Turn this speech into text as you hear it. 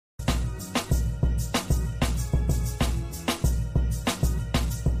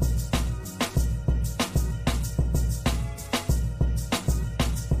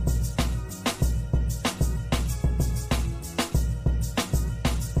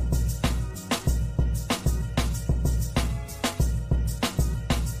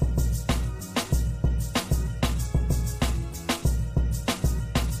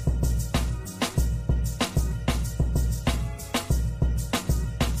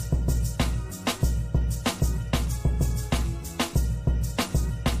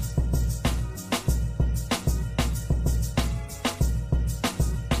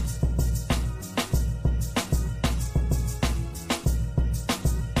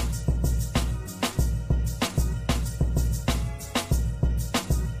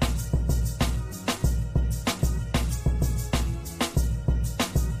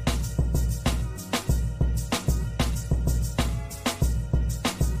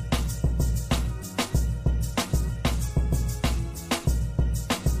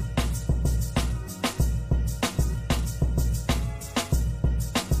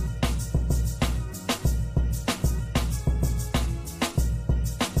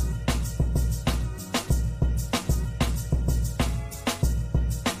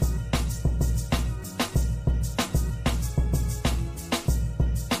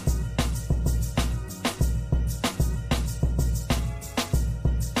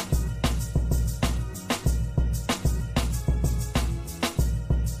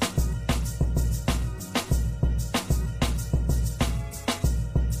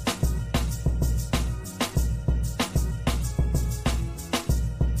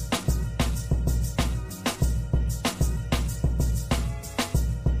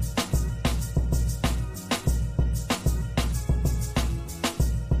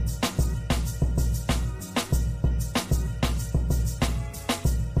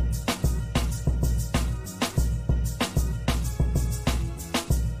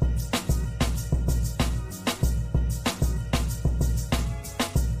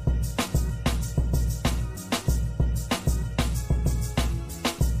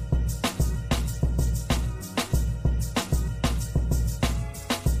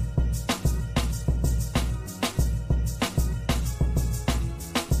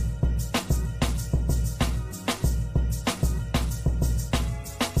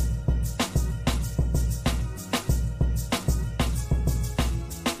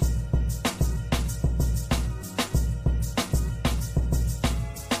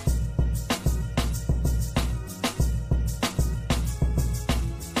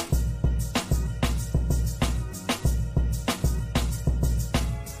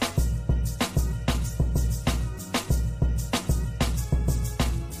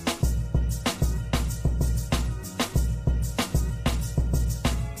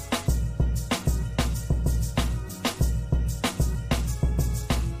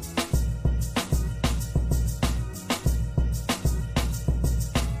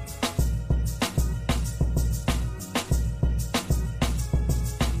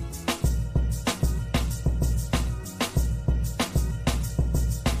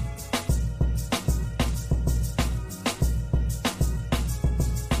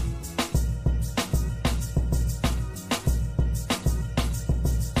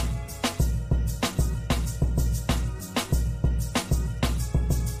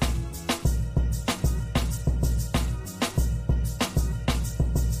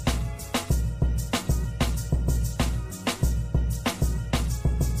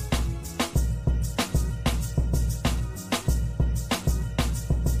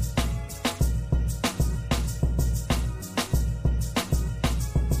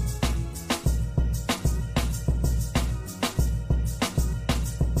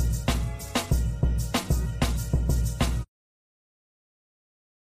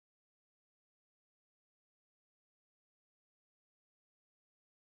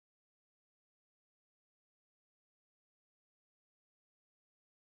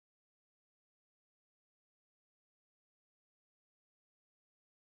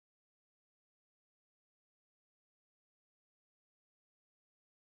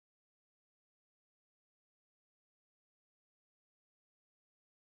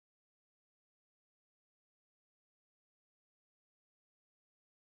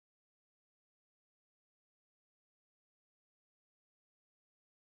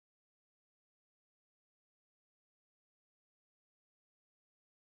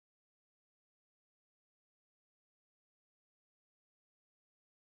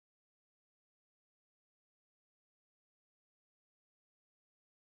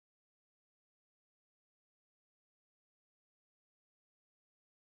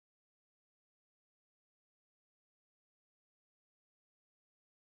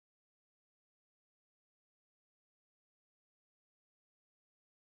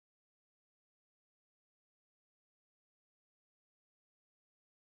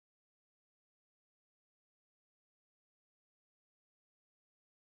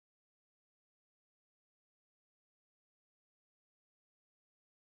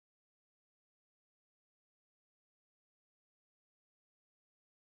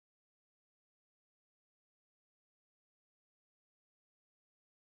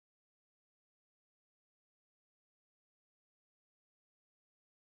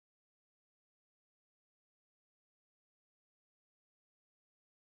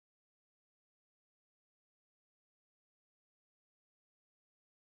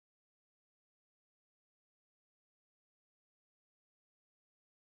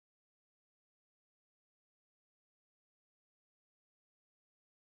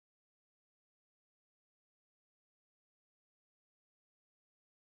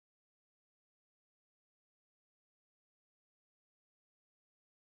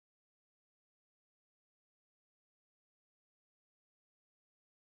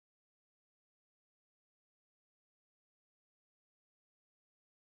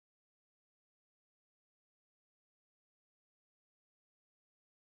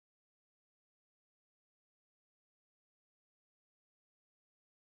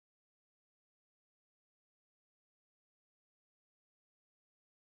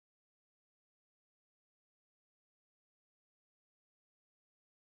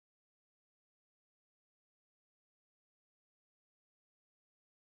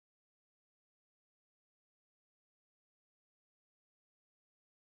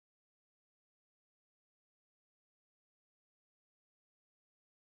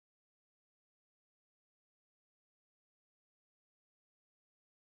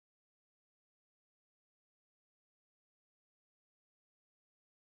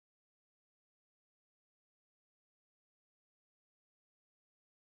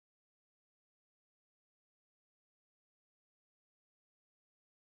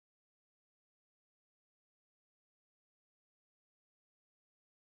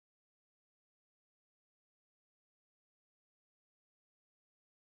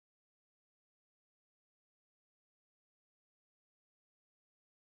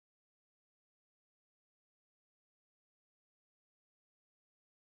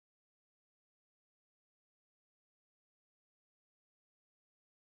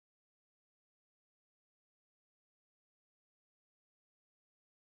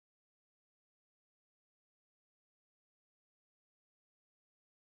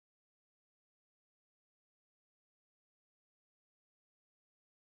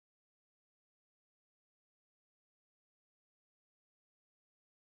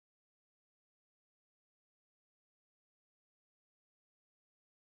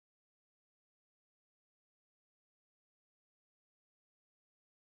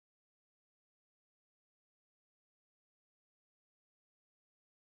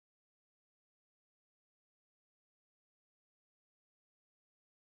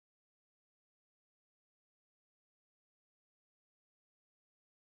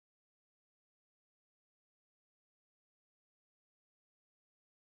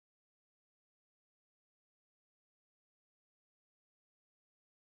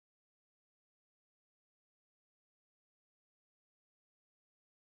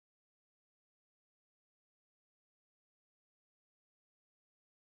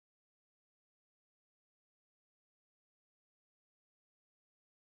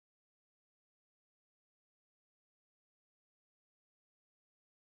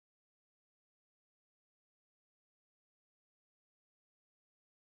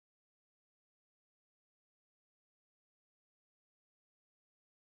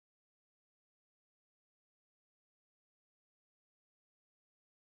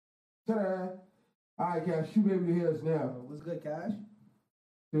Ta-da! All right, Cash, you be able to hear us now. What's good, Cash?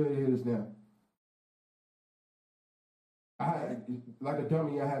 You able to hear us now. I had, like a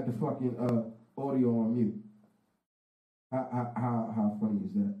dummy, I had the fucking audio on mute. How funny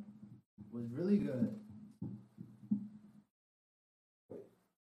is that? It was really good.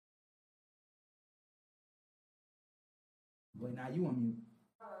 Wait, now you on mute.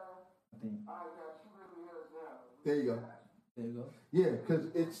 I think. There you go. There you go. Yeah, because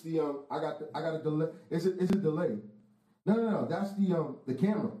it's the I got a delay. It's a delay. No. That's the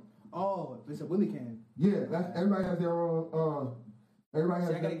camera. Oh, it's a Willy cam. Yeah, that's everybody has their own. Everybody has.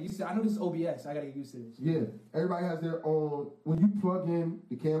 See, I gotta get used to. I know this is OBS. I gotta get used to this. Yeah, everybody has their own. When you plug in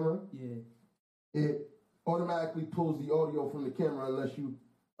the camera, it automatically pulls the audio from the camera unless you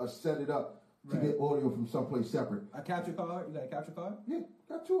set it up to get audio from someplace separate. A capture card? You got a capture card? Yeah,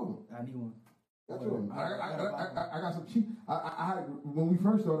 got two of them. I need one. Got two of them. I got some cheap. I had when we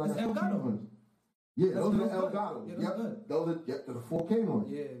first started. I got some cheap ones. Yeah, those are the Elgato. Yep, those are the 4K ones.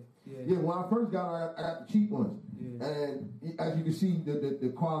 Yeah. When I first got it, I got the cheap ones. Yeah. And as you can see, the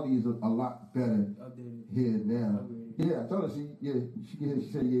quality is a lot better here now. Upgraded. Yeah, I told her she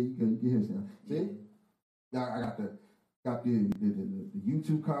said you can hear us now. See? Now I got the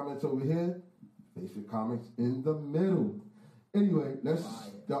YouTube comments over here, Facebook comments in the middle. Anyway, let's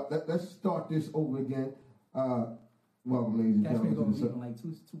start this over again. Welcome, ladies and gentlemen. Gonna be in like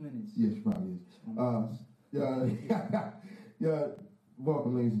two minutes. Yes, she probably is.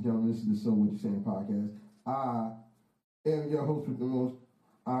 Welcome, ladies and gentlemen. This is the So What You Saying podcast. I am your host with the most.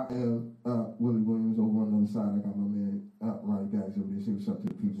 I am Willie Williams. Over on the other side, I got my man Ronnie Bags over there. Say what's up to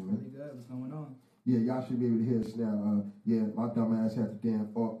the people, man. Really good. What's going on? Yeah, y'all should be able to hear us now. My dumb ass had the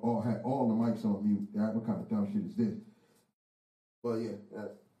had all the mics on mute. What kind of dumb shit is this? But yeah,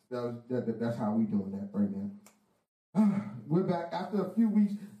 that's how we doing that right now. We're back after a few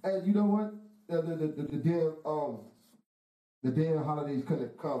weeks, and you know what? The damn holidays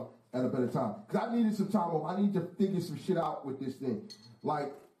couldn't come at a better time. Because I needed some time off. I need to figure some shit out with this thing.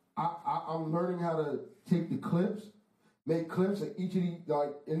 Like, I'm learning how to take the clips, make clips of each of these,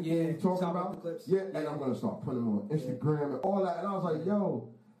 like, anything you're talking about. The clips. Yeah, and I'm going to start putting them on Instagram and all that. And I was like,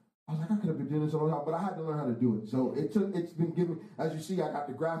 I could have been doing this all the time, but I had to learn how to do it. So it's been given, as you see, I got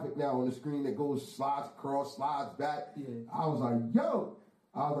the graphic now on the screen that goes slides across, slides back. Yeah. I was like, so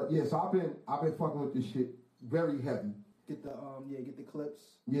I've been fucking with this shit very heavy. Get the clips.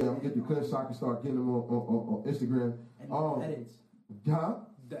 Yeah, I'm gonna get the clips so I can start getting them on Instagram. And the edits. Huh?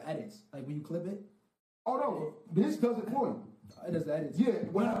 The edits. Like when you clip it. Oh no, this does it for you. It does the edits. Yeah.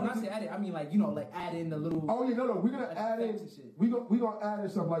 When I say edit, I mean like add in the little. Oh yeah, no, we're gonna add in. We gonna add in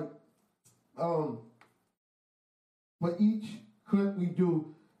stuff like, for each clip we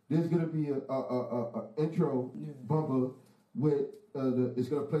do, there's gonna be a intro bumper with it's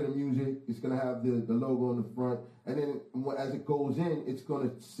gonna play the music. It's gonna have the logo on the front, and then as it goes in, it's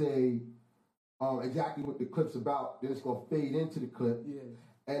gonna say exactly what the clip's about. Then it's gonna fade into the clip,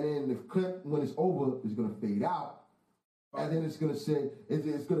 and then the clip when it's over is gonna fade out, and then it's gonna say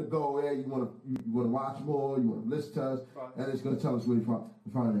it's gonna go there. You wanna watch more. You wanna listen to us, and it's gonna tell us where you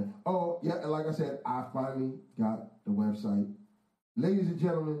find it. Oh yeah, and like I said, I finally got the website, ladies and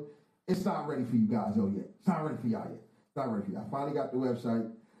gentlemen. It's not ready for you guys yet. It's not ready for y'all yet. Not ready for you. I finally got the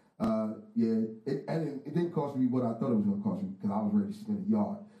website. It didn't cost me what I thought it was going to cost me because I was ready to spend a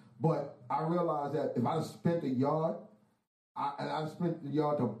yard. But I realized that if I spent a yard, I spent the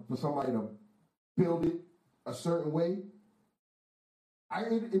yard for somebody to build it a certain way,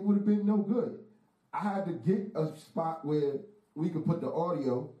 it would have been no good. I had to get a spot where we could put the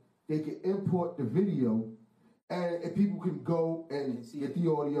audio, they could import the video, and people can go and get the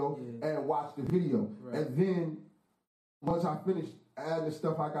audio and watch the video. Right. And then once I finish adding the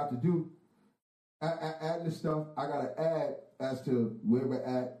stuff I got to do, adding the stuff I got to add as to where we're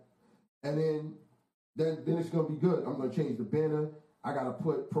at, and then it's going to be good. I'm going to change the banner. I got to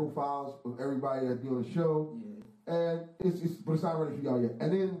put profiles of everybody that be on the show, and but it's not ready for y'all yet.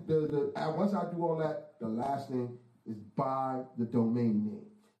 And then once I do all that, the last thing is buy the domain name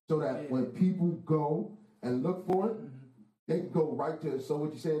so that when people go and look for it, they can go right to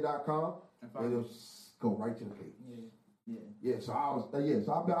sowhatyousaying.com and they'll go right to the page. Yeah. So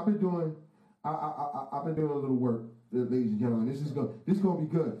I've been doing a little work, ladies and gentlemen. This is gonna be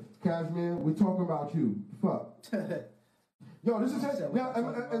good. Cashman, we're talking about you. Fuck. Yo, this is it. Now,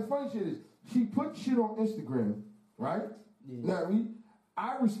 and funny shit is, she put shit on Instagram, right? Yeah. Now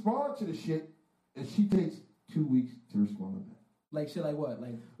I respond to the shit, and she takes 2 weeks to respond back. Like shit, like what?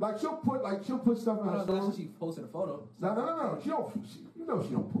 Like she'll put stuff in her story. That's she posted a photo. No. She don't post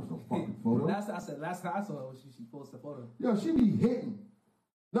no fucking photo. Last time I saw her, she posted a photo. Yo, she be hitting.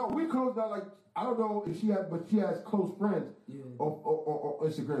 No, we close down like I don't know if she has, but she has close friends on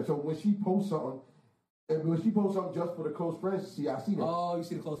Instagram. So when she posts something, and when she posts something just for the close friends, I see that. Oh, you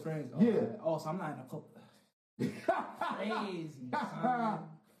see the close friends? Oh, yeah. Right. Oh, so I'm not in a close. Crazy, son.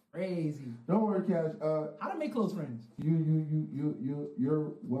 Crazy. Don't worry, Cash. How to make close friends?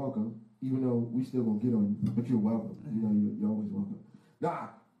 You're welcome. Even though we still gonna get on you, but you're welcome. You know, you're always welcome.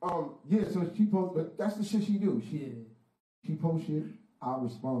 Yeah. So she posts, but that's the shit she do. She posts shit. I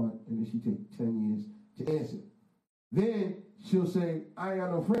respond, and then she take 10 years to answer. Then she'll say, "I ain't got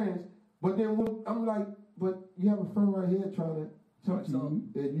no friends." But then I'm like, "But you have a friend right here trying to talk to you,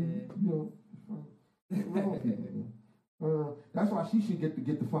 and you know, what's wrong with people, man?" That's why she should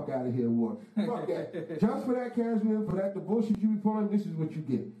get the fuck out of here, war. Fuck that. Just for that, Cashmere, for that the bullshit you be pulling, this is what you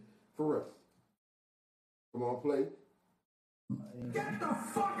get. For real. Come on, play. Get the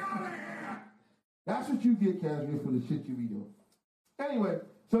fuck out of here! That's what you get, Cashmere, for the shit you be doing. Anyway,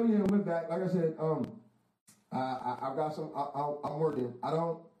 so yeah, we're back. Like I said, I got some. I'm working. I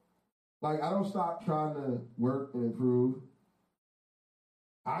don't stop trying to work and improve.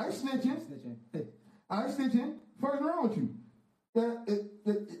 I ain't snitching. I ain't snitching. What's wrong with you?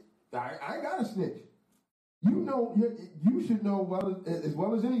 I ain't got to snitch. You know, you should know as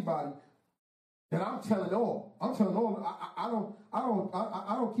well as anybody that I'm telling all. I'm telling all.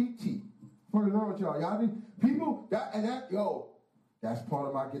 I don't keep tea. What's wrong with y'all? Y'all people that's part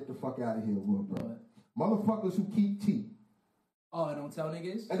of my get the fuck out of here, bro. Motherfuckers who keep tea. Oh, and don't tell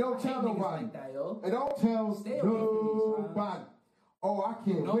niggas? And don't tell nobody. Like that, yo. And don't tell nobody. Oh, I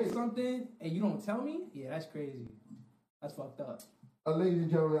can't know wait. Something and you don't tell me? Yeah, that's crazy. That's fucked up. Ladies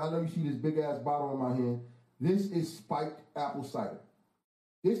and gentlemen, I know you see this big ass bottle in my hand. This is spiked apple cider.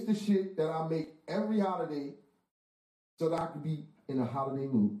 This the shit that I make every holiday so that I can be in a holiday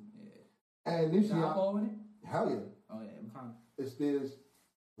mood. Yeah. And this year, alcohol in it? Hell yeah. Oh yeah, what kind? There's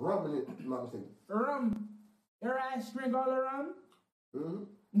rum in it. I'm not mistaken. Rum. Your ass drink all the rum?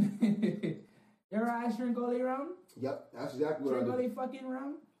 Mm-hmm. Your ass drink all the rum? Yep, that's exactly what I drink did. all the fucking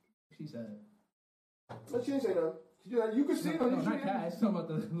rum? She said. But she didn't say nothing. You can see it on no, not Cash. She's talking about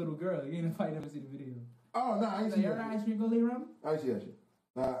the little girl. You ain't probably never see the video. Oh, no, I ain't see that. Your ass drink all the rum? I ain't see that shit.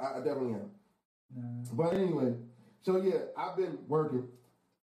 I definitely have. Nah. But anyway, so yeah, I've been working.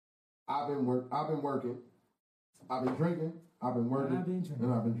 I've been drinking. I've been working.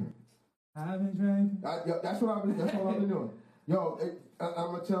 And I've been drinking. That's what I've been doing. Yo, I'm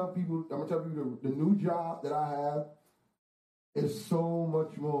gonna tell people the new job that I have is so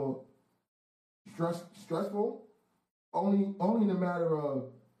much more stressful. Only in a matter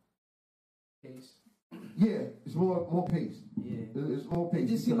of pace. Yeah, it's more pace. Yeah, it's more pace. It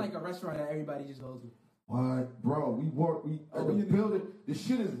just seems like a restaurant that everybody just goes to. What, bro? The building. The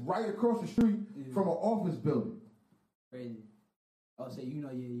shit is right across the street from an office building. Crazy. Oh, so you know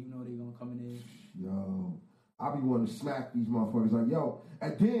they gonna come in there. Yo, I be wanting to smack these motherfuckers like yo.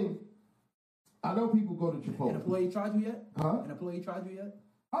 And then I know people go to Chipotle. An employee tried you yet? Huh? An employee tried you yet?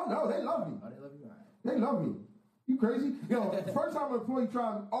 Oh no, they love me. Oh, they love you. All right. They love me. You crazy? Yo, first time an employee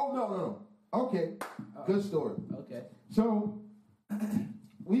tried me. Oh no. Okay, good story. Okay. So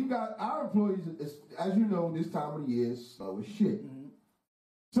we've got our employees. As you know, this time of the year is slow as shit. Mm-hmm.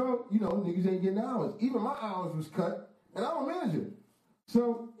 So niggas ain't getting hours. Even my hours was cut, and I'm a manager.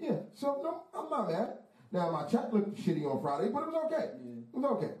 So yeah. So no, I'm not mad. Now my check looked shitty on Friday, but it was okay. Yeah. It was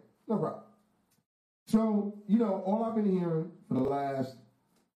okay. No problem. So all I've been hearing for the last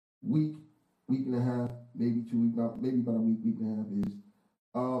week and a half, maybe 2 weeks, maybe about a week and a half is,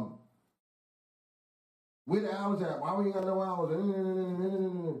 where the hours at? Why we ain't got no hours?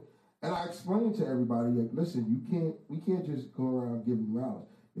 And I explained to everybody, like, listen, we can't just go around giving you hours.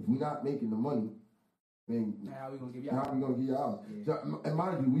 If we're not making the money, then how we gonna give you hours? Yeah. So, and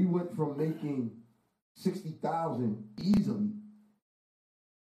mind you, we went from making $60,000 easily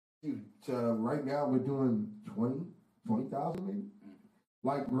to right now we're doing 20,000 maybe.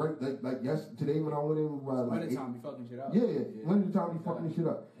 Like yes, today when I went in, like time you fucking shit up. Yeah. When the time you fucking this shit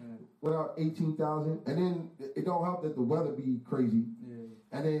up. Yeah. Went out 18,000, and then it don't help that the weather be crazy. Yeah.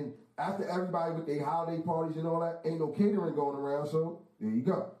 And then after everybody with their holiday parties and all that, ain't no catering going around. So there you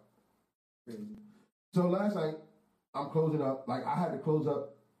go. Crazy. So last night I'm closing up. Like I had to close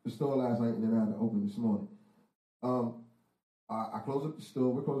up the store last night, and then I had to open this morning. I closed up the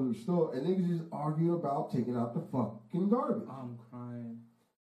store. We're closing the store, and niggas just argue about taking out the fucking garbage. I'm crying.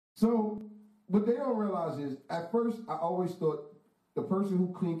 So what they don't realize is, at first, I always thought the person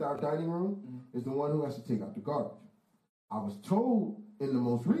who cleaned our dining room is the one who has to take out the garbage. I was told in the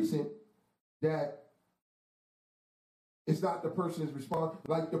most recent that it's not the person's response.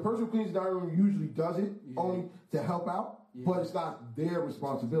 Like the person who cleans the dining room usually does it only to help out. but it's not their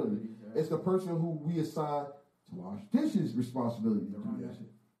responsibility. It's the person who we assign to wash dishes responsibility to do that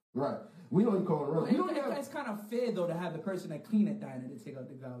shit. Right. We don't even call it around. It's kind of fair though to have the person that clean it diner to take out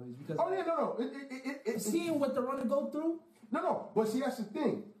the garbage because. Oh yeah, no. Seeing what the runner go through. No. But see, that's the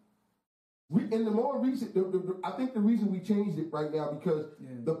thing. In the more recent, I think the reason we changed it right now because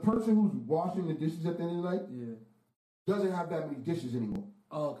the person who's washing the dishes at the end of the night doesn't have that many dishes anymore.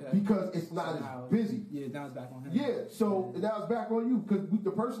 Oh, okay. Because it's not as busy. Yeah, now it's back on him. Yeah, so now it's back on you because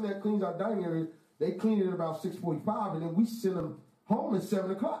the person that cleans our dining area, they clean it at about 6:45, and then we send them home at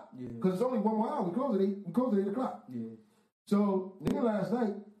 7 o'clock. Yeah. Because it's only 1 more hour. We close at 8 o'clock. Yeah. So nigga last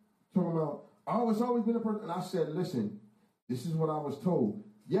night talking about, oh, it's always been a person, and I said, listen, this is what I was told.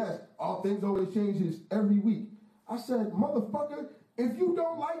 Yes, all things always changes every week. I said, motherfucker, if you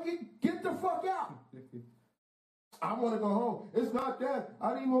don't like it, get the fuck out. I want to go home. It's not that.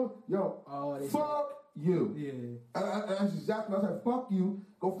 I didn't want, fuck you. Yeah. And that's exactly what I said. Fuck you.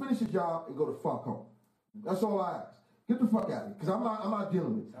 Go finish your job and go the fuck home. That's all I ask. Get the fuck out of here. Because I'm not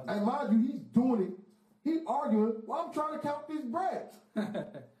dealing with it. And mind you, he's doing it. He's arguing while I'm trying to count this bread.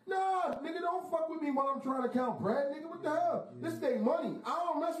 Nah, nigga, don't fuck with me while I'm trying to count bread, nigga. What the hell? Yeah. This their money. I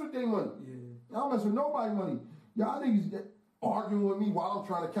don't mess with their money. Yeah. I don't mess with nobody's money. Y'all niggas arguing with me while I'm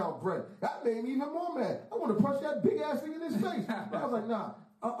trying to count bread. That made me even more mad. I want to punch that big ass nigga in his face. I was like, nah,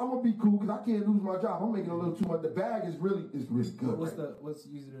 I'm gonna be cool because I can't lose my job. I'm making a little too much. The bag is really good. What's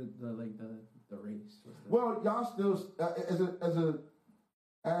usually the race? Well, y'all still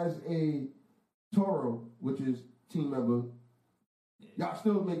as a Toro, which is team member, y'all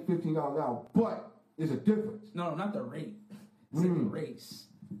still make $15 an hour, but there's a difference. No, not the rate. It's the race.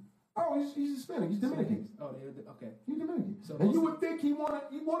 Oh, he's Hispanic. He's Dominican. Oh, okay. He's Dominican. So and you would think he wanna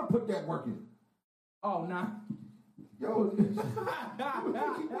put that work in. Oh, nah. Yo, you would think he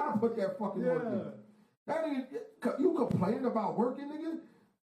wanna put that fucking work in. That nigga, you complaining about working, nigga?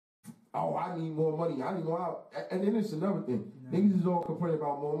 Oh, I need more money. I need more out. And then it's another thing. Niggas is all complaining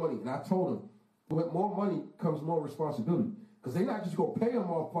about more money. And I told them, with more money comes more responsibility. Because they not just gonna pay a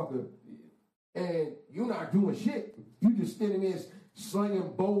motherfucker and you not doing shit. You just standing there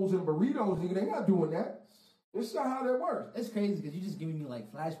slinging bowls and burritos, nigga. They not doing that. It's not how that works. It's crazy because you just giving me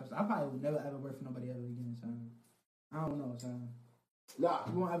like flashbacks. I probably would never ever work for nobody ever again, son. I don't know, son. Nah.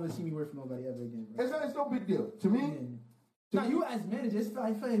 You won't ever see me work for nobody ever again, bro. It's no big deal. To me. Now, you as manager, it's a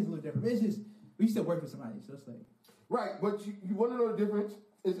little different. It's just, we still work for somebody, so it's like. Right, but you want to know the difference?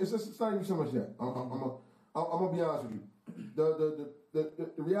 It's not even so much that. I'm gonna be honest with you.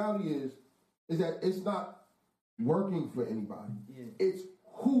 The reality is that it's not working for anybody. Yeah. It's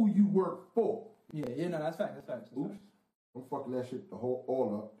who you work for. Yeah, no, that's fact. Oops. I'm fucking that shit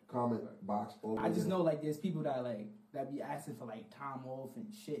all up. The comment box. I just know like there's people that be asking for like time off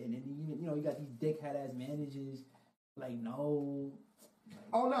and shit, and then you got these dickhead ass managers. Like, no.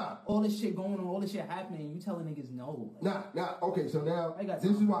 Oh, nah. All this shit going on, all this shit happening, you telling niggas no. Like, nah. Okay, so now,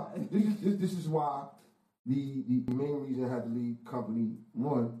 this is why the main reason I had to leave company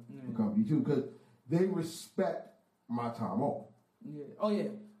one for company two, because they respect my time off. Yeah. Oh, yeah.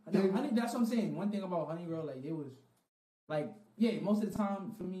 I think that's what I'm saying. One thing about Honey Girl, like, it was, like, most of the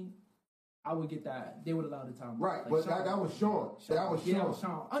time, for me, I would get that. They would allow the time. Right, like but that was Sean. That was Sean. Yeah, that was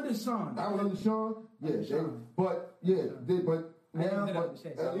Sean. Under Sean. That was under Sean? Yeah. Sean. But now,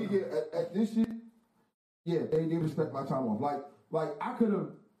 at this shit, they respect my time off. Like I could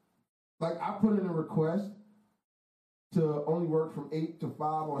have, I put in a request to only work from 8 to 5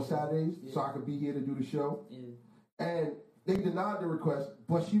 on Saturdays so I could be here to do the show. Yeah. And they denied the request,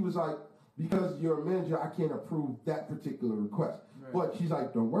 but she was like, because you're a manager, I can't approve that particular request. Right. But she's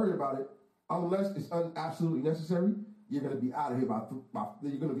like, don't worry about it. Unless it's absolutely necessary, you're going to be out of here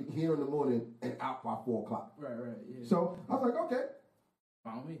you're going to be here in the morning and out by 4 o'clock. Right, yeah. So I was like, okay.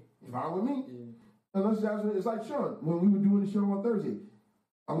 Fine with me. Fine with me. Yeah. Unless it's like Sean, when we were doing the show on Thursday.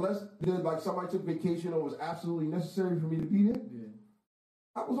 Unless somebody took vacation or was absolutely necessary for me to be there,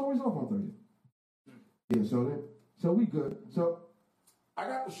 I was always off on Thursday. Yeah, so we good. So I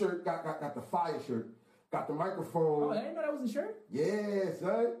got the shirt, got the fire shirt. Got the microphone. Oh, I didn't know that was the shirt? Yeah,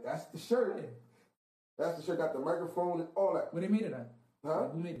 son. That's the shirt. Yeah. That's the shirt. Got the microphone and all that. What they made it at? Huh?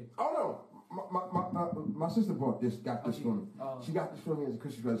 Who made it? Oh, no. My sister got this for me. She got this for me as a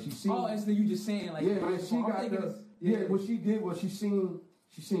Christmas present. She seen. Oh, it's you just saying like. Yeah, she got the. Yeah, what she did was she seen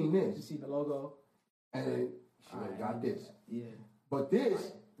this. She seen the logo. And then she got this. Yeah. But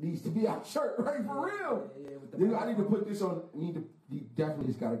this needs to be our shirt, right? For real. Yeah, I need to put this on. Definitely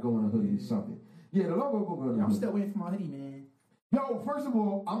it's got to go in a hoodie or something. Yeah, the logo go good. I'm still waiting for my hoodie, man. Yo, first of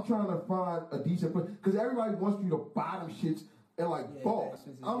all, I'm trying to find a decent place because everybody wants you to buy them shits in like bulk.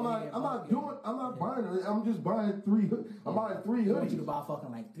 I'm not buying it. I'm just buying three. I'm buying 3 hoodies. I want you to buy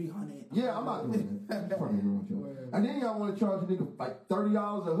fucking like 300. Yeah, I'm not doing that. And then y'all want to charge a nigga like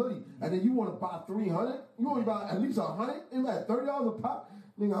 $30 a hoodie, and then you want to buy 300. You want to buy at least 100. You at $30 a pop.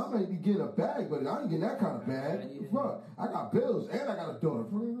 Nigga, I might be getting a bag, but I ain't getting that kind of bag. Fuck, I got bills and I got a daughter.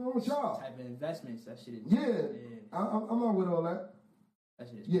 What's y'all? Type of investments, that shit is. Yeah. I'm not with all that. That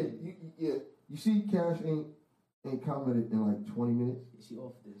shit is. Yeah. You see, Cash ain't commented in like 20 minutes. She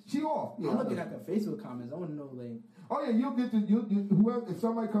off this. She off. Yeah, I'm looking at the Facebook comments. I want to know like. Oh yeah, you'll get to whoever. If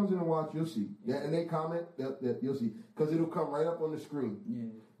somebody comes in and watch, you'll see. Yeah, and they comment, that you'll see because it'll come right up on the screen. Yeah.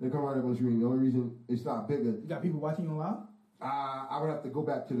 They come right up on the screen. The only reason it's not bigger. You got people watching you live? I would have to go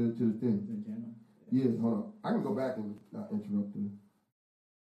back to the thing. Yeah, hold on. I can go back and not interrupt you.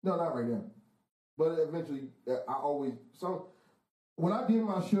 No, not right now. But eventually, I always when I did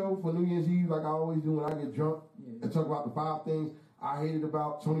my show for New Year's Eve, like I always do when I get drunk and talk about the 5 things I hated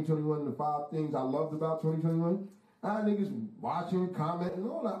about 2021 and the 5 things I loved about 2021. I had niggas watching, commenting,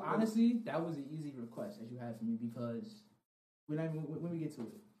 all that. Honestly, that was an easy request that you had for me because when we get to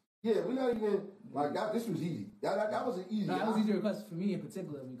it. Yeah, we're not even like that. This was easy. That was an easy. No, that was an easy request for me in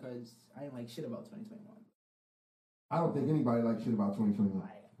particular because I didn't like shit about 2021. I don't think anybody liked shit about 2021,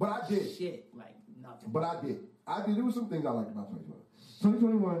 but I did. Shit, like nothing. But I did. There was some things I liked about 2021.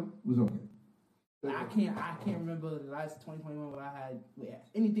 2021 was okay. I can't remember the last 2021 where I had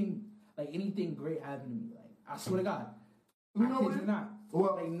anything great happened to me. Like I swear to God, you know what? Not.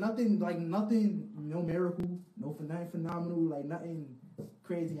 Well, nothing, no miracle, nothing phenomenal, like nothing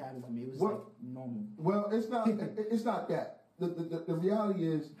crazy happened to me. It was like normal. Well, it's not. It's not that. The reality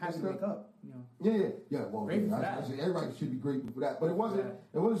is have to wake up. You know. Yeah. Well, I say everybody should be grateful for that, but it wasn't.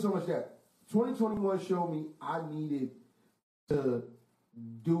 It wasn't so much that. 2021 showed me I needed to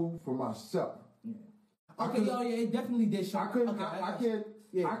do for myself. Yeah. Okay. It definitely did show. I couldn't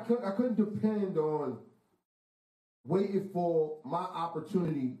depend on waiting for my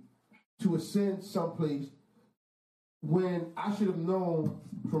opportunity to ascend someplace when I should have known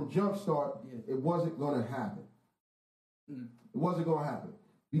from Jumpstart it wasn't going to happen. It wasn't going to happen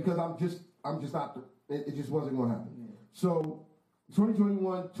because I'm just not. It just wasn't going to happen. Yeah. So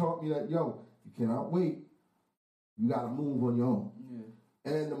 2021 taught me that you cannot wait. You got to move on your own.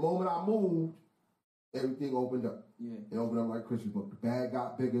 Yeah. And the moment I moved, everything opened up. Yeah. It opened up like Christmas book. The bag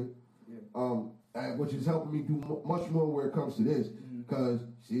got bigger. Yeah. Which is helping me do much more where it comes to this. Because,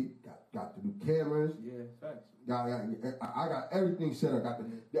 got the new cameras. Yeah, facts. I got everything set up.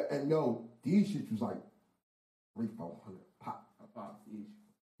 These shits was like $300-400 pop. A pop each.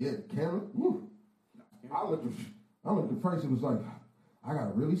 Yeah, the camera. Woo. I looked at the price. It was like, I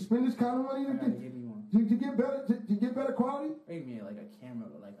gotta really spend this kind of money to get better quality. Wait a minute, like a camera,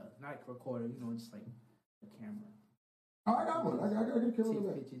 like a not a recorder. Just like a camera. Oh, I got one. I got a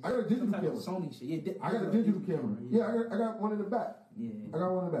camera. I got a digital camera. Sony shit. Yeah, I got a digital camera. Yeah, I got one in the back. Yeah, I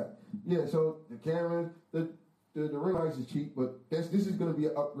got one in the back. Yeah, so the camera, the ring lights is cheap, but this is gonna be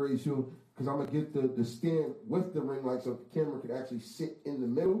an upgrade soon because I'm gonna get the stand with the ring light so the camera could actually sit in the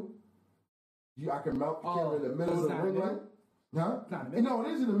middle. I can mount the camera in the middle of the ring light. Huh? No,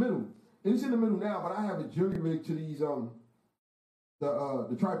 it is in the middle. It is in the middle now, but I have a jury rig to these the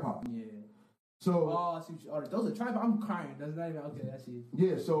tripod. Yeah. So I see those are tripod. I'm crying. That's not even okay. That's it.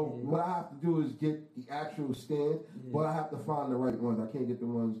 Yeah. So what I have to do is get the actual stand, but I have to find the right ones. I can't get the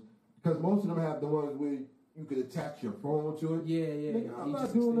ones because most of them have the ones where you could attach your phone to it. Yeah. Nigga, I'm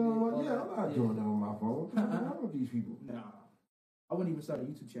not doing that on my. I'm not doing that on my phone. I don't know these people. Nah. I wouldn't even start a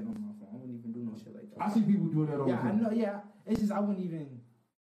YouTube channel on my phone. I wouldn't even do no shit like that. I see people doing that all the time. Yeah, I know. Yeah, it's just I wouldn't even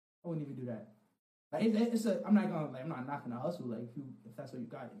do that. Like I'm not knocking the hustle. Like if that's what you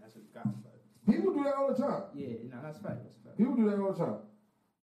got, then that's what you got. But people do that all the time. Yeah, that's fact. People do that all the time.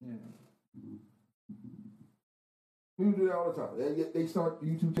 Yeah. People do that all the time. They start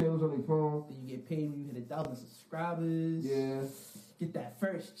YouTube channels on their phone. Then you get paid when you hit 1,000 subscribers. Yeah. Get that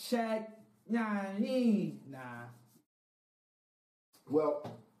first check. Nah. Well,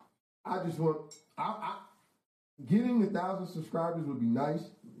 I just want getting 1,000 subscribers would be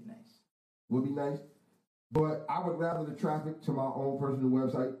nice. Would be nice. But I would rather the traffic to my own personal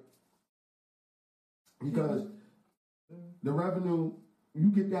website because the revenue you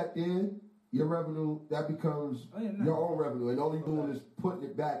get that there, your revenue that becomes your own revenue, and all you're doing is putting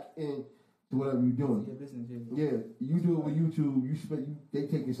it back in to whatever you're doing. Your business, yeah. You do it with YouTube. They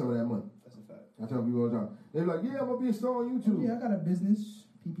taking some of that money. That's a fact. I tell people all the time. They're like, "Yeah, I'm gonna be a star on YouTube." Yeah, I got a business,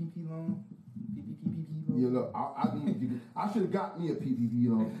 PPP loan. Yeah, look, I should have got me a PPP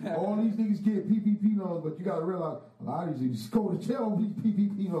loan. All these niggas get PPP loans, but you got to realize a lot of these niggas go to jail with these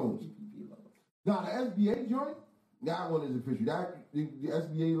PPP loans. Now the SBA joint, That one is official. The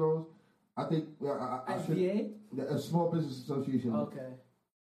SBA loans, I think I SBA? A Small Business Association. Okay.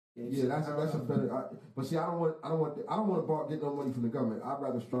 Yeah, that's a better. But see, I don't want to get no money from the government. I'd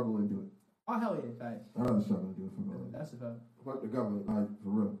rather struggle and do it. Oh hell yeah, thanks. I'd rather struggle and do it for the government. That's a fact. Fuck the government, like for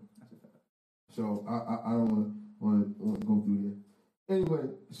real. That's a fact. So I don't want to go through there. Anyway,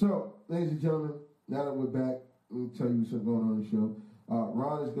 so ladies and gentlemen, now that we're back, let me tell you what's going on the show.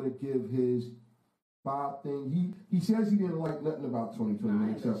 Ron is going to give his 5 things. He says he didn't like nothing about 2020.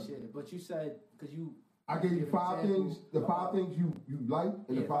 Nah, except shit. But you said because you. I gave you 5 things. The 5 things you like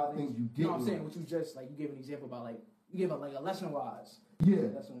and the 5 things you didn't. No, I'm saying like. what you just like. You gave an example about like you gave like a lesson wise. Yeah.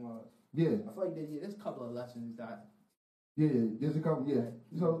 Lesson wise. Yeah. I feel like there's a couple of lessons that. Yeah, there's a couple. Yeah.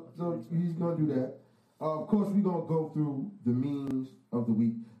 So he's gonna do that. Of course, we're gonna go through the memes of the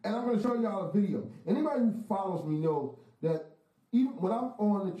week, and I'm gonna show y'all a video. Anybody who follows me knows that even when I'm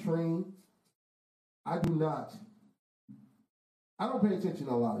on the train, I don't pay attention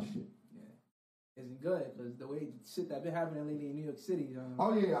to a lot of shit. Isn't good because the way shit that been happening lately in New York City.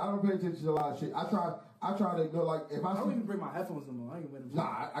 Oh yeah, I don't pay attention to a lot of shit. I try to ignore, like if I don't even bring my headphones no more. I ain't wear them.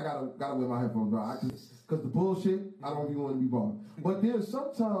 Nah, I gotta wear my headphones, bro. Because the bullshit, I don't even want to be bothered. But there's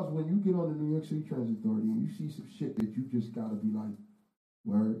sometimes when you get on the New York City Transit Authority and you see some shit that you just gotta be like,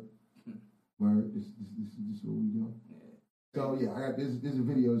 word, this is what we doing. Yeah. So yeah, I got this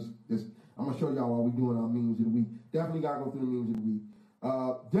videos. I'm gonna show y'all while we doing our memes of the week. Definitely gotta go through the memes of the week.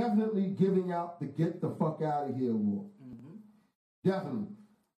 Definitely giving out the Get the Fuck Out of Here award. Mm-hmm. Definitely.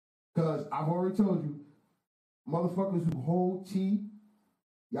 Because I've already told you, motherfuckers who hold tea,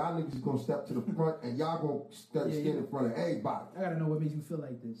 y'all niggas is going to step to the front and y'all going to stand in front of everybody. I got to know what makes you feel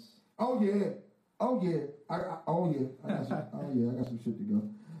like this. Oh, yeah. I got some shit to go.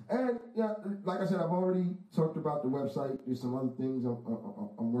 And, yeah, like I said, I've already talked about the website. There's some other things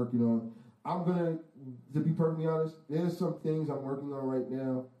I'm working on. I'm going to be perfectly honest, there's some things I'm working on right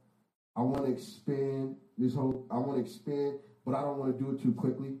now. I want to expand but I don't want to do it too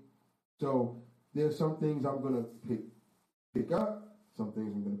quickly. So there's some things I'm going to pick up, some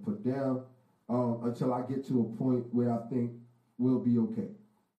things I'm going to put down until I get to a point where I think we'll be okay.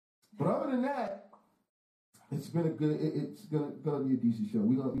 But other than that, it's been it's gonna be a decent show.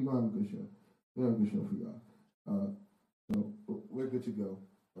 We're gonna have a good show. We're gonna have a good show for y'all. So we're good to go.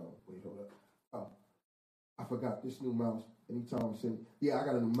 Oh, wait, hold up. Oh, I forgot this new mouse. Anytime I'm saying, yeah, I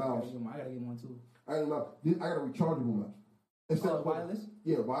got a new mouse. I gotta get one too. I got a rechargeable mouse. Instead of wireless?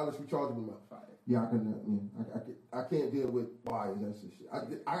 Yeah, wireless rechargeable mouse. Fire. Yeah, I can't deal with wires. That's the shit.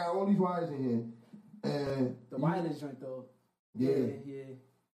 I got all these wires in here, and the wireless joint though. Yeah.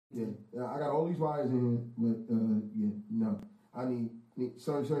 I got all these wires in here, but no. I need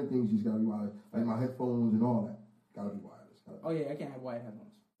certain things just gotta be wireless, like my headphones and all that. Gotta be wireless. Oh yeah, I can't have wired headphones.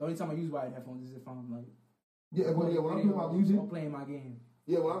 The only time I use wired headphones is if I'm like. When I'm doing my music or playing my game.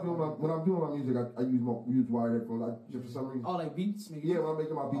 Yeah, when I'm doing my music, I use wired headphones. Just for some reason. Oh, like beats? Yeah, when I'm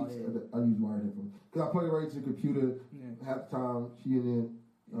making my beats, I use wired headphones because I plug it right to the computer. Yeah. Half the time, she in there.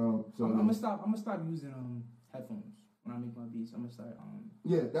 So I'm gonna stop using headphones when I make my beats. I'm gonna start.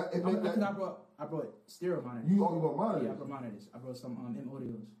 I brought stereo monitors. You brought monitors? Yeah, I brought monitors. I brought some M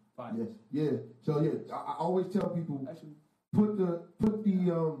Audios. Yes. Yeah. So yeah, I always tell people put the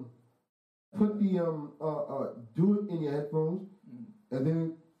do it in your headphones, and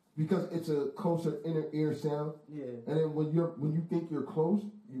then because it's a closer inner ear sound. Yeah. And then when you think you're close,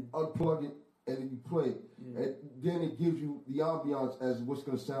 you unplug it and then you play it, and then it gives you the ambiance as what's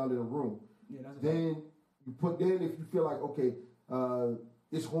going to sound in a room. Yeah. Then if you feel like okay,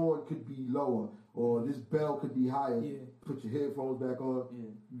 this horn could be lower or this bell could be higher, put your headphones back on.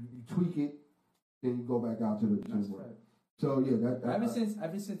 Yeah. You tweak it, then you go back out to the room. Right. So yeah, ever since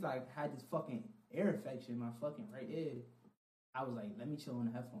I had this fucking ear infection in my fucking right ear, I was like, let me chill on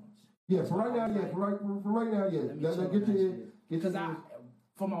the headphones. Yeah, for right now, Let get your ear. Because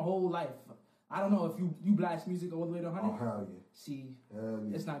for my whole life, I don't know if you blast music all the way to 100. Oh hell yeah! See,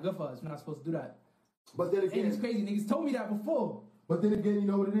 it's not good for us. We're not supposed to do that. But then again, and it's crazy. Niggas told me that before. But then again, you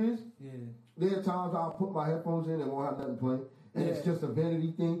know what it is? Yeah. There are times I'll put my headphones in and won't have nothing playing. And it's just a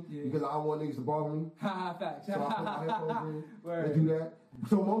vanity thing because I don't want niggas to bother me. Facts. So I put my headphones in and do that.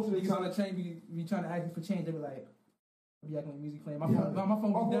 So most of the time, on the train be trying to ask me for change. They be like, I be acting like music playing. My phone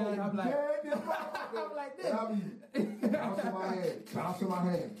be dead. I'm like, I'm like this. I'll be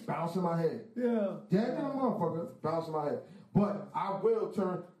bouncing my head. Yeah. Dead in the motherfucker, bouncing my head. But I will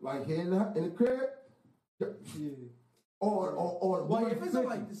turn like here in the crib. Yeah. Or well, if it's on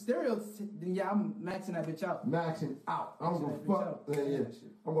like the stereo, then I'm maxing that bitch out. Maxing out. I'm gonna fuck. Yeah.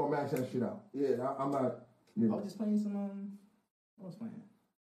 I'm gonna max that shit out. Yeah, I'm not. Yeah. I was just playing some. I was playing.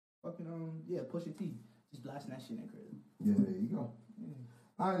 Fucking Pusha T. Just blasting that shit in the crib. Yeah, there you go. Yeah.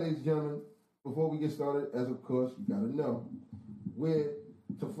 All right, ladies and gentlemen, before we get started, as of course, you got to know where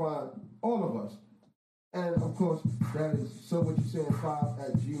to find all of us. And of course, that is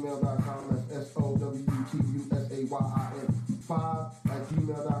sowwhatyousaying5@gmail.com. That's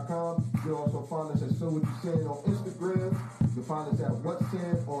SOWWTUSAYIN5@gmail.com. You can also find us at So What You Saying on Instagram. You can find us at What's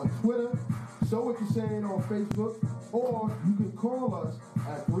Saying on Twitter. So What You Saying on Facebook. Or you can call us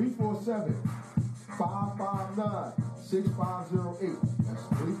at 347-559-6508. That's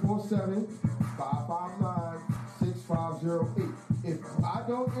 347-559-6508. If I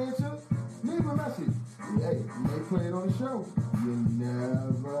don't answer, leave a message. Hey, you may play it on the show. You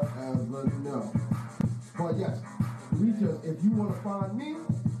never ever know. But yes, reach us. If you want to find me,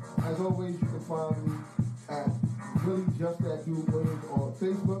 as always, you can find me at Really Just That Dude Williams on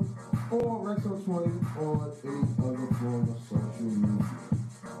Facebook or Rexo20 on any other form of social media.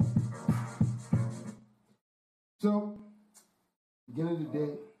 So, beginning of the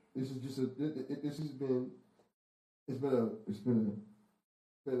day, this is just it's been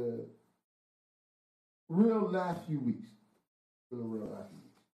a real last few weeks.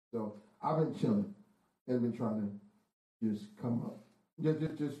 So I've been chilling and been trying to just come up,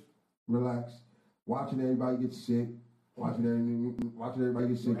 just relax, watching everybody get sick, watching everybody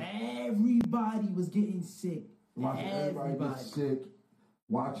get sick. Everybody was getting sick. Watching everybody get sick.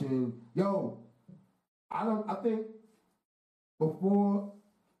 Watching, I think before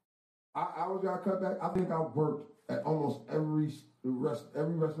I got cut back, I think I worked at almost every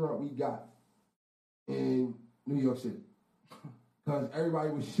restaurant we got in New York City, because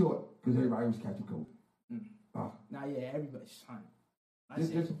everybody was short, because everybody was catching COVID. Everybody's trying.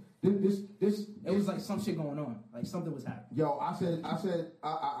 It was like some shit going on, like something was happening. Yo, I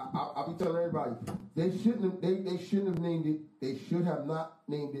be telling everybody they shouldn't have named it. They should have not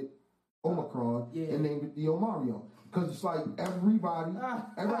named it Omicron and named it the Omarion, because it's like everybody's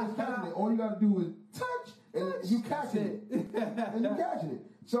catching it. All you got to do is touch, and you catching it, and you catching it.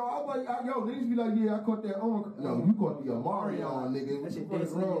 So I was like, niggas be like, yeah, I caught that Omicron. No, you caught the Omarion, nigga. That shit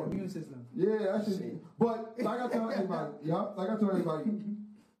dancing in your immune system. Yeah, that shit. But like I tell everybody,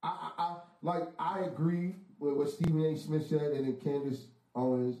 I agree with what Stephen A. Smith said, and then Candace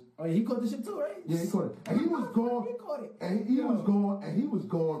Owens. Oh, yeah, he caught this shit too, right? Yeah, he caught it. And he was gone. He caught it. And he was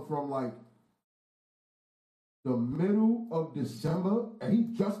gone from like the middle of December, and he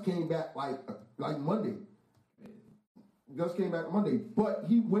just came back like Monday. Just came back Monday, but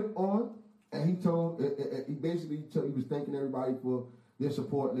he went on and he was thanking everybody for their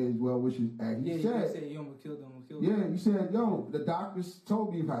support and his well wishes. And he said, "You almost killed them." Yeah, he said, the doctors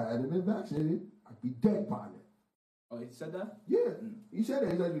told me if I hadn't been vaccinated, I'd be dead by now. Oh, he said that? Yeah, he said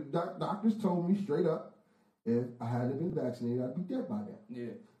that. He said the doctors told me straight up, if I hadn't been vaccinated, I'd be dead by now.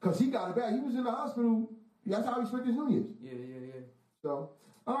 Yeah, because he got it back. He was in the hospital. That's how he spent his New Year's. Yeah. So.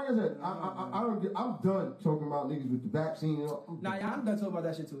 Like I said, I'm done talking about niggas with the vaccine. I'm done talking about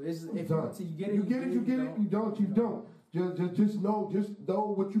that shit too. It's if done. You get it, you get it. You don't. Just know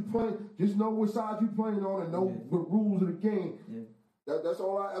what you playing. Just know what side you playing on, and know the rules of the game. Yeah. That's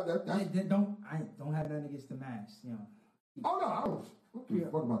all I. I don't have nothing against the mask. Oh no, I don't give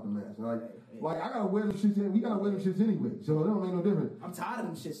a fuck about the mask. Like I gotta wear them shits. We gotta wear them shits anyway, so it don't make no difference. I'm tired of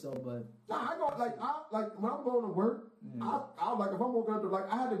them shits though, but I go like when I'm going to work. I like if I'm walking up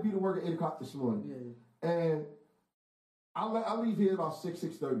I had to be to work at 8 o'clock this morning, and I leave here about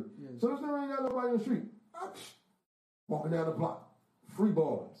 6:30. Yeah. So there's never ain't got nobody on the street. Walking down the block, free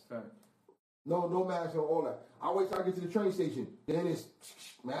balling. No mask on, all that. I wait till I get to the train station, then it's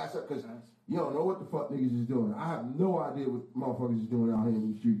mask up, because you don't know what the fuck niggas is doing. I have no idea what motherfuckers is doing out here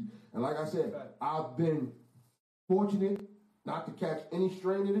in the streets. And like I said, I've been fortunate not to catch any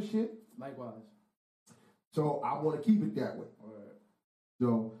strain of this shit. Likewise. So I want to keep it that way. Right.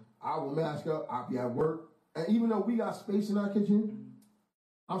 So I will mask up. I'll be at work, and even though we got space in our kitchen,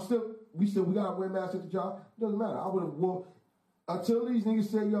 we gotta wear masks at the job. It doesn't matter. I would have worn until these niggas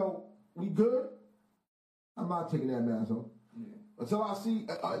say, "Yo, we good." I'm not taking that mask off until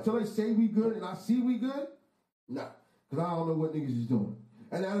they say we good and I see we good. Nah, because I don't know what niggas is doing,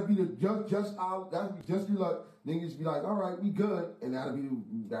 and that'll be that'll be just your luck. Niggas be like, "All right, we good," and that'll be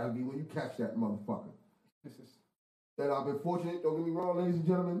when you catch that motherfucker. That I've been fortunate, don't get me wrong, ladies and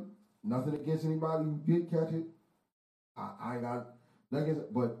gentlemen, nothing against anybody who did catch it. I ain't got nothing against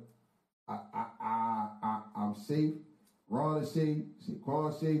it, but I'm safe. Ron is safe.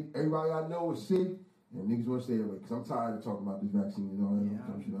 Quan is safe. Everybody I know is safe. And niggas want to stay away because I'm tired of talking about this vaccine and all that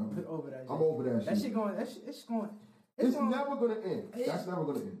shit. I'm over that shit. That shit going. It's never going to end. That's never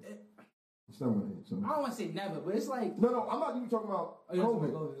going to end. It's never going to end. So. I don't want to say never, but it's like. No, I'm not even talking about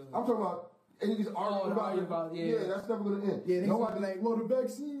COVID. I'm talking about and niggas arguing about yeah, that's never gonna end. Yeah, nobody like, well, the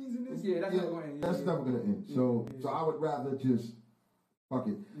vaccines and this. Yeah, that's never gonna end. That's never gonna end. So I would rather just fuck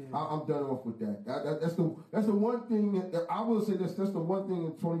it. Yeah. I'm done off with that. That's the one thing that I will say. That's the one thing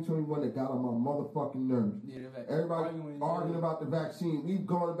in 2021 that got on my motherfucking nerves. Yeah, everybody arguing about the vaccine. We've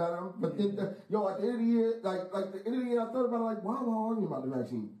gone about it, but then at the end of the year, like the end of the year, I thought about it, like, why am I arguing about the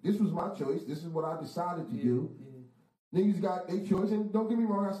vaccine? This was my choice. This is what I decided to do. Yeah. Niggas got their choice, and don't get me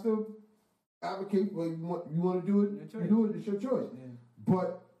wrong, I still advocate for you want to do it. You do it. It's your choice. Yeah.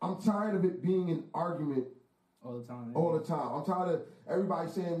 But I'm tired of it being an argument. All the time. All the time. I'm tired of everybody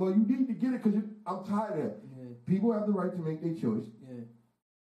saying, well, you need to get it because I'm tired of it. Yeah. People have the right to make their choice. Yeah.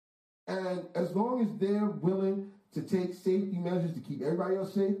 And as long as they're willing to take safety measures to keep everybody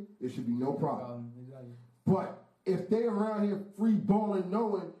else safe, there should be no problem. Exactly. But if they're around here free balling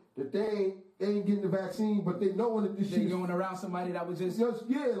knowing that they ain't getting the vaccine, but they knowing that this shit going around somebody that was just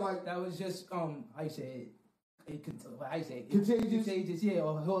that was just I say contagious, yeah,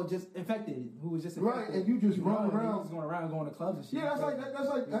 or who just infected, who was just infected. Right, and you just run around, going around, going to clubs and shit. Yeah,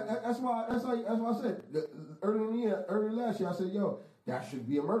 that's why I said early last year I said, yo, that should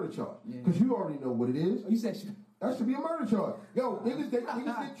be a murder charge because you already know what it is. Oh, you said that should be a murder charge. Yo, niggas get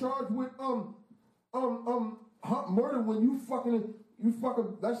charged with murder when you fucking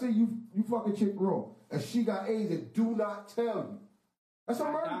let's say you fucking chick raw and she got AIDS and do not tell you. That's a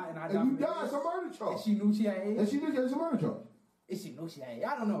murder. And you die, it's a murder charge. And she knew she had AIDS? And she knew it's a murder charge. And she knew she had AIDS?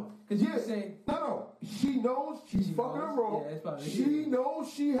 I don't know. Because you say... No. She knows she's fucking her raw. Yeah, she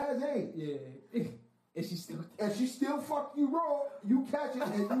knows she has AIDS. Yeah. And she still fuck you raw, you catch it,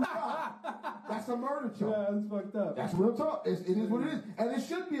 and you die. That's a murder charge. Yeah, that's fucked up. That's real talk. It is what it is. And it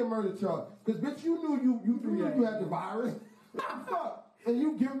should be a murder charge. Because, bitch, you knew you had the virus. Fuck. And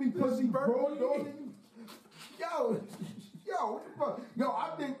you give me pussy raw, dog. Yo, what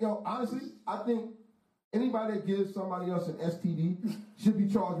the fuck? Honestly, I think anybody that gives somebody else an STD should be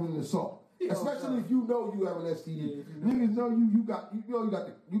charged with an assault. Especially if you know you have an STD. Niggas know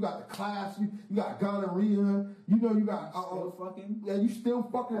you got the class, you got gonorrhea, you got still fucking. Yeah, you still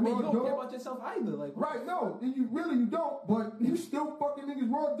fucking. I mean, you don't care about yourself either, like. Right? No, you don't. But you still fucking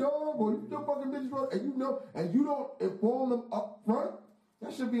niggas raw dog, or you still fucking bitches raw, and you don't inform them up front.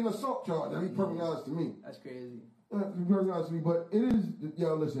 That should be an assault charge. That'd be perfectly honest to me. That's crazy. To be very honest with me, but it is,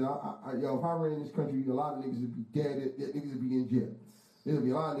 listen, if I ran this country, a lot of niggas would be dead, niggas would be in jail. There'd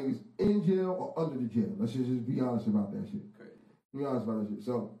be a lot of niggas in jail or under the jail. Let's just be honest about that shit. Crazy. Be honest about that shit.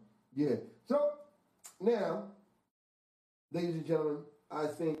 So, yeah. So, now, ladies and gentlemen, I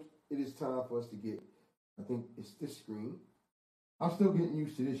think it is time for us to get, I think it's this screen. I'm still getting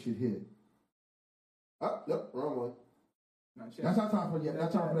used to this shit here. Oh, nope, wrong one. That's not time for yet.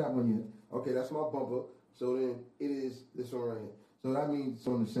 Not time for that one yet. Okay, that's my bumper. So then it is this one right here. So that means it's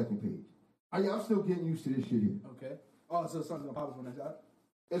on the second page. I'm still getting used to this shit here. Okay. Oh, so something's gonna pop up on that side?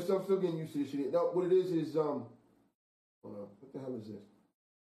 And so I'm still getting used to this shit here. No, what it is hold on. What the hell is this?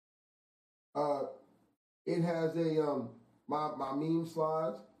 It has a my meme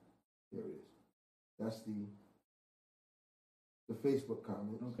slides. There it is. That's the Facebook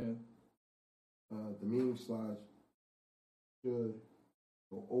comments. Okay. The meme slides should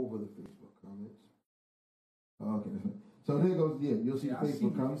go over the Facebook comments. Okay, that's right. So there goes, you'll see the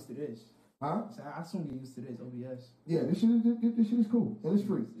Facebook comments. I used to this. Huh? So I soon get used to this, OBS. Yeah, this shit is cool. And it's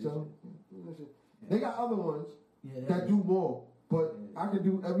free. So, they got other ones that do more, but I can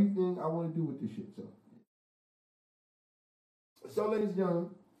do everything I want to do with this shit, So, ladies and gentlemen,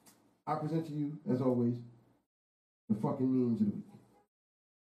 I present to you, as always, the fucking memes of the week.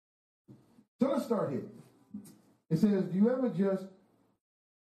 So let's start here. It says, do you ever just,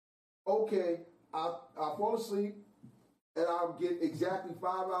 I fall asleep and I'll get exactly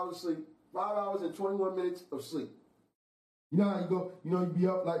 5 hours of sleep, 5 hours and 21 minutes of sleep. You know how you go, you be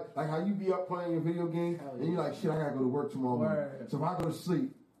up, like how you be up playing your video game and you're like, shit, I gotta go to work tomorrow morning. So if I go to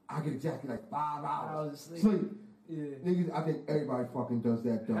sleep, I get exactly like 5 hours of sleep. Yeah. Niggas, I think everybody fucking does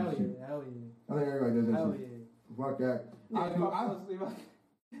that dumb shit. Hell yeah. I think everybody does that hell shit. Yeah. Fuck that. Yeah,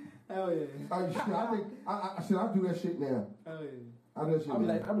 hell yeah. I do that shit now. Hell yeah. I do that shit now.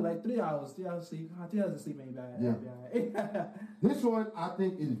 I'll be like 3 hours. 3 hours sleep. 3 hours of sleep ain't bad. Yeah. This one I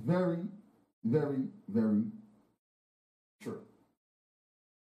think is very, very, very true.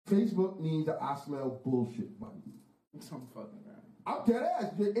 Facebook needs an I smell bullshit button. Some fucking right. I'm dead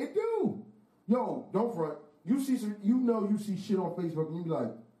ass. It do. Yo, don't front. You see shit on Facebook and you be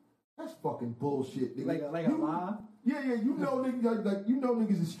like, that's fucking bullshit, nigga. Like a lie? Yeah, you know niggas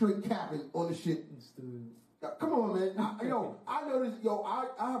niggas is straight capping on the shit. Come on, man. I know this.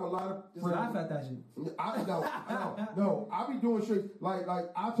 I have a lot of Just laugh at that shit. I know. I be doing shit like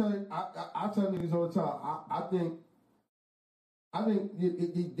I tell niggas all the time. I think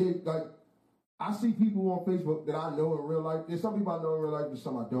they like. I see people on Facebook that I know in real life. There's some people I know in real life, there's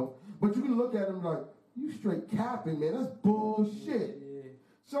some I don't. But you can look at them like, you straight capping, man. That's bullshit. Yeah.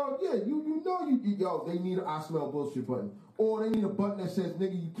 So yeah, you know they need an I smell bullshit button, or they need a button that says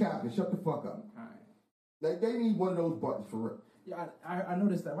nigga you capping. Shut the fuck up. All right. They need one of those buttons for real. Yeah, I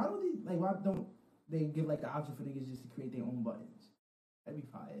noticed that. Why don't they give like the option for niggas just to create their own buttons? That'd be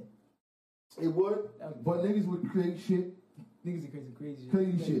fire. It would, but niggas would create shit. Niggas are crazy shit.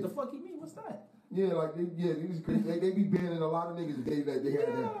 Crazy shit. What the fuck you mean? What's that? Yeah, like niggas crazy. They be banning a lot of niggas. They had that.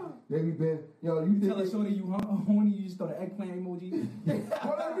 They be banning. You tell a shorty you horny, you just throw the eggplant emoji.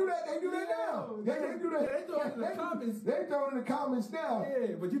 Well, they do that. They do that now. They do that. They throw it in the comments. They throw it in the comments now.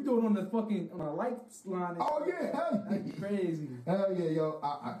 Yeah, but you do it on the likes line. Oh yeah, hell yeah. That's crazy. Hell yeah, yo.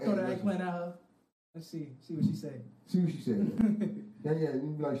 I throw the eggplant at her. Let's see what she say. See what she said. Yeah,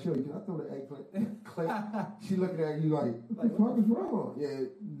 you be like, Shorty, can I throw the eggplant? She looking at you like, what the fuck is wrong? Yeah.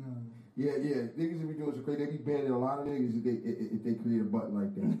 No. Yeah. Niggas be doing some crazy. They be banning a lot of niggas if they create a button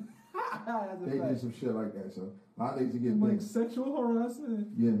like that. They do some shit like that. So a lot of niggas get banned. Like sexual harassment.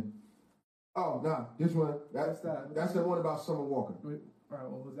 Yeah. Oh, nah. This one. That's the one about Summer Walker. Wait, all right,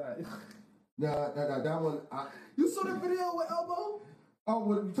 what was that? Nah, that one. You saw the video with Elbow? Oh,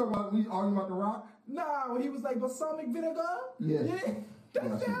 what you talking about? Me arguing about The Rock? Nah, when he was like balsamic vinegar. Yeah. That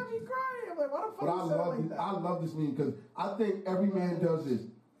had me crying. I'm like, why the fuck is that like that? I love this meme because I think every man does this.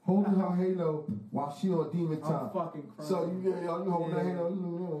 Holding her halo while she on demon time. I'm fucking crying. So you holding her halo.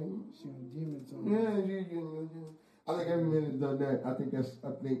 She on demon time. Yeah, I think every man has done that. I think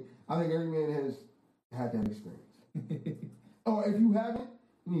every man has had that experience. Oh, if you haven't,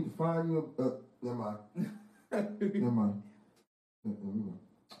 you need to find you a. Never mind.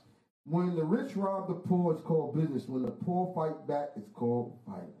 When the rich rob the poor, it's called business. When the poor fight back, it's called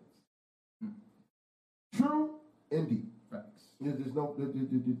violence. True, indeed. Facts. There's no.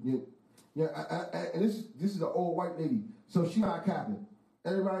 Yeah, and this is an old white lady, so she's not capping.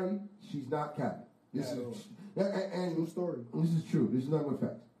 Everybody, she's not capping. This is true story. This is true. This is nothing but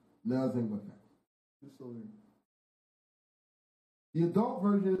facts. Nothing but facts. True story. The adult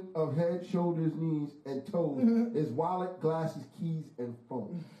version of head, shoulders, knees, and toes is wallet, glasses, keys, and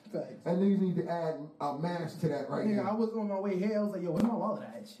phone. Thanks. And niggas need to add a mask to that right now. I was on my way here. I was like, yo, where's my wallet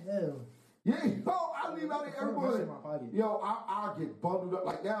at? Chill. Yeah, I leave out everybody. Yo, I get bundled up.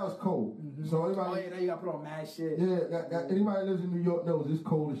 Like now it's cold. Mm-hmm. So anybody. Now you gotta put on mad shit. Yeah, anybody that lives in New York knows it's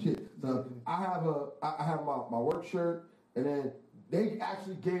cold as shit. So I have my work shirt, and then they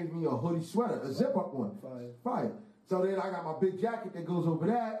actually gave me a hoodie sweater, a zip up one. Fire. So then I got my big jacket that goes over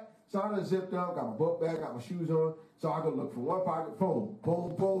that. So I done zipped up, got my book bag, got my shoes on. So I go look for one pocket, phone,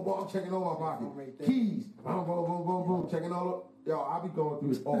 boom, boom, boom, checking all my pockets. Right, keys, boom, boom, boom, boom, boom, checking all up. Yo, I be going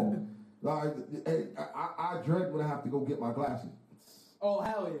through it all. Like, I dread when I have to go get my glasses. Oh,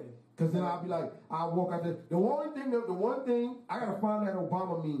 hell yeah. Because then I'll be like, I'll walk out there. The one thing, I got to find that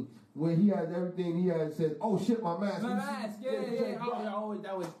Obama meme where he has everything. He has said, oh shit, my mask. My mask, yeah.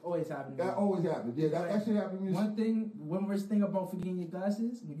 That was always happening. That always happens. Yeah, that shit happens. One worst thing about forgetting your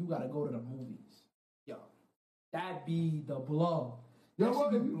glasses, when you got to go to the movies. Yo, that be the blow. Yo,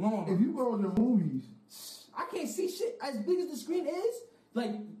 what, if you go to the movies. I can't see shit as big as the screen is.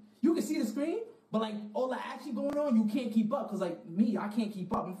 Like, you can see the screen, but like all the action going on, you can't keep up. Cause like me, I can't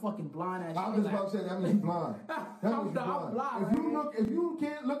keep up. I'm fucking blind as shit. I was just about to say that means blind. I'm blind. If you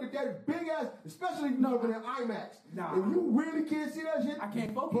can't look at that big ass, especially if you're looking at IMAX. Nah. If you really can't see that shit, I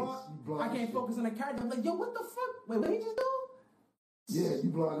can't focus. I can't focus on the character. I'm like, yo, what the fuck? Wait, what did he just do? Yeah, you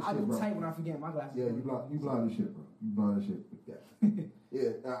blind as shit, bro. I be tight when I forget my glasses. Yeah, you blind as shit, bro. You blind as shit with that.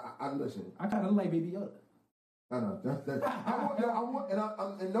 Yeah, I'm listening. I kind of like Baby Yoda. I know.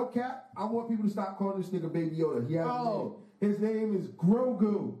 And no cap, I want people to stop calling this nigga Baby Yoda. He has a name. His name is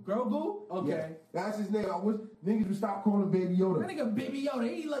Grogu. Grogu? Okay. Yeah, that's his name. I wish niggas would stop calling him Baby Yoda. That nigga Baby Yoda,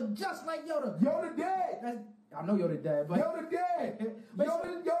 he look just like Yoda. Yoda dead. I know Yoda dead, but... Yoda dead.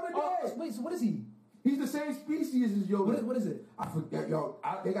 Yoda dead. Wait, so what is he? He's the same species as Yoda. What is it? I forget, yo.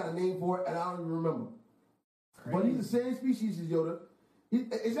 They got a name for it, and I don't even remember. Crazy. But he's the same species as Yoda.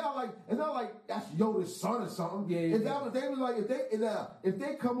 It's not like that's Yoda's son or something. Yeah. They was like if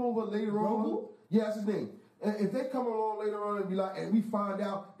they come over later on, yeah, that's his name. And if they come along later on and be like, and we find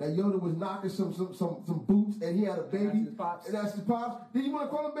out that Yoda was knocking some boots and he had a baby, and that's his pops, then you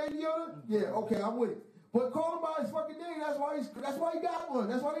want to call him Baby Yoda? Yeah, okay, I'm with it. But call him by his fucking name. That's why he got one.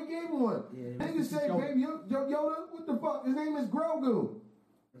 That's why they gave him one. Yeah, they just say Baby Yoda. What the fuck? His name is Grogu.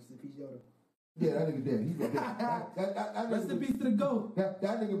 Rest in peace, Yoda. Yeah, that nigga dead. He been dead. That Rest in peace to the GOAT. That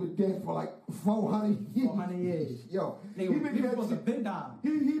nigga been dead for like 400 years. 400 years. Yo, Nigga, he been dead supposed to since, been died. he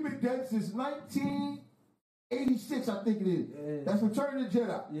been dead since 1986, I think it is. Yeah. That's Return of the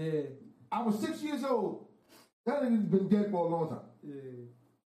Jedi. Yeah. I was 6 years old. That nigga's been dead for a long time. Yeah.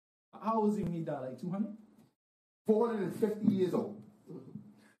 How old was he when he died? Like 200? 450 years old.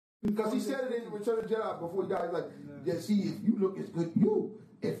 Because he said it in Return of the Jedi before he died. He's like, yeah, see, if you look as good,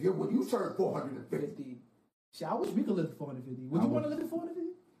 when you turn 450. 50. Shit, I wish we could live to 450. Would you want to live to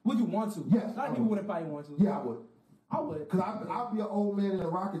 450? Would you want to? Yes. A lot of people wouldn't probably want to. Yeah, I would. I would. Because I'd be an old man in a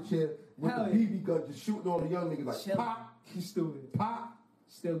rocket chair with Hell the yeah. BB gun just shooting all the young niggas like, Chill. pop, You stupid. pop.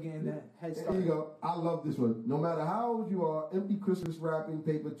 Still getting that head There start. you go. I love this one. No matter how old you are, empty Christmas wrapping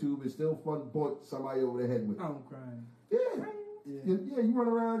paper tube is still fun to point somebody over the head with. I'm crying. Yeah. Yeah, you run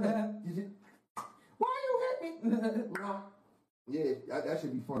around. You just, why you hit me? Yeah, that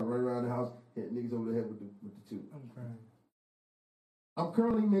should be fun. Run around the house, hit niggas over the head with the tube. I'm crying. I'm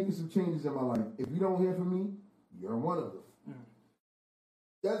currently making some changes in my life. If you don't hear from me, you're one of them.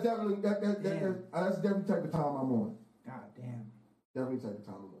 That's definitely that's definitely type of time I'm on. God damn. Definitely type of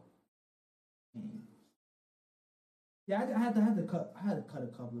time I'm on. Yeah, I had to cut a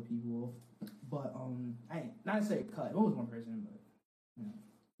couple of people off, but I ain't not to say cut. It was one person, but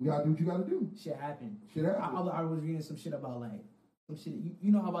You gotta do what you gotta do. shit happened. Shit happened. I was reading some shit about like some shit.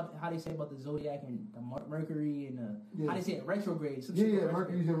 You know how they say about the zodiac and the Mercury and how they say it retrograde. Some shit Yeah,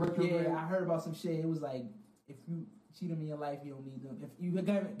 Mercury's in retrograde. Yeah, I heard about some shit. It was like if you cheat them in your life, you don't need them. If you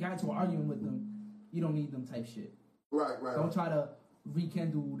got into an argument with them, you don't need them type shit. Right. Don't try to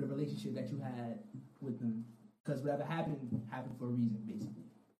rekindle the relationship that you had with them. Because whatever happened for a reason, basically.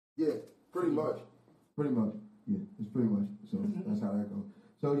 Yeah, pretty much. Yeah, it's pretty much. So that's how that goes.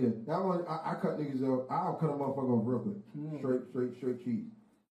 So yeah, that one I cut niggas off. I'll cut a motherfucker off real quick. Straight cheese.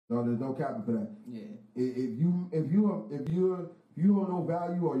 No, there's no capping for that. Yeah. If you don't know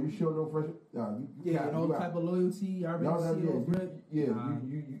value or you show no fresh, you cap, no you type out. of loyalty. I already see it.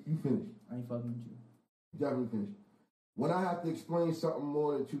 You finished. I ain't fucking with you. Definitely finished. When I have to explain something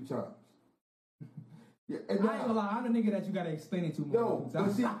more than 2 times. Yeah, and I ain't gonna lie, I'm the nigga that you gotta explain it to more. No,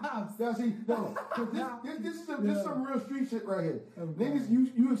 but see, no. This is some real street shit right here. Okay. Niggas,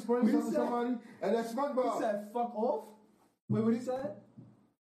 you explain something to somebody, and that's SpongeBob. He said, "Fuck off." Wait, what he said?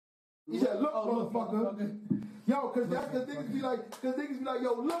 He said, "Look, motherfucker." Yo, cause that's the niggas be like,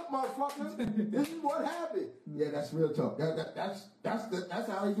 yo, look, motherfucker, this is what happened. Yeah, that's real talk. That's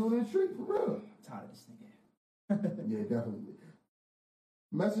how they do it in the street for real. I'm tired of this nigga. Yeah, definitely.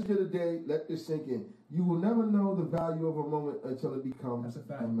 Message of the day, let this sink in. You will never know the value of a moment until it becomes That's a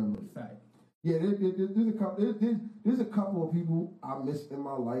fact. a memory. Fact. Yeah, there's a couple of people I missed in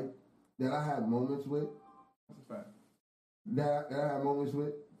my life that I had moments with. That's a fact. That I had moments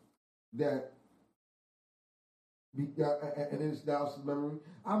with that, and it's now some memory.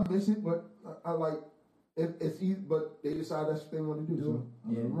 I miss it, but I like it's easy. But they decide that's what they want to do. So I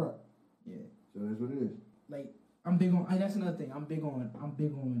let them rock. Yeah. So that's what it is. Like I'm big on. That's another thing. I'm big on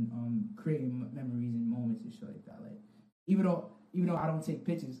creating memories and moments and shit like that. Like even though I don't take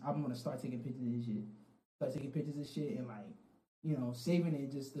pictures, I'm gonna start taking pictures and shit. Start taking pictures and shit and like saving it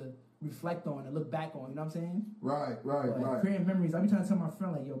just to reflect on and look back on. You know what I'm saying? Right. Creating memories. I be trying to tell my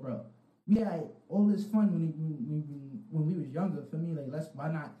friend like, yo, bro, we had all this fun when we was younger. For me, like why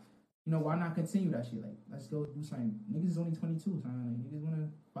not continue that shit? Like let's go do something. Niggas is only 22, son. Like niggas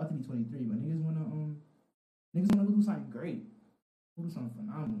about to be 23, but niggas wanna go do something great. Go do something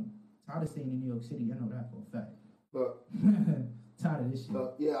phenomenal. Tired of staying in New York City. I know that for a fact. But tired of this shit.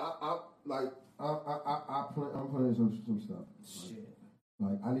 yeah, I'm playing some stuff. Shit.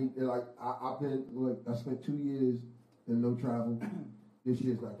 Like I need I spent 2 years and no travel. This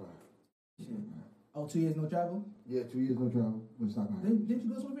year's not gonna happen. Shit. Oh, 2 years no travel? Yeah, 2 years no travel, but it's not gonna happen. Didn't you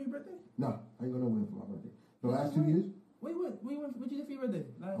go somewhere for your birthday? No, I ain't gonna win for my birthday. The last 2 years, Wait, what you did for your birthday?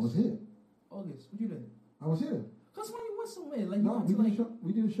 I was here. August. What you did? I was here. Cause when you went somewhere, like No,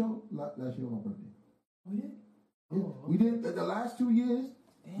 we did a show last year on my birthday. We did. Yeah. Oh, We did the last 2 years.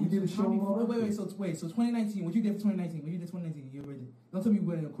 Damn, We did a show on my birthday. So 2019. What you did for 2019? What you did 2019? Your birthday. Don't tell me you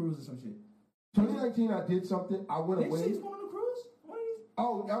went on a cruise or some shit. 2019, I did something. I went Didn't away. you going on a cruise?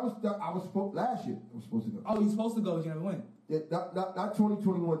 Oh, I was supposed last year. I was supposed to go. Oh, you supposed to go, but you never went. Yeah, not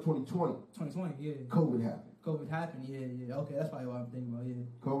 2021, 2020. 2020, yeah. COVID happened. COVID happened, yeah. Okay, that's probably what I'm thinking about, yeah.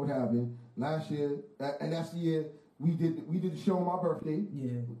 COVID happened last year, and that's the year we did the show on my birthday.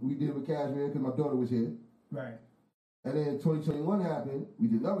 Yeah. We did it with Cashmere because my daughter was here. Right. And then 2021 happened. We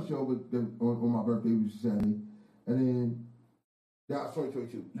did another show, but then on my birthday, which was Saturday. And then that was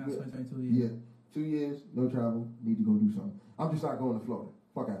 2022. Now it's 2022, yeah. 2 years, no travel. Need to go do something. I'm just not going to Florida.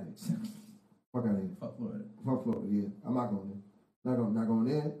 Fuck out of here. Fuck out of here. Fuck Florida. Fuck Florida, yeah. I'm not going there. Not going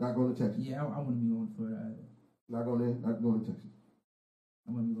there. Not going to Texas. Yeah, I wouldn't be going to Florida either. Not going there. Not going to Texas.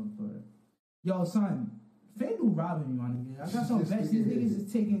 I wouldn't be going to Florida. Yo, son, FanDuel robbing me, my nigga. I got some bets. These niggas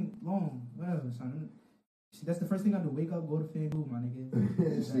is taking long. Whatever, son. That's the first thing I do. Wake up, go to FanDuel, my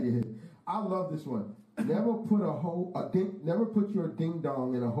nigga. I love this one. Never put your ding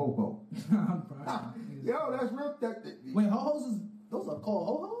dong in a hobo. Yo, that's real. Wait, those are called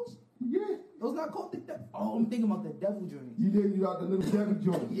ho-hos? Yeah. Those not called I'm thinking about the devil joints. You got the little devil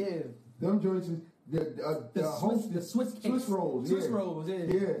joints. Yeah. Them joints is the Swiss rolls. Swiss yeah. rolls, yeah.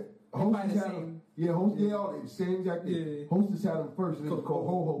 Yeah. Hostess had them. Yeah, all the same exact thing. Yeah. Hostess had them first, and it was called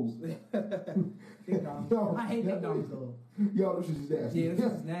ho-hos. Yo, I hate McDonald's though. Yo, this shit is nasty. Yeah,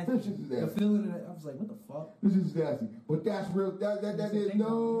 this is nasty. This shit is nasty. The feeling of it, I was like, what the fuck? This is nasty. But that's real. That is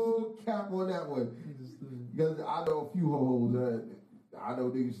no cap on that one. Because I know a few ho-hos. I know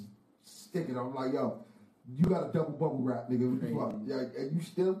niggas sticking. I'm like, yo, you got a double bubble wrap, nigga. What the fuck? Yeah, and you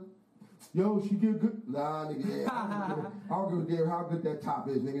still, yo, she did good. Nah, nigga, yeah. I don't give a damn how good that top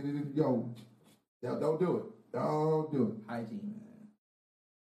is, nigga. Yo, don't do it. Don't do it. Hygiene,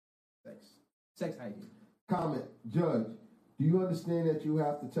 man. Sex hygiene. Comment, Judge, do you understand that you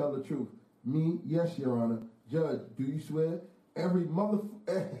have to tell the truth? Me, yes, Your Honor. Judge, do you swear? Every day,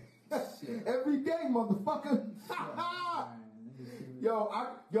 motherfucker.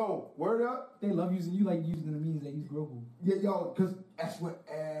 Yo, word up. They love using you like using the memes they use Grogu. Yeah, yo, because that's what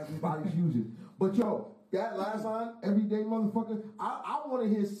everybody's using. But yo, that last line, everyday motherfucker, I want to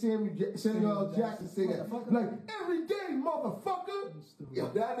hear Samuel L. Jackson say that. Like, everyday motherfucker. Yo,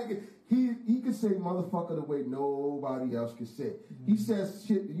 that nigga, he can say motherfucker the way nobody else can say it. He says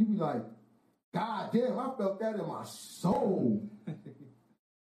shit that you be like, God damn, I felt that in my soul.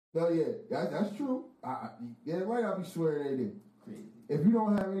 No, yeah, that's true. Yeah, right, I'll be swearing anything. Crazy. If you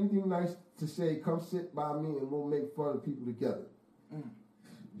don't have anything nice to say, come sit by me and we'll make fun of people together.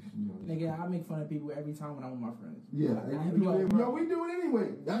 Nigga, I make fun of people every time when I'm with my friends. Yeah, we do it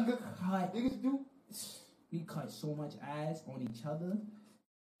anyway. Niggas do. We cut so much ass on each other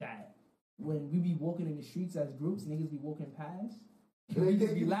that when we be walking in the streets as groups, niggas be walking past. We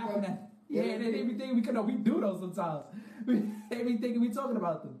just be laughing at. Yeah, and then everything we do those sometimes. They be thinking we talking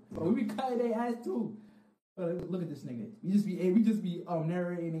about them. But we be cutting their ass too. Look at this nigga. We just be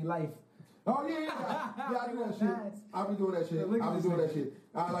narrating their life. Oh yeah, I do that shit. I be doing that shit.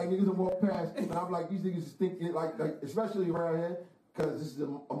 I like niggas that walk past, and I'm like, these niggas is thinking like especially around here, because this is a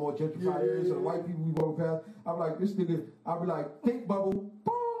more gentrified area, so the white people we walk past. I'm like, this nigga. I'll be like, think bubble,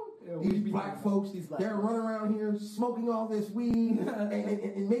 boom. These black folks, they're running around here smoking all this weed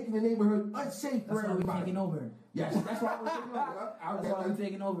and making the neighborhood unsafe for everybody. That's why we're taking over. Yes, that's why we're taking over. That's why we're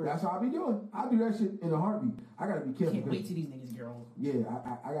taking over. That's how I be doing. I do that shit in a heartbeat. I gotta be careful. Can't wait till these niggas get old. Yeah,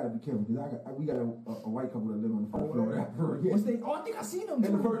 I gotta be careful because we got a white couple that live on the first floor. Yeah. I think I seen them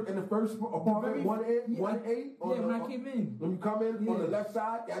too. In the first apartment, 1A. When I came in. When you come in on the left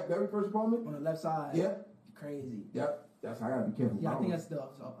side, that very first apartment. On the left side. Yep. Crazy. Yep. That's how I gotta be careful. Yeah, I think I saw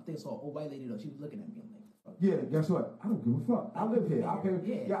an old white lady though. She was looking at me. I'm like, fuck. Yeah, guess what? I don't give a fuck. I live here. I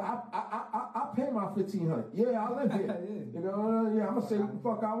pay. I pay my $1,500. Yeah, I live here. Yeah. You know, yeah, I'm gonna say what the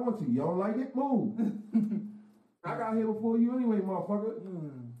fuck I want to. You don't like it? Move. I got here before you anyway, motherfucker.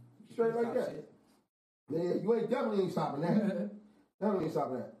 Straight like that. Shit. Yeah, you definitely ain't stopping that. Definitely ain't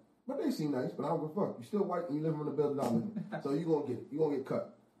stopping that. But they seem nice, but I don't give a fuck. You still white and you live on the building I live in. So you gonna get it. You gonna get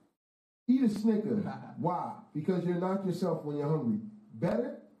cut. Eat a Snicker. Why? Because you're not yourself when you're hungry.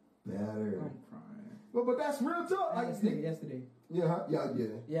 Better? Better. I'm crying. But that's real talk. Like yesterday. Yeah.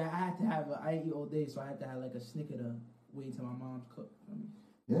 Yeah, I had to have I eat all day, so I had to have like a Snicker to wait till my mom's cook for me.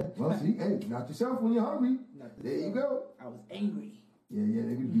 Yeah, well, see, hey, not yourself when you're hungry. There you go. I was angry. Yeah,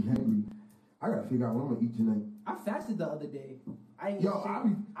 they could be hungry. I gotta figure out what I'm gonna eat tonight. I fasted the other day. I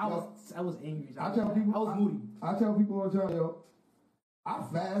was angry. I tell people I was moody. I tell people all the time, yo, I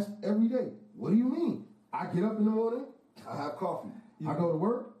fast every day. What do you mean? I get up in the morning, I have coffee. Yeah. I go to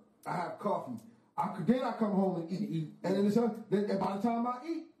work, I have coffee. Then I come home and eat. And then then by the time I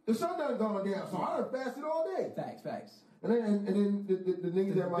eat, the sun done gone down. So I done fasted all day. Facts. And then the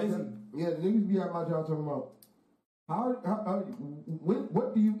niggas at my job, the niggas be at my job talking about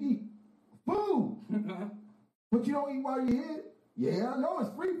what do you eat? Food. But you don't eat while you're here. Yeah, I know it's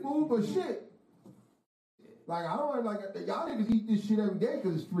free food, but shit. Like I don't like y'all niggas eat this shit every day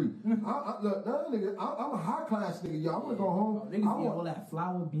because it's free. Look, nigga, I'm a high class nigga. Y'all wanna go home? Niggas eat all that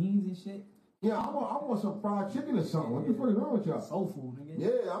flour, beans, and shit. Yeah, I want some fried chicken or something. What the fuck is wrong with y'all? Soul food,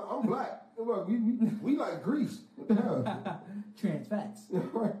 nigga. Yeah, I'm black. Look, we like grease. What the hell? Trans fats.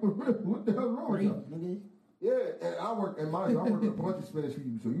 What the hell wrong with y'all? Nigga. Yeah, and I work with a bunch of Spanish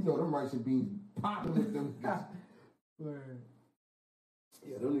people, so you know them rice and beans popping with them. Word.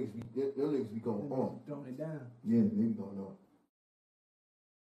 Yeah, them niggas be going on. Throwing it down. Yeah, they be going on.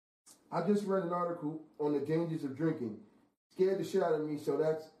 I just read an article on the dangers of drinking. Scared the shit out of me, so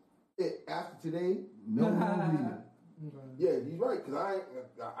that's it. After today, no more reading. Yeah, he's right, because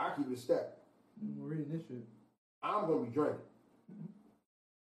I keep it a step. I'm reading this shit. I'm going to be drinking.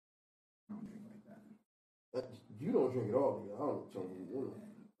 I don't drink like that. You don't drink at all, nigga. I don't know.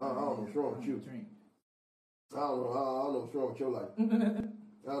 I don't know what's wrong with you. Drink. I don't know what's wrong with your life. I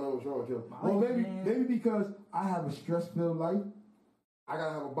don't know what's wrong with your life. Well, maybe because I have a stress-filled life, I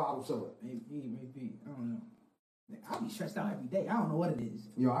gotta have a bottle somewhere. Maybe. I don't know. I be stressed out every day. I don't know what it is.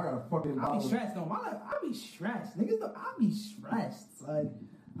 Yo, I got a fucking bottle. I be stressed though. My life, I be stressed. Niggas know I be stressed. Son.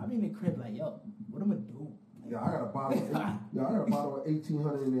 I be in the crib like, yo, what am I do? Yeah, I got a bottle. I got a bottle of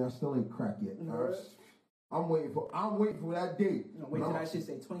 1800 in there. I still ain't cracked yet. I'm waiting for that day. Wait till that shit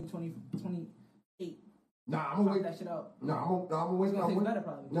say 2020, 28. Nah, I'm gonna wait that shit out. Nah, I'm gonna wait.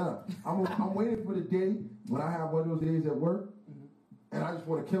 I'm waiting for the day when I have one of those days at work, and I just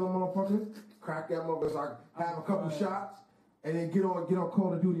want to kill a motherfucker, crack that motherfucker, so I have a couple shots, and then get on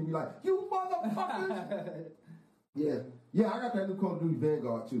Call of Duty and be like, you motherfuckers. Yeah, I got that new Call of Duty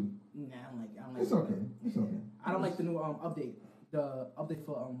Vanguard too. Nah, I don't like. It's okay. I don't like the new update. The update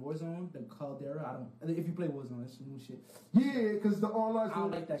for Warzone, the Caldera. If you play Warzone, that's some new shit. Yeah, because the online. I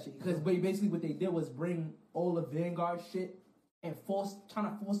don't like that shit. Because basically what they did was bring all the Vanguard shit and trying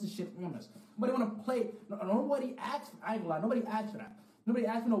to force the shit on us. But they want to play. Nobody asked. I ain't gonna lie. Nobody asked for that. Nobody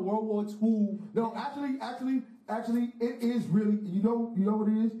asked for no World War II. No, actually, it is really. You know what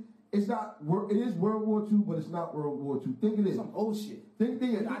it is. It's not. It is World War II, but it's not World War II. Think of this. Some old shit. I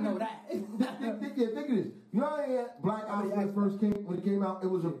know that. think of this. You know how Black Ops when it came out, it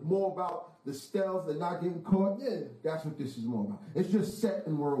was more about the stealth and not getting caught. Yeah, that's what this is more about. It's just set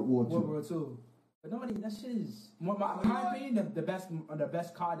in World War II. World War II. But nobody. That shit is. My opinion, the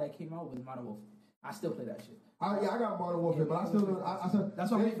best card that came out was Modern Warfare. I still play that shit. I got Modern Warfare, but I still don't.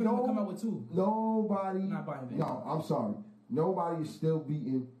 That's why I'm waiting for them to come out with two. Nobody. Not buying it. No, I'm sorry. Nobody is still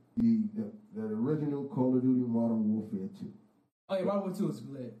beating the original Call of Duty Modern Warfare 2. Oh yeah, Modern Warfare 2 is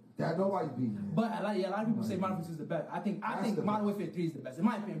lit. That nobody's beating that. But a lot of people say Modern Warfare 2 is the best. I think Modern Warfare 3 is the best, in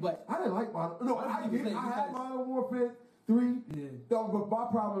my opinion. But I didn't like Modern. No, I had Modern Warfare 3. Yeah. But my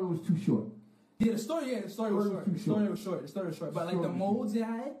problem was too short. Yeah, the story was short. The story was short. But like the modes it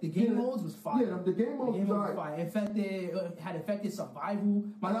had, the game modes was fire. Yeah, the game modes was fire. Had affected survival.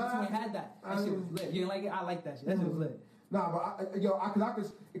 Modern Warfare 2 had that. That shit was lit. You didn't like it? I like that shit. That shit was lit. Nah, but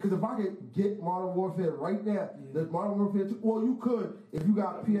because if I could get Modern Warfare right now, the Modern Warfare 2, well, you could if you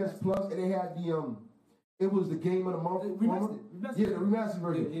got PS Plus and they had it was the game of the month. Yeah, the remastered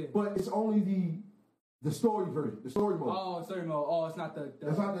version. Yeah. But it's only the story version, the story mode. Oh, story mode. Oh, it's not the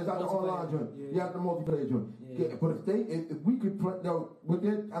it's not the online joint. Yeah. You have the multiplayer joint. Yeah. But if we could play,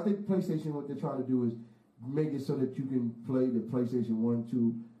 I think PlayStation, what they're trying to do is make it so that you can play the PlayStation 1,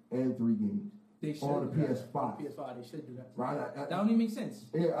 2, and 3 games. They should on the PS5. On the PS5, they should do that. Right? That don't even make sense.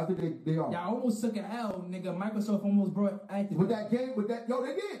 Yeah, I think they are. Yeah, I almost took an L, nigga. Microsoft almost brought Activision. With that game,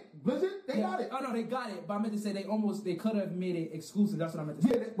 they did. Blizzard, they got it. Oh no, they got it. But I meant to say they could have made it exclusive. That's what I meant to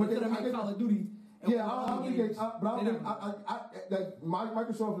say. Yeah, but they could have made Call of Duty. Yeah,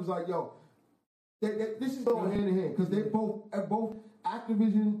 Microsoft was like, yo, this is going hand in hand because they both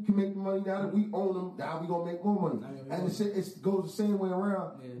Activision can make the money now that we own them. Now we gonna make more money, and it goes the same way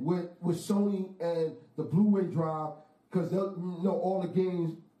around with Sony and the Blu-ray drive because they'll all the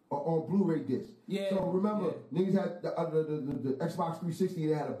games are on Blu-ray discs. Yeah. So remember, niggas had the Xbox 360.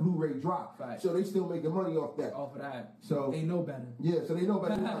 They had a Blu-ray drive, so they still making money off that. Off of that. So they know better. Yeah, so they know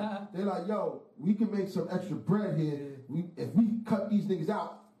better. They're like, yo, we can make some extra bread here. If we cut these niggas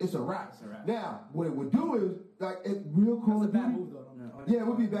out, it's a wrap. Now, what it would do is real Call of Duty. Bad move, though. Yeah, it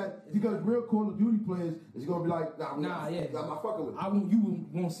would be bad because real Call of Duty players is gonna be like, I'm not fucking with it. You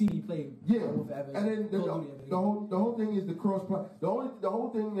won't see me play. Yeah, and then the whole thing is the cross platform. The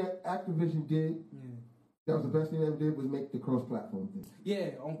whole thing that Activision did, that was the best thing they ever did was make the cross platform thing.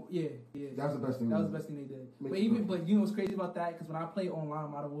 Yeah. That was the best thing. That was the best thing they did. But you know what's crazy about that? Because when I play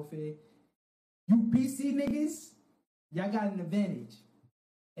online Modern Warfare, you PC niggas, y'all got an advantage.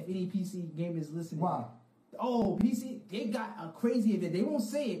 If any PC game is listening, why? Oh, PC, they got a crazy event. They won't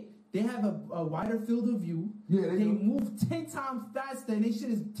say it. They have a wider field of view. Yeah, they move 10 times faster, and they shit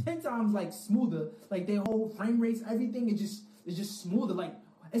is 10 times like smoother. Like their whole frame rates, everything is just smoother. Like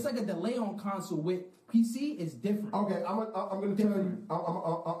it's like a delay on console. With PC, it's different. Okay, I'm gonna tell you.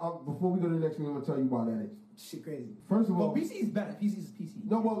 Before we go to the next one, I'm gonna tell you why that is. shit crazy. First of all, well, PC is better. PC is PC.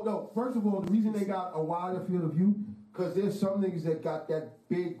 No. First of all, the reason they got a wider field of view, because there's some niggas that got that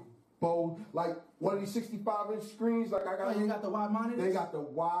big, bold, like one of these 65-inch screens, like I got. Oh, you got the wide monitor. They got the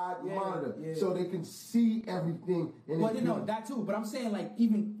wide monitor, yeah. so they can see everything. Well, no, that too. But I'm saying, like,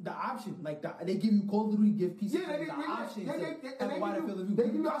 even the option, like, they give you Call of Duty, give PC the option to have a wider field of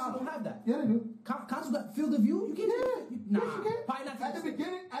view. Console don't have that. Yeah, they do. Console got field of view. You can't. Yeah. Nah, yes, you can. probably not.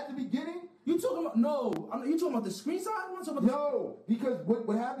 At the beginning. You talking about you talking about the screen size? I'm not talking about no, because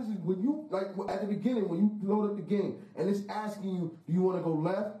what happens is when you at the beginning when you load up the game and it's asking you, do you want to go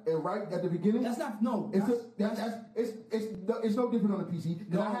left and right at the beginning? That's not it's no different on the PC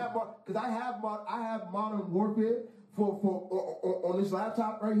because I have Modern Warfare for on this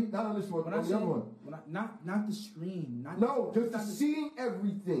laptop right here, not on this one, on the other one. Not the screen. Just seeing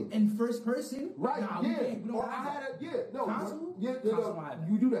everything in first person. Right? Nah, yeah. Console?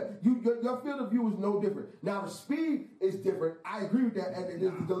 You do that. Your field of view is no different. Now the speed is different. I agree with that, and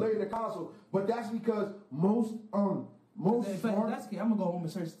there's the delay in the console, but that's because most smart. That's okay. I'm gonna go home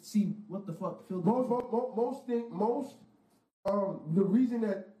and search see what the fuck field. The reason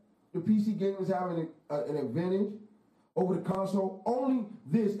that the PC gamers have an advantage over the console, only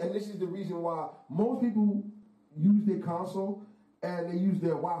this, and this is the reason why most people use their console and they use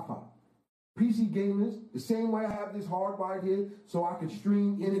their Wi-Fi. PC gamers, the same way I have this hardwired here so I can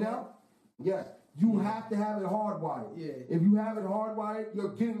stream in and out. Yes, you have to have it hardwired. Yeah. If you have it hardwired,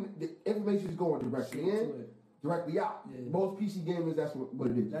 you're getting the information is going directly in, directly out. Yeah. Most PC gamers, that's what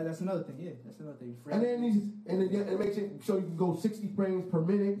it is. That's another thing. Yeah, that's another thing. And then it makes it so you can go 60 frames per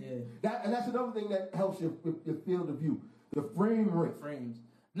minute. Yeah. That's another thing that helps your field of view. The frame rate. Frames.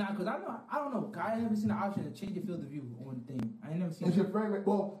 Nah, because I don't know. I ain't never seen the option to change your field of view on the thing. I ain't never seen It's your frame rate.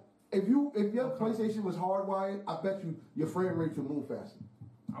 Well, if your PlayStation was hardwired, I bet you your frame rate would move faster.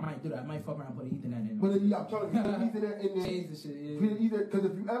 I might do that. I might fuck around and put Ethernet in. But I'm telling you, Ethernet in there. Change the shit. Yeah. Because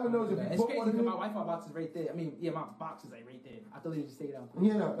if you ever notice, if you it's put crazy one in because there, my Wi-Fi box is right there. I mean, yeah, my box is like right there. I thought they just take it out.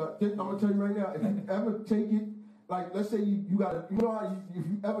 Yeah, I'm gonna tell you right now. If you ever take it, like let's say you got to, you know how if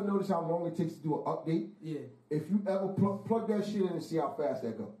you ever notice how long it takes to do an update. Yeah. If you ever plug that shit in and see how fast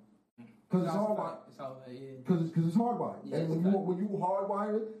that goes. Because it's hardwired. Because it's hardwired. Yeah, and when you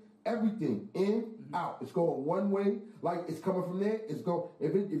hardwire it, everything in, out. It's going one way. Like it's coming from there. It's going.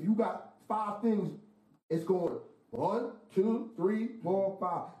 If you got 5 things, it's going 1, 2, 3, 4,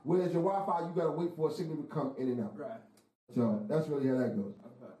 5. Whereas your Wi-Fi, you gotta wait for a signal to come in and out. Right. So that's really how that goes.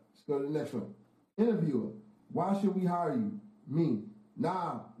 Okay. Let's go to the next one. Interviewer. Why should we hire you? Me.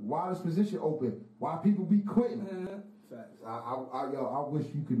 Nah. Why this position open? Why people be quitting? Facts. I wish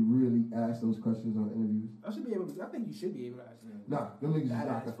you could really ask those questions on interviews. I should be able to. I think you should be able to ask them. Nah, them niggas is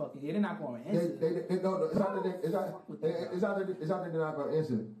not gonna. Fucking, they're not going to answer. It's out there they're not going to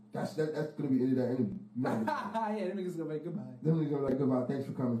answer. That's going to be the end of that interview. Yeah, them niggas going to be like, goodbye. Them niggas going to be like, goodbye. Thanks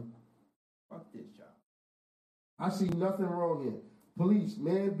for coming. Fuck this job. I see nothing wrong here. Police,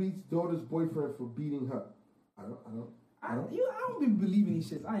 man beats daughter's boyfriend for beating her. I don't be believing these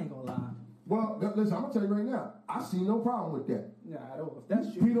shits. I ain't gonna lie. Well, listen, I'm gonna tell you right now. I see no problem with that. Nah, I don't. If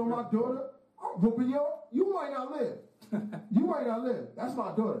that's true. Beat on my daughter, I'm whooping you might not live. You might not live. That's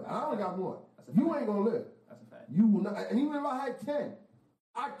my daughter. I only got one. You ain't gonna live. That's a fact. You will not. And even if I had 10,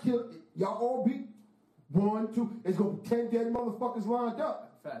 I kill y'all all beat 1, 2. It's gonna be 10 dead motherfuckers lined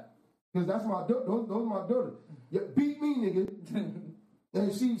up. Fact. Because that's my daughter. Those are my daughters. You beat me, nigga.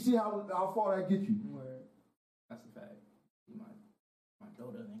 And see how far that gets you. That's a fact. My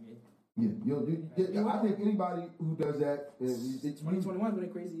daughter, nigga. Yeah, I think anybody who does that, 2021 been a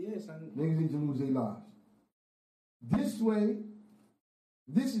crazy year, son. Niggas need to lose their lives. This way,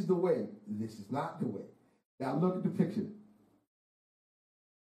 this is the way. This is not the way. Now look at the picture.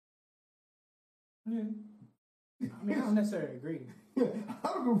 Yeah. I mean, I don't necessarily agree. I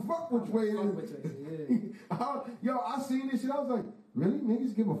don't give a fuck which way it is. I seen this shit. I was like, really?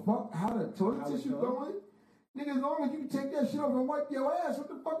 Niggas give a fuck how the toilet tissue going? Nigga, as long as you can take that shit off and wipe your ass, what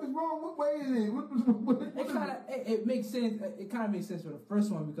the fuck is wrong? What way is it? It makes sense. It kind of makes sense for the first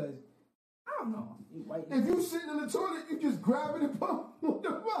one because I don't know. If you sitting in the toilet, you just grab it and pump. What the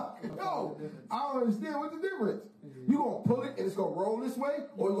fuck? No, I don't understand what's the difference. You gonna pull it and it's gonna roll this way,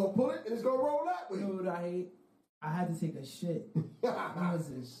 or you gonna pull it and it's gonna roll that way? You know what I hate? I had to take a shit. When was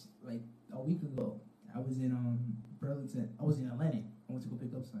this? Like a week ago. I was in Burlington. I was in Atlantic. I went to go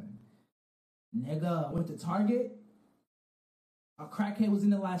pick up something. Nigga, I went to Target. A crackhead was in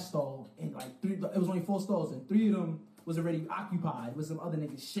the last stall, and like it was only 4 stalls, and 3 of them was already occupied with some other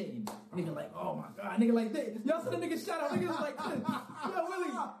niggas shitting. Nigga like, oh my god, nigga like this. Y'all see the nigga shout out, niggas like this. Yo,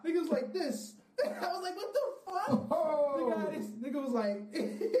 Willie, niggas like this. I was like, what the fuck? Oh. Nigga was like,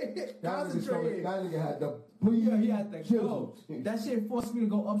 That concentrated. nigga had the Yeah, he had to go. chills. That shit forced me to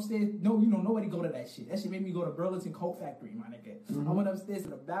go upstairs. No, you know, nobody go to that shit. That shit made me go to Burlington Coat Factory, my nigga. I went upstairs to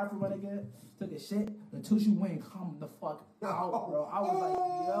the bathroom, my nigga, took a shit. The tissue wouldn't come the fuck out, bro. I was like,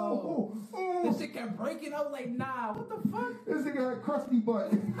 yo. This shit kept breaking. I was like, nah, what the fuck? This nigga had crusty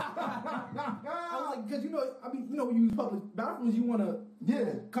butt. I was like, because you know, I mean, you know, when you use public bathrooms, you want to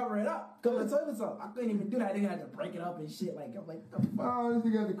cover it up, cover the toilets up. I couldn't even do that. They had to break it up and shit. Like, I'm like, the fuck? Oh, this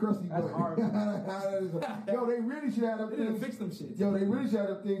nigga had the crusty That's butt. horrible. Yo, they really should have them They didn't things. fix them shit. Yo, they really should have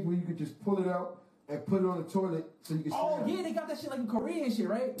them things where you could just pull it out and put it on the toilet so you can Oh sit down. yeah, they got that shit like in Korea and shit,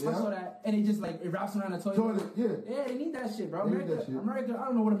 right? Yeah. I saw that, and it just like it wraps around the toilet. Yeah. Yeah, they need that shit, bro. They need America, that shit. America, I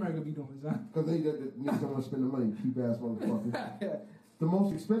don't know what America be doing, son. Because they niggas don't want to spend the money, cheap ass motherfuckers. Yeah. The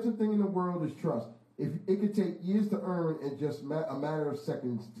most expensive thing in the world is trust. If it could take years to earn and just a matter of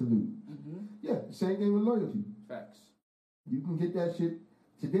seconds to lose. Yeah, same thing with loyalty. Facts. You can get that shit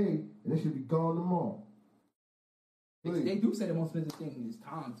today, and it should be gone tomorrow. They do say the most expensive thing is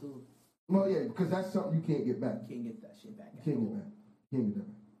time too. Well, yeah, because that's something you can't get back. You can't get that shit back. You can't get back. You can't get that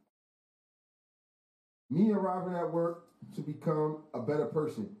back. Me arriving at work to become a better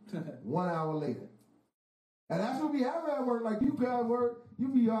person 1 hour later. And that's what we have at work. Like, you go at work, you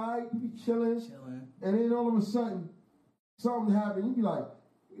be all right, you be chilling. And then all of a sudden, something happen. You be like,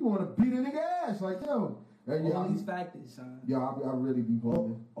 you want to beat a nigga ass. Like, yo. All these factors, son. Yeah, I really be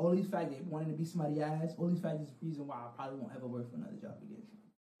bold. All these factors, wanting to be somebody's ass, all these factors is the reason why I probably won't ever work for another job again.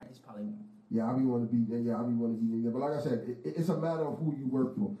 I just probably won't. Yeah, I be want to be there. Yeah, I be want to be there. But like I said, it's a matter of who you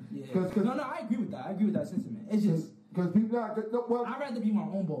work for. Yeah. No, I agree with that. I agree with that sentiment. It's just because people not. Well, I'd rather be my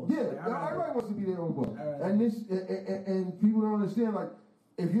own boss. Yeah, like, everybody wants to be their own boss. And and people don't understand. Like,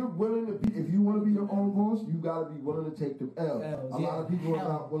 if you're willing to be, if you want to be your own boss, you gotta be willing to take the L. A lot of people are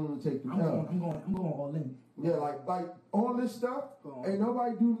not willing to take the L. I'm going all in. Yeah, like all this stuff. Ain't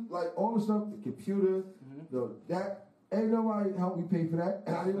nobody do like all the stuff. The computer, that. Ain't nobody help me pay for that,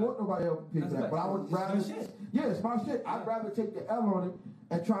 and I didn't want nobody help me pay for that. But I would rather, it's my shit. I'd rather take the L on it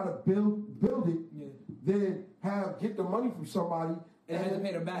and try to build it than get the money from somebody and have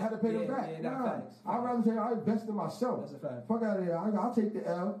to pay them back. I'd rather say I invest in myself. That's a fact. Fuck out of here. I'll take the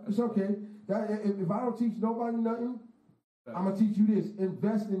L. It's okay. If I don't teach nobody nothing, I'm gonna teach you this: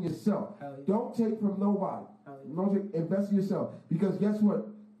 invest in yourself. Don't take from nobody. Invest in yourself, because guess what?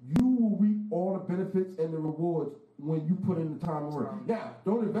 You will reap all the benefits and the rewards when you put in the time and work. Now,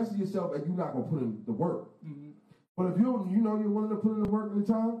 don't invest in yourself and you're not going to put in the work. But if you know you're willing to put in the work and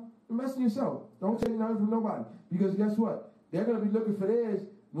the time, invest in yourself. Don't take nothing from nobody. Because guess what? They're going to be looking for theirs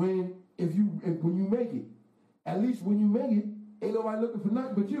when you make it. At least when you make it, ain't nobody looking for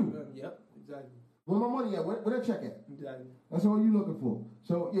nothing but you. Yep, exactly. Where my money at? Where that check at? Exactly. That's all you looking for.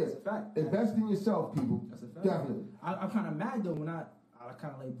 So, yes, That's a fact. invest in yourself, people. That's a fact. Definitely. I'm kind of mad, though, when I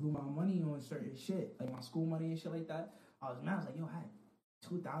kind of like blew my money on certain shit, like my school money and shit like that. I was mad. I was like, yo, I had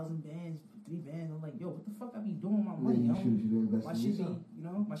 2,000 bands, 3 bands. I'm like, yo, what the fuck I be doing with my money? Yeah, you should invest my in shit yourself.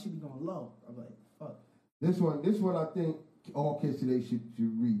 be, my shit be going low. I'm like, fuck. This one I think all kids today should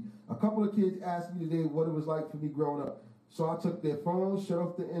read. A couple of kids asked me today what it was like for me growing up. So I took their phones, shut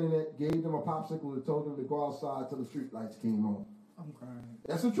off the internet, gave them a popsicle, and told them to go outside till the street lights came on. I'm crying.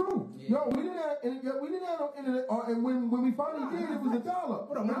 That's the truth. Yeah. Yo, we didn't have no internet, and when we finally did, it was $1.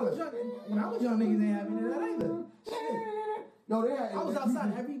 Hold on, when I was young, niggas ain't having internet either. Shit. No, they had internet. I was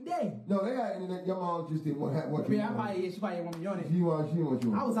outside every day. No, they had internet. Your mom just didn't want to have what you she probably want me on it. She want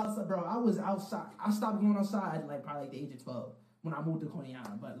you. I was outside, bro. I was outside. I stopped going outside at probably the age of 12 when I moved to Coney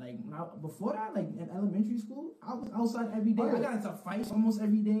Island. But before that, in elementary school, I was outside every day. I got into fights almost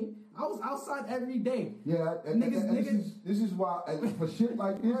every day. I was outside every day. Yeah, this is why, and for shit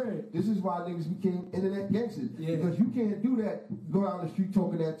like this, this is why niggas became internet gangsters. Yeah. Because you can't do that, go out the street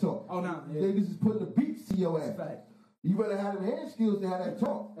talking that talk. Oh, no. Yeah. Niggas is putting the beats to your ass. That's a fact. You better have them hand skills to have that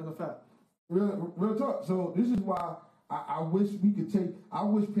talk. That's a fact. Real talk. So this is why I wish we could I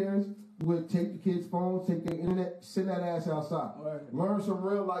wish parents would take the kids' phones, take their internet, send that ass outside. Right. Learn some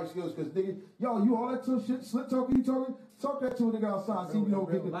real life skills, because nigga, you all that shit, slick talking, you talking, talk that to a nigga outside. See if you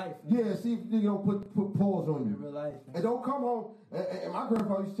don't get life. See if nigga don't put paws on you. Real life. And don't come home. And my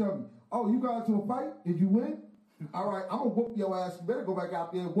grandfather used to tell me, oh, you got into a fight? Did you win? All right, I'm gonna whoop your ass. You better go back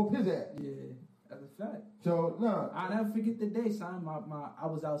out there and whoop his ass. Yeah. That's a fact. So I'll never forget the day, son. I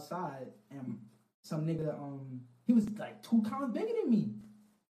was outside and some nigga he was like 2 pounds bigger than me.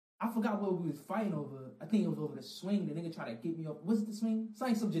 I forgot what we was fighting over. I think it was over the swing. The nigga tried to get me up. What's the swing? It's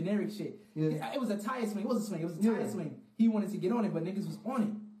like some generic shit. Yeah. It was a tire swing. It was a swing. It was a tire swing. He wanted to get on it, but niggas was on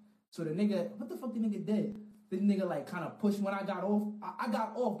it. So the nigga, what the fuck the nigga did? the nigga like kind of pushed when I got off. I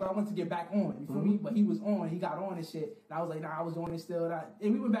got off, but I went to get back on. You feel me? But he was on. He got on and shit. And I was like, nah, I was on it still.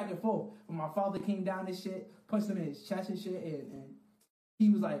 And we went back and forth. But my father came down and shit, punched him in his chest and shit. And he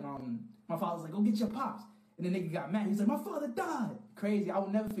was like, my father was like, go get your pops. And the nigga got mad. He's like, my father died. Crazy. I will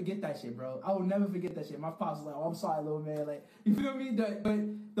never forget that shit, bro. I will never forget that shit. My pops was like, oh, I'm sorry, little man. Like, you feel me? But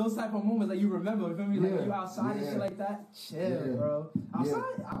those type of moments, like, you remember, you feel me? Like, when you outside and shit like that, chill, bro.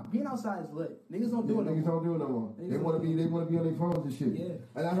 Outside, being outside is lit. Niggas don't do it no more. Niggas don't do it no more. They want to be on their phones and shit. Yeah.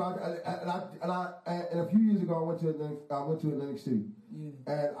 And that's why and a few years ago, I went to Atlantic City. Yeah.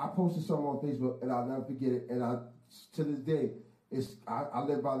 And I posted something on Facebook, and I'll never forget it. And to this day, I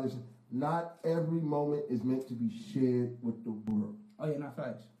live by this. Not every moment is meant to be shared with the world. Oh, yeah, not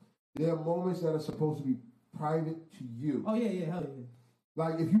facts. There are moments that are supposed to be private to you. Oh, yeah, hell yeah.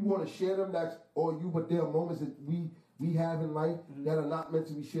 Like, if you want to share them, that's all you, but there are moments that we have in life that are not meant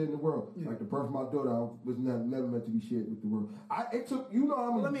to be shared in the world. Yeah. Like the birth of my daughter was never meant to be shared with the world. It took, you know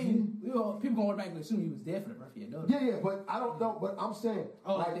how many... Well, I mean, people going to automatically assume you was there for the birth of your daughter. Yeah, but I don't know, but I'm saying,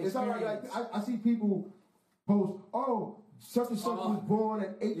 it's not like I see people post, such and such was born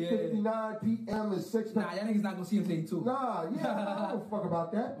at 8:59 p.m. and 6. Nah, y'all niggas not gonna see him till he too. Nah, I don't fuck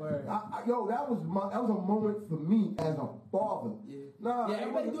about that. Word. That was a moment for me as a father. Yeah. Nah,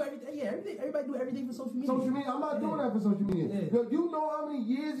 everybody do everything. Yeah, everybody do everything for social media. Social media, I'm not doing that for social media. Yeah. Yo, you know how many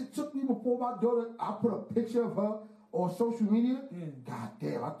years it took me before my daughter, I put a picture of her on social media? Yeah. God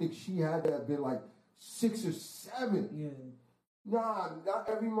damn, I think she had to have been like 6 or 7. Yeah. Nah, not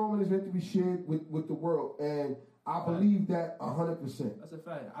every moment is meant to be shared with the world, and I believe that 100%. That's a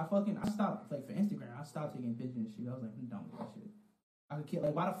fact. I stopped, like, for Instagram, I stopped taking pictures and shit. I was like, I'm done with that shit. I could kill,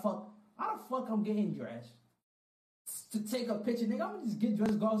 like, why the fuck I'm getting dressed? To take a picture, nigga, I'm gonna just get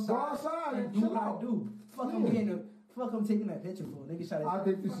dressed, go outside and do what I do. Fuck I'm taking that picture for. Nigga, shot it.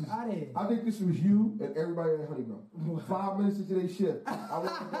 I think this was you and everybody at Honeygrow. 5 minutes into their shift. I want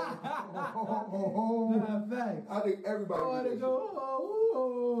to go home. I think everybody did that.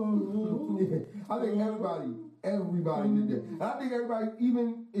 I think everybody did that. And I think everybody,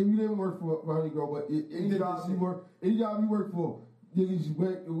 even if you didn't work for Honeygrow, but any job you work for, you just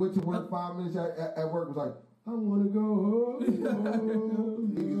went to work 5 minutes at work, was like, I want to go home.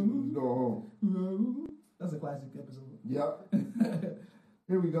 Niggas go home. That's a classic episode. Yep.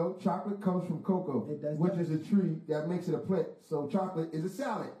 Here we go. Chocolate comes from cocoa, which is a tree that makes it a plant. So chocolate is a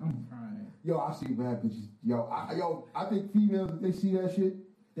salad. I'm crying. Yo, I see bad bitches. I think females, if they see that shit,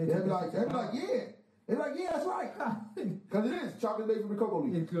 they'll be like, yeah. They're like, yeah, that's right. Because it is chocolate made from the cocoa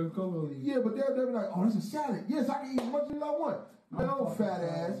leaf. Yeah, cocoa leaf. Yeah, but they'll be like, oh, that's a salad. Yes, I can eat as much as I want. No, fat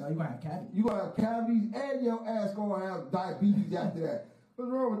ass. No, you gonna have cavities. You gonna have cavities, and your ass gonna have diabetes after that. What's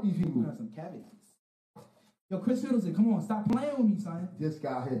wrong with these people? You gonna have some cavities. Yo, Chris Middleton, come on, stop playing with me, son. This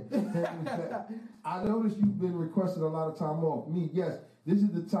guy here. I noticed you've been requesting a lot of time off. Me, yes. This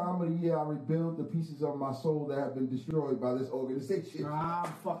is the time of the year I rebuild the pieces of my soul that have been destroyed by this organization.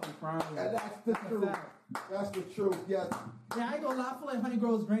 I'm fucking crying. And that's the truth. That's the truth, yes. Yeah, I ain't gonna lie. I feel like Honey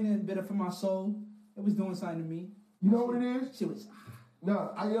Girl was bringing in bitter for my soul. It was doing something to me. You know what it is? She was...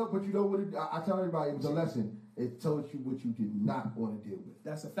 No, I know, but you know what I tell everybody, it was a lesson. It told you what you did not want to deal with.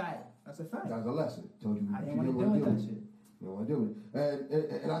 That's a fact. That's a lesson. It told you what I you didn't want to deal with that shit. You don't want to deal with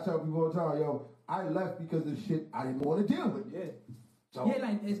it. And I tell people all the time, yo, I left because of the shit I didn't want to deal with. Yeah. So, yeah,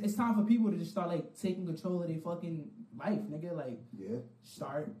 like, it's time for people to just start, like, taking control of their fucking life, nigga. Like,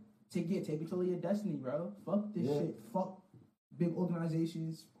 take control of your destiny, bro. Fuck this shit. Fuck big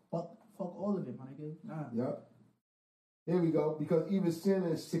organizations. Fuck all of it, my nigga. Nah. Yep. Here we go. Because even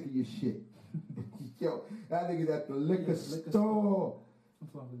Santa is sick of your shit. Yo, that nigga's at the liquor store.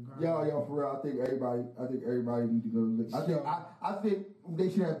 Yo, for real, I think everybody need to go to liquor. I think they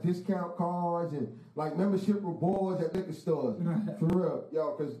should have discount cards and like membership rewards at liquor stores. For real,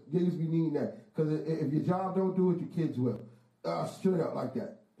 yo, because niggas be needing that. Because if your job don't do it, your kids will. Straight up like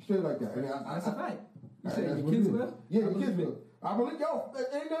that. Straight like that. That's a fact. You said your kids will? Yeah, your kids will. I believe, I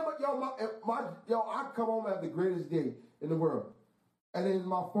come home and have the greatest day in the world. And then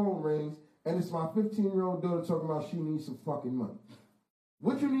my phone rings, and it's my 15-year-old daughter talking about she needs some fucking money.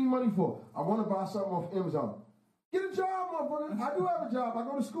 What you need money for? I want to buy something off Amazon. Get a job, motherfucker. I do have a job. I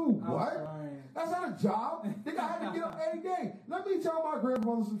go to school. What? That's not a job. Nigga, I had to get up every day. Let me tell my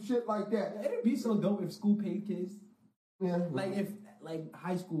grandfather some shit like that. It'd be so dope if school paid kids. Yeah. Like if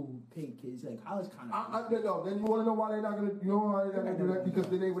high school paid kids, like college kind of. No. Then you want to know why they're not gonna? You know why they're not gonna do that? Because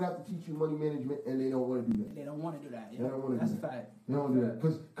then they would have to teach you money management, and they don't want to do that. They don't want to do that. Yeah. They don't want to. That's a fact. They don't do that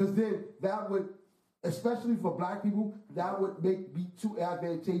because then that would, especially for black people, that would be too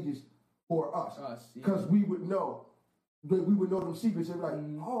advantageous for us. Because we would know we would know them secrets. They'd be like,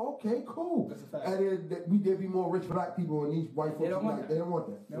 oh, okay, cool. That's a fact. And then we did be more rich black people, and these white folks, They don't want that. they don't want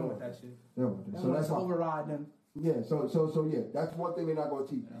that. They don't want that shit. They don't want that. They So want that's to why. override them. Yeah, so yeah, that's one thing they're not going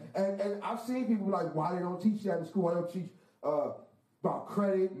to teach. And I've seen people like, why they don't teach that in school? Why they don't teach about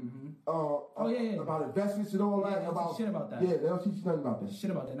credit, about investments and all Yeah, that. they don't About teach shit about that. Yeah, they don't teach you nothing about that.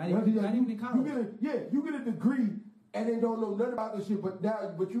 Shit about that. Not They don't even, teach not you- even in college. you get a degree and they don't know nothing about this shit, but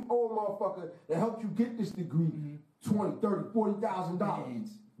you owe a motherfucker that helped you get this degree $20,000, $30,000, $40,000.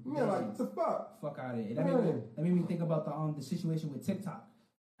 Yeah, like what the fuck? Fuck out of it. That made me think about the situation with TikTok.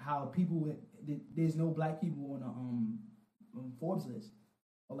 How people there's no black people on Forbes list.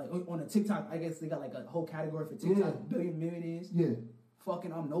 Or like on a TikTok, I guess they got like a whole category for TikTok, billion millionaires. Yeah.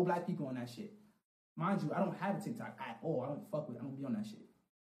 Fucking no black people on that shit. Mind you, I don't have a TikTok at all. I don't be on that shit.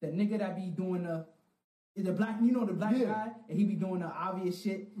 The nigga that be doing the black, the black guy, and he be doing the obvious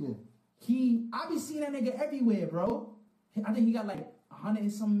shit. Yeah. I be seeing that nigga everywhere, bro. I think he got like 100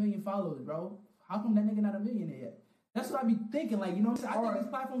 and some million followers, bro. How come that nigga not a millionaire yet? That's what I be thinking, like, you know what I'm saying? I think these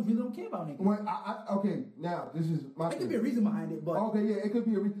platforms really don't care about niggas. Well, okay, now, this is my There could be a reason behind it, but... Okay, yeah, it could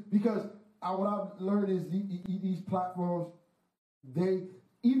be a reason. Because what I've learned is these platforms,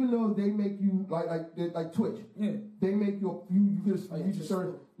 even though they make you, like Twitch, they make you reach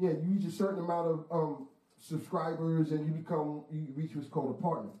a certain amount of subscribers and you reach what's called a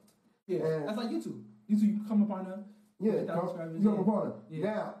partner. Yeah, and that's like YouTube. YouTube, you come up on a... Yeah, come up on it. Yeah.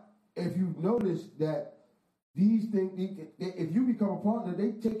 Now, if you notice that these things, if you become a partner,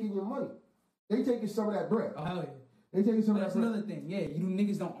 they taking your money. They taking some of that bread. Oh, hell yeah. They taking some of that That's bread. another thing. Yeah, you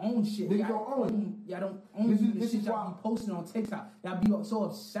niggas don't own shit. Niggas don't own it. Y'all don't own the shit y'all be posting on TikTok. Y'all be so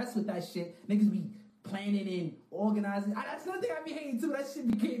obsessed with that shit. Niggas be planning and organizing. That's another thing I be hating too. That shit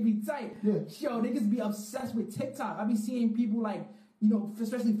can't be tight. Yeah. Yo, niggas be obsessed with TikTok. I be seeing people like,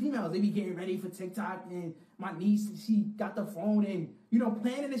 especially females, they be getting ready for TikTok, and my niece, she got the phone and,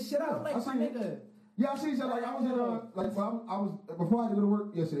 planning this shit out. Like, my nigga. Yeah, I see that. Like, I was in before I had to go to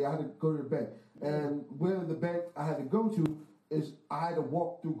work yesterday, I had to go to the bank. And where the bank I had to go to is I had to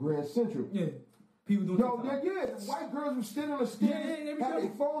walk through Grand Central. Yeah. People doing TikTok. The white girls were sitting on the stairs, had their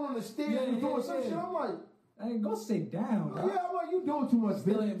phone on the stairs, and doing some shit. I'm like, hey, go sit down. Yeah, I'm like, you doing too much,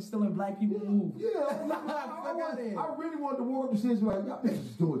 bitch. Still in black people move. Yeah, I really wanted to walk up the stairs and be like, y'all bitches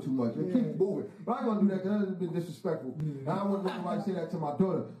is doing too much. Keep moving. But I ain't gonna do that because that's been disrespectful. And I wouldn't let nobody say that to my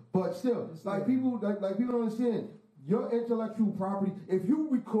daughter. But still, like people don't understand your intellectual property. If you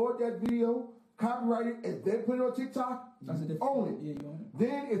record that video, copyright it, and then put it on TikTok, you own it. Yeah, you own it.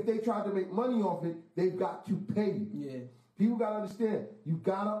 Then if they try to make money off it, they've got to pay you. Yeah. People gotta understand, you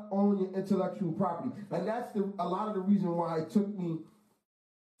gotta own your intellectual property. And that's a lot of the reason why it took me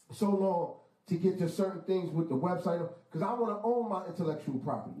so long to get to certain things with the website, because I want to own my intellectual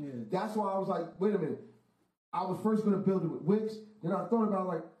property. Yeah. That's why I was like, wait a minute. I was first going to build it with Wix. Then I thought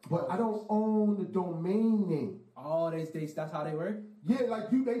about but I don't own the domain name. Oh, that's how they work? Yeah, like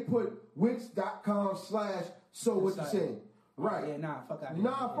they put wix.com/so what you saying. Right. Yeah, fuck out of here.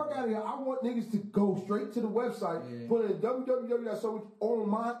 Fuck out of here. I want niggas to go straight to the website, put in www.so on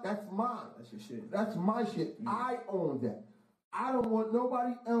mine. That's mine. That's your shit. That's my shit. Yeah. I own that. I don't want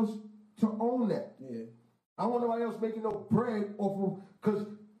nobody else to own that. Yeah. I don't want nobody else making no bread off of, because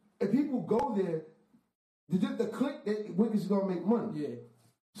if people go there, the click that Wix is gonna make money. Yeah.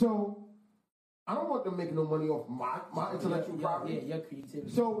 So I don't want them making no money off my intellectual property. Yeah, your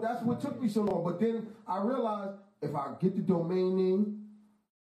creativity. So that's what took me so long. But then I realized if I get the domain name,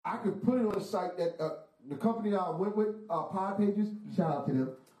 I could put it on a site that the company I went with, Pod Pages, shout out to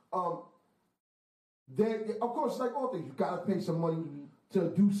them. They, of course, like all things, you gotta pay some money to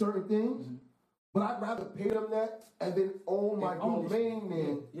do certain things. But I'd rather pay them that and then own my domain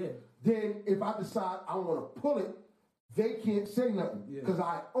name. Yeah. Then if I decide I want to pull it, they can't say nothing because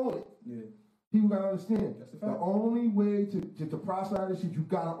I own it. Yeah. People gotta understand. The only way to prosper this shit, you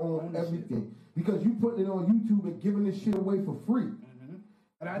gotta own everything. Because you putting it on YouTube and giving this shit away for free.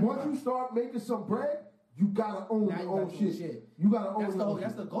 Once you start making some bread, you gotta own your own shit. You gotta own your own shit.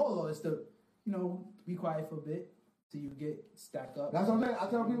 That's the goal, though. Is to, be quiet for a bit till you get stacked up. That's what I'm saying. I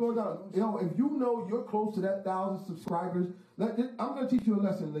tell people all the time, if you know you're close to that 1,000 subscribers, I'm gonna teach you a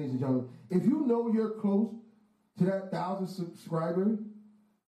lesson, ladies and gentlemen. If you know you're close to that 1,000 subscribers,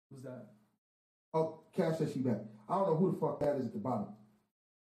 who's that? Oh, Cash says she back. I don't know who the fuck that is at the bottom.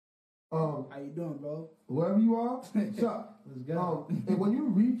 How you doing, bro? Wherever you are, what's up? Let's go. And when you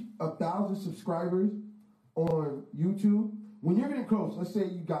reach 1,000 subscribers on YouTube, when you're getting close, let's say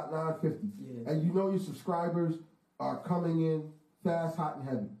you got 950, and you know your subscribers are coming in fast, hot, and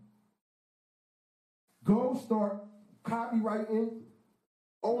heavy. Go start copywriting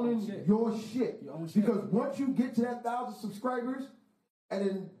owning your shit. Your own shit. Because once you get to that 1,000 subscribers, and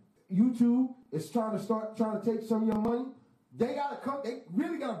then YouTube is trying to take some of your money, they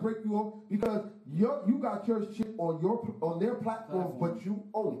really gotta break you off because you got your shit on their platform, but you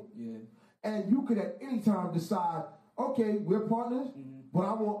own it. Yeah. And you could at any time decide, okay, we're partners, but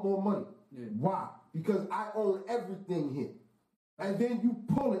I want more money. Yeah. Why? Because I own everything here. And then you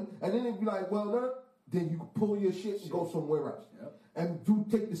pull it, and then it'd be like, well, no, then you can pull your shit and go somewhere else. Yep. And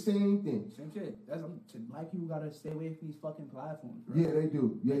take the same thing. Same shit. Black people gotta stay away from these fucking platforms, bro. Yeah, they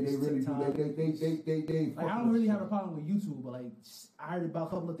do. Yeah, they really TikTok. do. They Like, I don't really have a problem with YouTube, but like I heard about a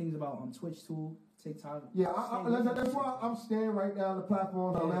couple of things about on Twitch too, TikTok. Yeah, that's why I'm staying right now on the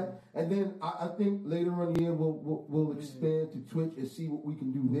platforms I'm at. And then I think later on in the year we'll expand to Twitch and see what we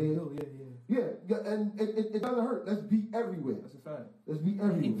can do there. Yeah, and it doesn't hurt. Let's be everywhere. That's a fact. Let's be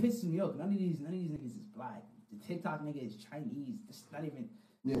everywhere. It pisses me off. None of these niggas is black. The TikTok nigga is Chinese. It's not even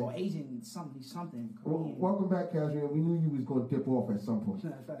or Asian something. Korean. Welcome back, Casual. We knew you was gonna dip off at some point.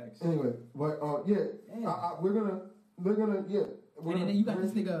 Facts. Anyway, but we're gonna And then you got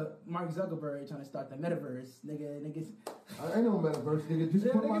this nigga Mark Zuckerberg trying to start the metaverse, niggas. I ain't no metaverse, nigga. Just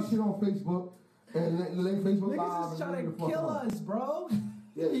put my shit on Facebook and let Facebook Live. Live. Niggas is trying to kill us, bro.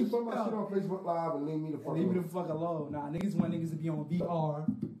 Yeah, just put my shit on Facebook Live and leave me the fuck alone. Leave me the fuck alone. Nah, niggas want niggas to be on VR.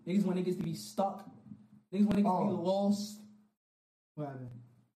 Niggas want niggas to be stuck. Niggas want niggas to be lost. What happened?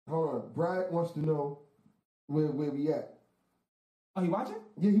 Hold on. Brad wants to know where we at. Oh, you watching?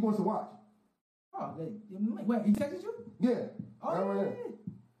 Yeah, he wants to watch. Oh, wait, he texted you? Yeah. Oh, yeah.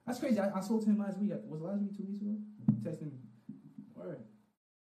 That's crazy. I spoke to him last week. Was it last week, 2 weeks ago? He texted me. Word.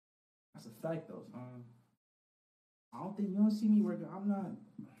 That's a fact, though. I don't think you don't see me working.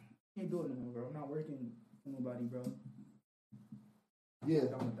 Can't do it no more, bro. I'm not working for nobody, bro. Yeah.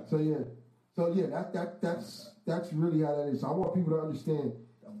 So that's really how that is. So I want people to understand,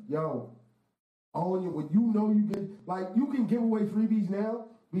 yo, when you know you can give away freebies now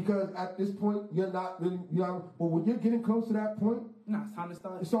because at this point you're not really, but when you're getting close to that point, it's time to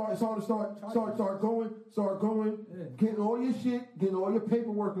start. Start going, yeah. Getting all your shit, getting all your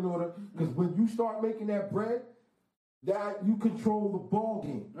paperwork in order. Because when you start making that bread, that you control the ball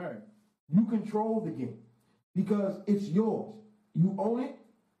game. Right. You control the game because it's yours. You own it.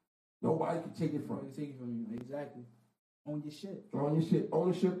 Nobody can take it from you. Take it from you. Exactly. Own your shit. Own your shit.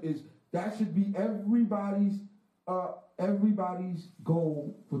 Ownership that should be everybody's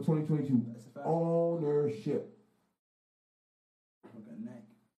goal for 2022. That's a fact. Ownership. Look at neck.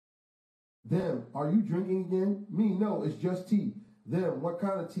 Them, are you drinking again? Me, no, it's just tea. Them, what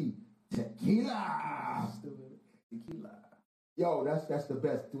kind of tea? Tequila. Stupid. Tequila. Yo, that's the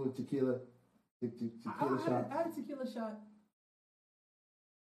best. Doing tequila. Tequila shot. I had a tequila shot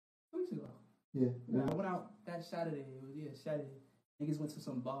 2 weeks ago. Yeah. I went out that Saturday. It was Saturday. Niggas went to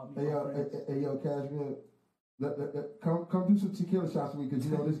some bar. Hey yo, Cashmere. Come do some tequila shots with me because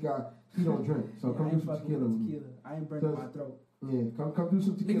you know this guy he don't drink. So come do some tequila with me. I ain't burning my throat. Yeah, come do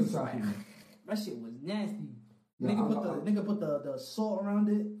some tequila shots with me. That shit was nasty. Yeah, nigga put the salt around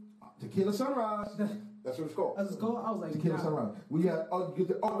it. Tequila Sunrise. That's what it's called. That's what it's called. I was like, Tequila Sunrise. We had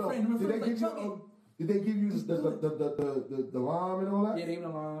did they give you the lime and all that? Yeah, they gave me the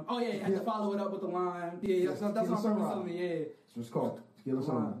lime. Oh yeah, you had to follow it up with the lime. Yeah, that's what I'm telling me. Yeah, that's what it's called. Tequila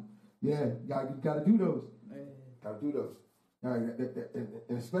Sunrise. Yeah, gotta do those. Yeah. Gotta do those. All right,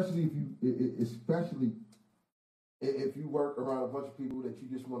 and especially if you work around a bunch of people that you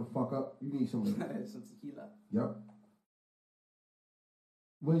just want to fuck up, you need some of that. Some tequila. Yep.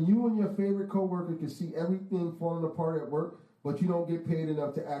 When you and your favorite coworker can see everything falling apart at work, but you don't get paid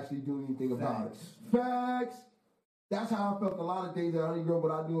enough to actually do anything about it. Facts. That's how I felt a lot of days at Honey Girl,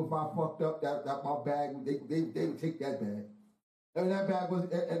 but I knew if I fucked up that my bag, they would take that bag. And that bag was,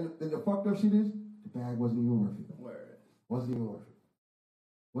 and the fucked up shit is, the bag wasn't even worth it. Word. Wasn't even worth it.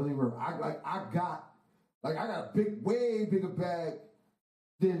 Wasn't even worth it. I got a way bigger bag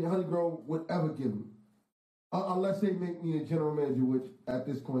than Honey Girl would ever give me. Unless they make me a general manager, which at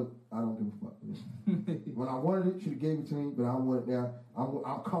this point, I don't give a fuck. When I wanted it, should have gave it to me, but I don't want it now.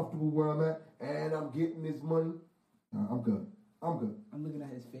 I'm comfortable where I'm at, and I'm getting this money. I'm good. I'm looking at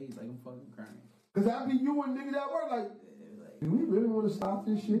his face like I'm fucking crying. Because that be you and niggas at work, like, do we really want to stop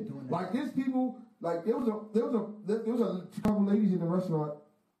this shit? Like, there's people, like, there was a couple ladies in the restaurant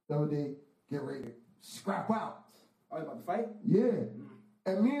the other day get ready to scrap out. Oh, you about to fight? Yeah.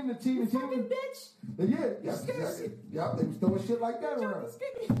 And me and the team, fucking bitch. Yeah, they was throwing shit like that around.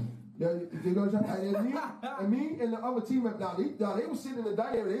 And me and the other team members, they was sitting in the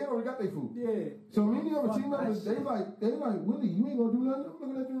dining area. They already got their food. Yeah. So me and the other team members, they like, Willie, you ain't gonna do nothing. I'm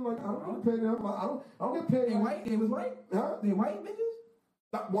looking at them like, I don't get paid enough. I don't get paid. They white? They was white? Huh? They white bitches?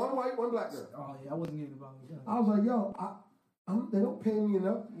 One white, one black girl. Oh yeah, I wasn't getting involved with that. I was like, yo, they don't pay me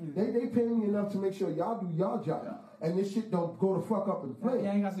enough. They pay me enough to make sure y'all do y'all job. And this shit don't go the fuck up and play.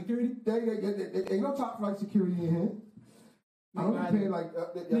 Yeah, ain't got security? They ain't no top flight security in here. I don't get paid like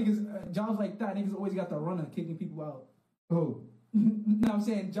niggas, jobs like that, niggas always got the runner kicking people out. Who? No, I'm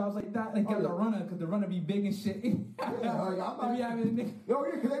saying jobs like that, they got the runner, because the runner be big and shit. Yo, because they be having a nigga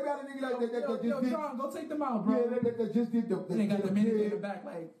like that. Yo, Sean, go take them out, bro. Yeah, that just did the. They got the minute in the back,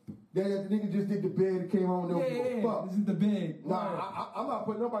 like. Yeah, the nigga just did the bed and came home. Yeah, this is the bed. Nah, I'm not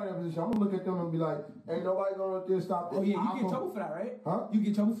putting nobody in that position. I'm gonna look at them and be like, ain't nobody gonna stop this. Oh yeah, you get trouble for that, right? Huh? You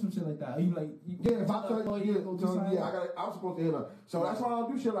get trouble for some shit like that. Are you like? Yeah, if I tell you, I'm supposed to hit her. So that's why I don't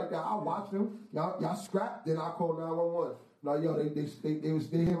do shit like that. I watch them. Y'all scrap, then I call 911. Like, yo, they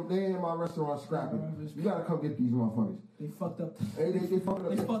in my restaurant scrapping. You gotta come get these motherfuckers. They fucked up. They fucked up.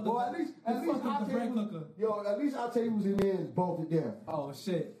 They fucked well, up. At least our tables. Yo, at least our tables in there is bolted down. Oh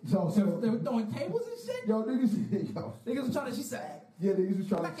shit. So they were throwing tables and shit. Yo, niggas was trying to. She said. Yeah, niggas was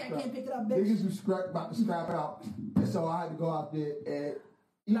trying to. I can't pick it up, bitch. Niggas was about to scrap out, and so I had to go out there and.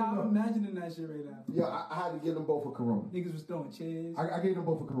 Nah, I'm imagining that shit right now. Yeah, I had to give them both a Corona. Niggas was throwing chairs. I gave them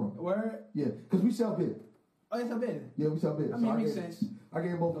both a Corona. Word? Yeah, because we sell beer. Oh, it's a beer? Yeah, we sell beer. I mean, it makes sense. I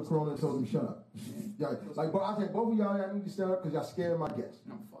gave them both a Corona and told them to shut up. Yeah, like, but I said, both of y'all need to stand up because y'all scaring my guests.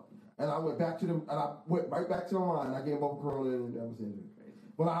 I'm fucking. And I went back to them, and I went right back to the line, and I gave them both a Corona, and that was it.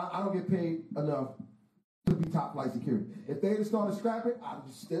 But I don't get paid enough to be top flight security. If they had started scrapping, I'd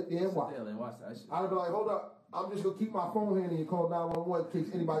just step there and watch. I'd be like, hold up. I'm just gonna keep my phone handy and call 911 in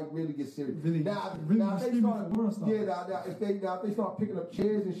case anybody really gets serious. Now if they start picking up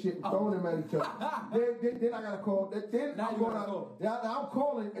chairs and shit and throwing them at each other, then I gotta call. Then I'm going out. Now I'm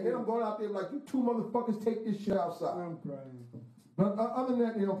calling, and then I'm going out there like, you two motherfuckers take this shit outside. I'm crying. But other than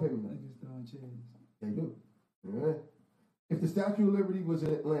that, they don't pay me nothing. Niggas throwing chairs. They do. Yeah. If the Statue of Liberty was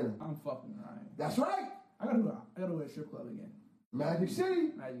in Atlanta, I'm fucking right. That's right. I gotta go to a strip club again. Magic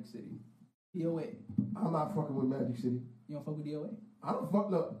City. DOA. I'm not fucking with Magic City. You don't fuck with DOA? I don't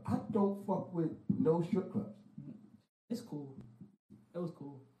fuck with no strip clubs. It's cool. It was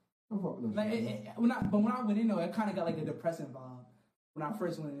cool. I don't fuck with no like strip clubs. when I went in though, it kind of got like a depressing vibe. When I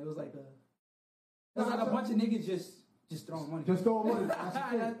first went in, it was like a bunch of niggas just throwing money. Just throwing money. That's the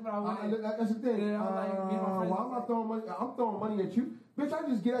thing. That's the thing. Yeah, I'm not throwing money. I'm throwing money at you. Bitch, I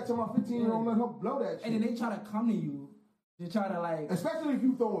just get that to my 15-year-old and let her blow that shit. And then they try to come to you. They try to like. Especially if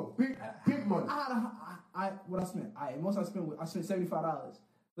you throwing big money. What I spent? I spent $75.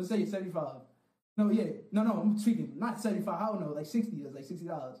 Let's say $75. No, I'm tweaking. Not $75. I don't know, like $60. It was like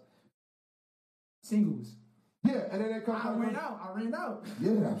 $60. Singles. Yeah, and then they come. I ran out.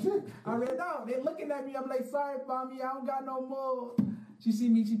 Yeah, that's it. I ran out. They looking at me. I'm like, sorry, mommy, I don't got no more. She see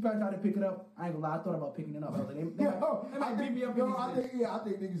me. She probably tried to pick it up. I ain't gonna lie. I thought about picking it up. I was like, they might beat me up. I think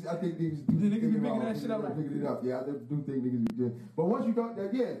niggas. Niggas be picking that shit up. Picking it up. Yeah, I do think niggas be doing. But once you go,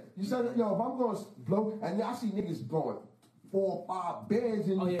 you said, if I'm going to blow, and I see niggas going 4 or 5 bands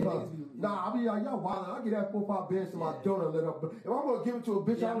in the club. Nah, I'll be like, yo, wildin'. I'll get that 4 or 5 bands to my daughter and let her. If I'm gonna give it to a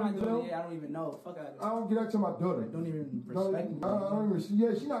bitch, I don't even know. I don't even know. Fuck out. I don't get that to my daughter. Don't even respect me. I don't even.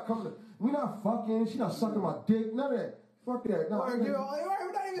 Yeah, she not coming. We not fucking. She not sucking my dick. None of that. Fuck that. No, we're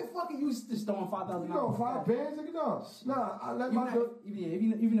not even fucking. You just throwing $5,000. You know, 5 bands, nigga. No, nah. I let my daughter.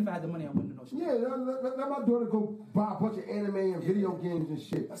 Even if I had the money, I wouldn't know shit. Yeah, let my daughter go buy a bunch of anime and video games and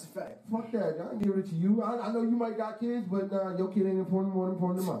shit. That's a fact. Fuck that. I ain't giving it to you. I know you might got kids, but your kid ain't important, more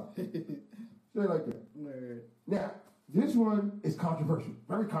important than mine. Straight like that. Word. Now, this one is controversial.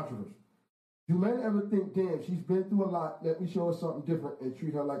 Very controversial. Do men ever think, damn, she's been through a lot, let me show her something different and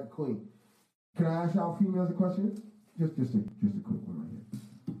treat her like a queen? Can I ask y'all females a question? Just a quick one right here.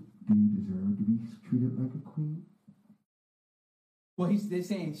 Do you deserve to be treated like a queen? Well, they're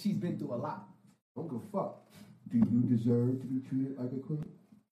saying she's been through a lot. Don't give a fuck. Do you deserve to be treated like a queen?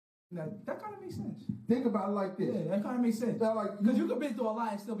 Now, that kind of makes sense. Think about it like this. Yeah, that kind of makes sense. Because you could be through a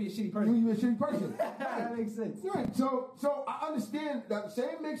lot and still be a shitty person. You be a shitty person. That makes sense. Right. So I understand that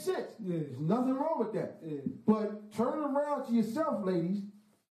saying makes sense. Yeah. There's nothing wrong with that. Yeah. But turn around to yourself, ladies.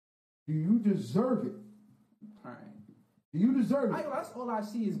 Do you deserve it? All right. Do you deserve it? That's all I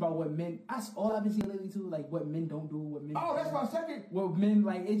see is about what men. That's all I've been seeing lately too. Like what men don't do, what men. Oh, that's my second. What men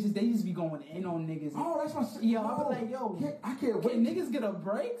like? They just be going in on niggas. Oh, that's my second. Yeah, I'm like, yo, I can't wait. Can niggas get a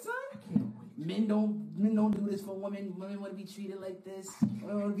break, son? I can't wait. Men don't do this for women. Women want to be treated like this.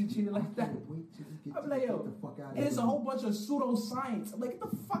 Women want to be treated like that. I can't wait till we get I'm like, yo, the fuck out of and here. it's a whole bunch of pseudoscience. I'm like, get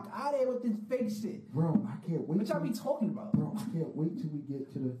the fuck out of here with this fake shit. Bro, I can't wait. What y'all be talking about? Bro, I can't wait till we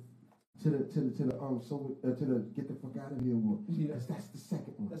get to the get the fuck out of here one. Yeah. That's the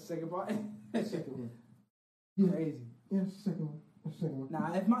second one. That's the second part. Second one. Yeah. Crazy. Yeah, that's the second one. What's the second one?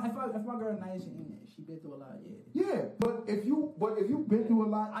 Nah, if my girl nice and she been through a lot, yeah. Yeah, but if you've been through a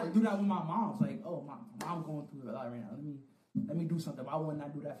lot, I do that with my mom. It's like, oh, my mom going through a lot right now. Let me do something. I would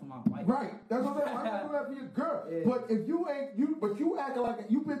not do that for my wife. Right. That's what I'm saying. Why not do that for your girl? Yeah. But if you acting like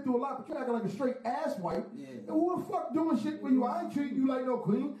you've been through a lot, but you acting like a straight ass wipe. Yeah. Who the fuck doing shit for you? I ain't treat you like no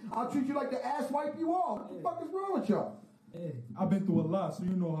queen. I'll treat you like the ass wipe you are. What the fuck is wrong with y'all? Yeah. I've been through a lot, so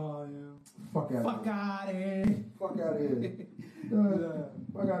you know how I am. Fuck out Fuck of here. out of here. Fuck out of here.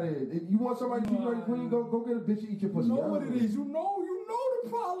 Fuck out of here. If you want somebody to treat you like a queen, go get a bitch and eat your pussy. You know what it is. You know the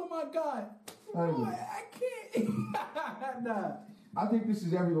problem I got. I can't. Nah. I think this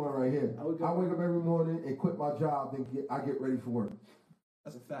is everyone right here. I wake I up- wake up every morning and quit my job, then I get ready for work.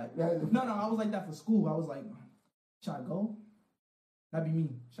 That's a fact. That is a- No, I was like that for school. I was like, should I go? That'd be me.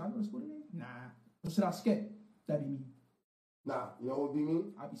 Should I go to school today? Nah. Or should I skip? That'd be me. Nah, you know what would be me?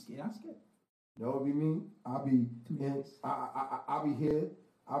 I'd be scared. I'd skip. You know what would be me? I'll be in. I'll be here.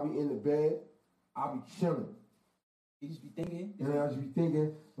 I'll be in the bed. I'll be chilling, You just be thinking. and I'll just be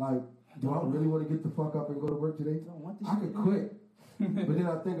thinking like, do I really want to get the fuck up and go to work today? I don't want this I shit. could quit, but then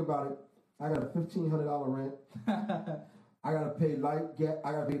I think about it. I got a $1,500 rent. I gotta pay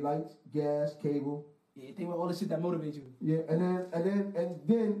I gotta pay lights, gas, cable. Yeah, think about all the shit that motivates you. Yeah, and then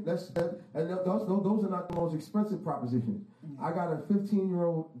those are not the most expensive propositions. I got a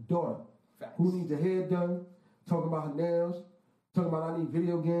 15-year-old daughter Facts. who needs her hair done, talking about her nails, talking about I need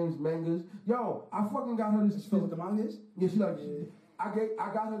video games, mangas. Yo, I fucking got her this. You feel what the mangas? Yeah, she like.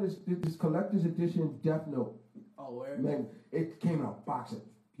 I got her this collector's edition Death Note. Oh, word. Man, it came in a box. It's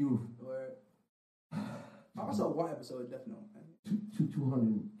beautiful. Word. I saw one episode of Death Note.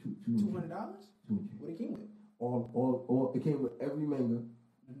 $200. $200? What it came with? All it came with every manga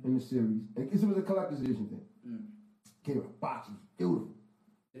in the series. And it was a collector's edition thing. Came in a box. It was beautiful.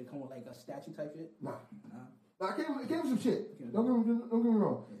 Did it come with like a statue type shit? Nah, it came with some shit. Don't get me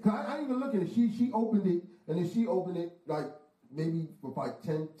wrong. Cause I ain't even looking at it. She opened it, and then she opened it like maybe for like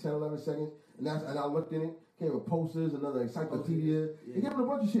 10, 11 seconds. And I looked in it. Came with posters, another encyclopedia. Yeah. It came with a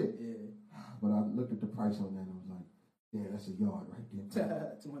bunch of shit. Yeah. But I looked at the price on that and I was like, yeah, that's a yard right there.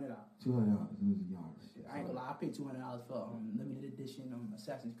 $200. $200. It was a yard. I ain't gonna lie, I paid $200 for limited edition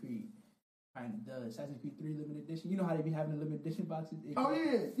Assassin's Creed. The Assassin's Creed 3 limited edition. You know how they be having the limited edition boxes? Oh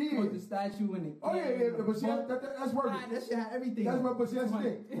yeah. With the statue and the Oh yeah. But see, that's worth it. That shit had everything. But see, that's the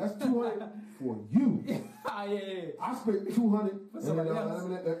thing. That's $200 for you. Yeah. I spent $200. For somebody else.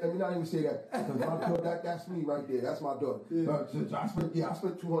 Let me not even say that because my daughter, that's me right there. That's my daughter. Yeah. I spent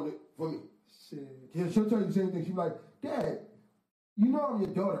 $200 for me. Shit. Yeah, she'll tell you the same thing. She's like, Dad, you know I'm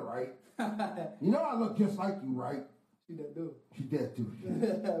your daughter, right? You know I look just like you, right? She that do. She dead too.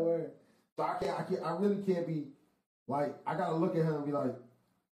 Word. So I really can't be like, I gotta look at her and be like,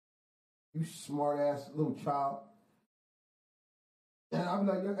 you smart ass little child. And I'm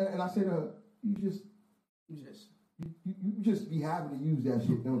like, and I say to her, you just be happy to use that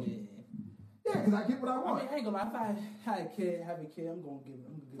shit, don't you? Yeah, because I get what I want. I mean, I ain't gonna lie. If I had a kid, have a kid, I'm gonna give it.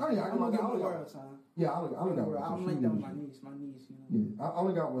 Oh, yeah, I'm gonna give it I the got- world, son. Yeah, I only got one. I'm so like she that can with get my what niece. My niece, you know. she- Yeah, I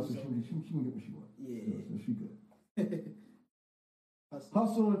only got one, so she can get what she wants. Yeah. So she good.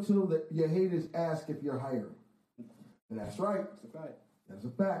 Hustle until your haters ask if you're hiring. And that's right. That's a fact. That's a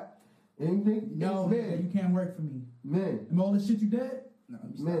fact. Anything? No, men. you can't work for me. Men. And all the shit you did? No,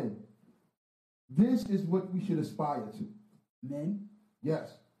 let me stop. Men. This is what we should aspire to. Men?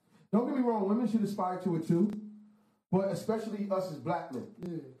 Yes. Don't get me wrong, women should aspire to it too, but especially us as black men.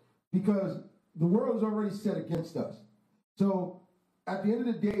 Yeah. Because the world is already set against us. So at the end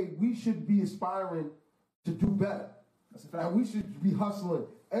of the day, we should be aspiring to do better. That's a fact. And we should be hustling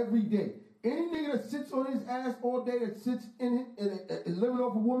every day. Any nigga that sits on his ass all day, that sits in it and living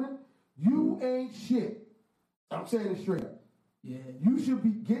off a woman, you ain't shit. I'm saying it straight up. Yeah. You should be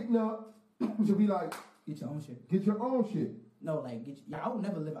getting up to be like, Get your own shit. get your own shit. No, like, I will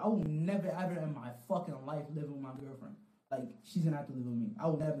never ever in my fucking life live with my girlfriend. Like, she's gonna have to live with me. I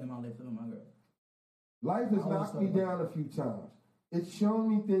will never in my life live with my girl. Life has I always knocked me thought about down a few times. It's shown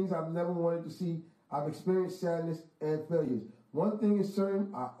me things I've never wanted to see. I've experienced sadness and failures. One thing is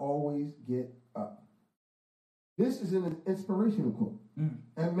certain, I always get up. This is an inspirational quote.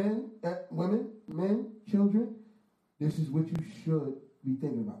 And men, women, men, children, this is what you should be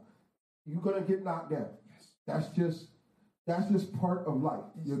thinking about. You're gonna get knocked down. Yes. That's just part of life.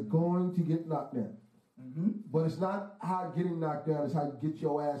 You're going to get knocked down. But it's not how getting knocked down, it's how you get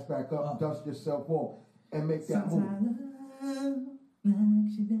your ass back up, dust yourself off, and make that move.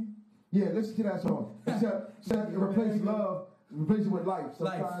 Yeah, listen to that song. Except replace love, replace it with life.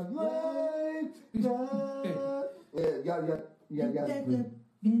 Sometimes life. Yeah, you got.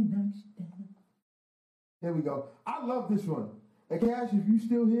 Here we go. I love this one. And Cash, if you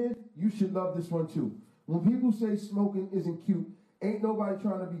still here, you should love this one too. When people say smoking isn't cute, ain't nobody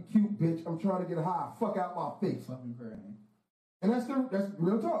trying to be cute, bitch. I'm trying to get high. Fuck out my face. Fucking crying. And that's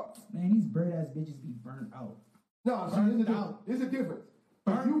real talk. Man, these bird ass bitches be burnt out. No, see, there's a difference.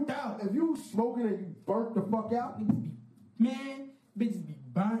 Burnt out. If you smoking and you burnt the fuck out, Bitches be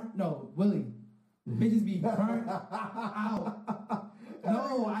burnt. No, Willie. Bitches be burnt out.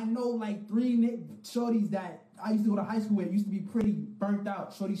 No, I know like 3 shorties that I used to go to high school with. Used to be pretty burnt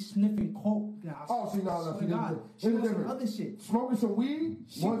out. Shorty sniffing coke. She was some other shit. Smoking some weed.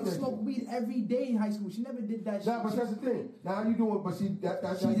 She would smoke weed every day in high school. She never did that shit. Nah, but that's the thing. Now you doing, but see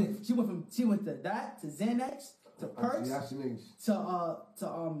that's she went to that, to Xanax, to Perks,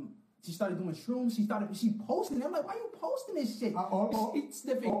 to she started doing shrooms. She posted it. I'm like, why you posting this shit? She's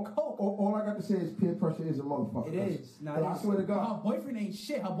sniffing coke. All I got to say is peer pressure is a motherfucker. It is. I swear to God. Her boyfriend ain't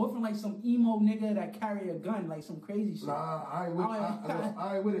shit. Her boyfriend like some emo nigga that carry a gun, like some crazy shit. Nah, I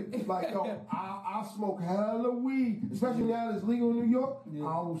ain't with it. Like, yo, I smoke hella weed. Especially now that it's legal in New York. Yeah.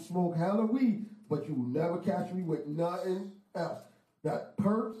 I will smoke hella weed. But you will never catch me with nothing else. That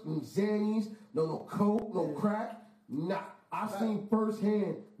perks, no Xannies, no coke, no crack. Nah. I've seen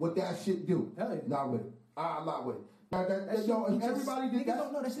firsthand what that shit do. Hell yeah. Not with it. I'm not with it. Everybody did that. Niggas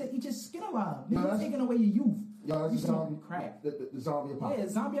don't know that shit. He just skin alive. Niggas taking away your youth. Yo, that's you smoking crack. The zombie apocalypse. Yeah,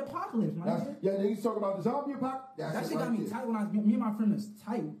 zombie apocalypse, man. Yeah, niggas talk about the zombie apocalypse. That shit got me tight when me and my friend was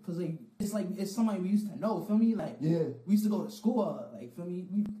tight. Cause it's somebody we used to know, feel me? Like, we used to go to school, like, feel me?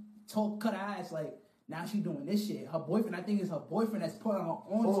 We cut her ass, like, now she doing this shit. Her boyfriend, I think it's her boyfriend that's putting her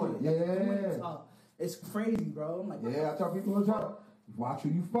on to it. Yeah. It's crazy, bro. I'm like, I tell people all the time, watch who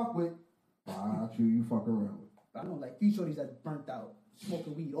you fuck with, watch who you fuck around with. I know, like, few shorties that's burnt out,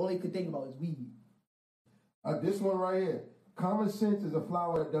 smoking weed. All they could think about is weed. This one right here. Common sense is a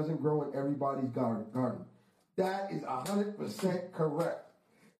flower that doesn't grow in everybody's garden. That is 100% correct.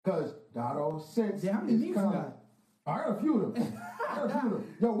 Because not all sense is common. I got a few of them.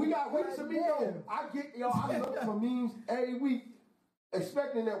 Yo, we some memes. I look for memes every week,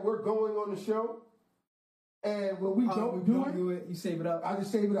 expecting that we're going on the show. And when we don't do it, you save it up. I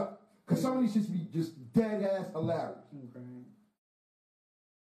just save it up. Because some of these should be just dead ass hilarious.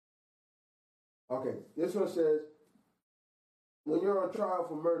 Okay, this one says, when you're on trial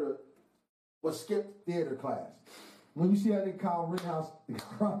for murder, but skip theater class. When you see that in Kyle Rittenhouse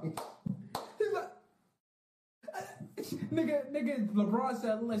crying. He's like, nigga, LeBron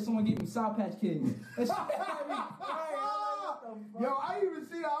said, look like someone gave him Sour Patch Kids. Yo, I didn't even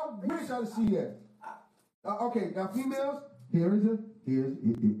see that. I wish I'd see that. Okay, now females, here's a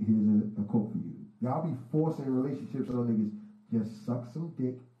quote for you. Y'all be forcing relationships on niggas. Just suck some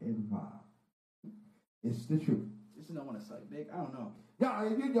dick and vibe. It's the truth. Just don't want to suck dick. I don't know. Yeah,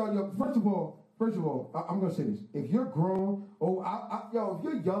 first of all, I'm gonna say this. If you're grown, if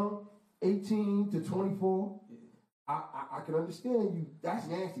you're young, 18 to 24, I can understand you. That's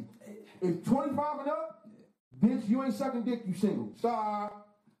nasty. If 25 and up, bitch, you ain't sucking dick. You single.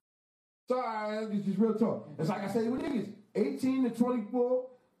 Sorry, it's just real talk. It's like I say with niggas, 18 to 24,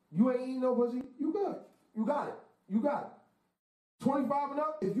 you ain't eating no pussy, you good. You got it. 25 and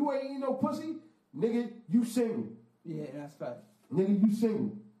up, if you ain't eating no pussy, nigga, you single. Yeah, that's fact. Nigga, you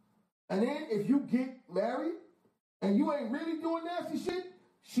single. And then if you get married and you ain't really doing nasty shit,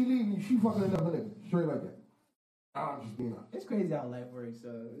 she leaving you, she fucking another nigga. Straight like that. I'm just being honest. It's crazy how life works,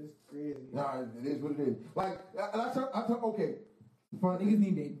 it's crazy. Nah, it is what it is. Like, and I tell okay. Niggas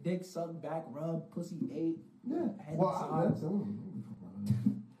need their dick sucked, back rubbed, pussy ate. Yeah.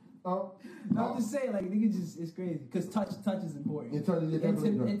 I'm just saying, like, niggas just, it's crazy. Because touch is important.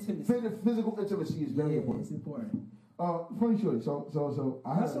 Intimacy. Physical intimacy is very important. It's important. Funny shorty. So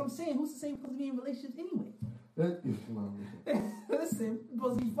that's what I'm saying. Who's to say we're supposed to be in relationships anyway? Listen, we're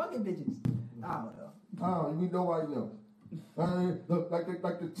supposed to be fucking bitches. I don't know. Nobody knows. Look, like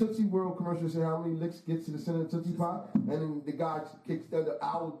the Tootsie World commercial say how many licks gets to the center of the Tootsie Pop, and then the guy kicks the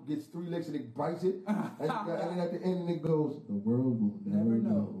owl gets 3 licks and it bites it, and then at the end it goes, the world will never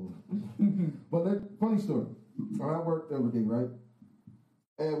know. But funny story. I worked every day, right?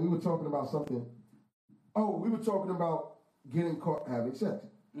 And we were talking about something. Oh, we were talking about getting caught having sex.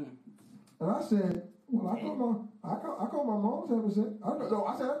 And I said, well, I caught my mom's having sex.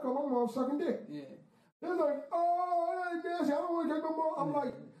 I said I caught my mom sucking dick. Yeah. They're like, oh, that ain't nasty. I don't want to take no more. I'm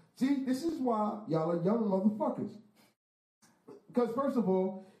like, see, this is why y'all are young motherfuckers. Because first of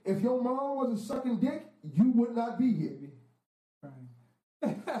all, if your mom wasn't sucking dick, you would not be here.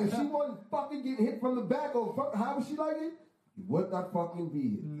 Right. If she wasn't fucking getting hit from the back or however she like it, you would not fucking be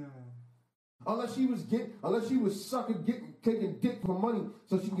here. Nah. Unless she was taking dick for money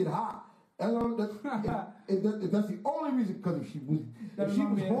so she can get high. And if that's the only reason, because if she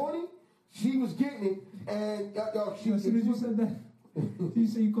was horny, she was getting it, and she. As soon as you said that, you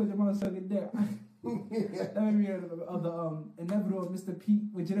said you called your mom sucking dick. That made me of the inevitable Mr. Pete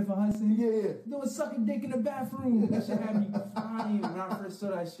with Jennifer Hudson. Yeah. Doing sucking dick in the bathroom. That shit had me crying when I first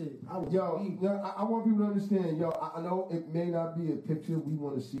saw that shit. I want people to understand, I know it may not be a picture we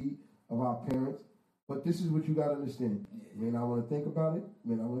want to see of our parents, but this is what you got to understand. You may not want to think about it,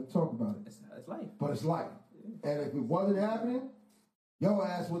 you may not want to talk about it. It's life. But it's life. Yeah. And if it wasn't happening, your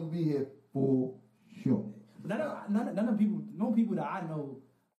ass wouldn't be here for sure. But none of people, no people that I know,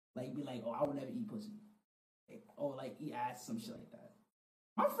 like, be like, oh, I would never eat pussy. Or, like, eat ass, some shit like that.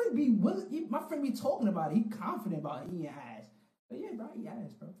 My friend be talking about it. He confident about eating ass. But yeah, bro, I eat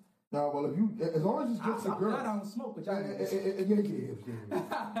ass, bro. No, well, as long as it's just a girl. I don't smoke, but y'all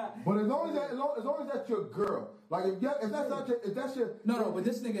But as long as that's your girl. Like, if that's your... No, but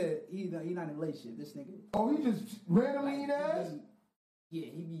this nigga, he not in a relationship. This nigga... Oh, he just randomly eat ass? Yeah,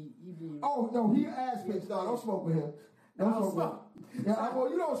 he be... Oh, no, he ass face. No, don't smoke with him. Don't smoke. Yeah, well,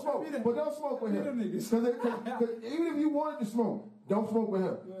 you don't smoke, but don't smoke with him. Because even if you wanted to smoke, don't smoke with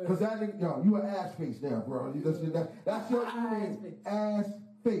him. Because that nigga, you an ass face now, bro. That's your name, ass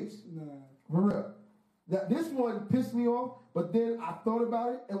face. Nah. For real. This one pissed me off, but then I thought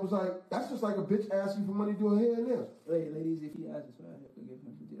about it and was like, that's just like a bitch asking for money to do her hair and nails. Wait, ladies, if he asks for help, give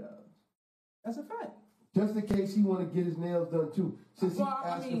him $50. That's a fact. Just in case he want to get his nails done too, since he's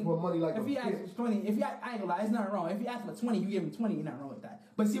asking for money like if he asks for 20, I ain't gonna lie, it's not wrong. If he asks for 20, you give him 20, you're not wrong with that.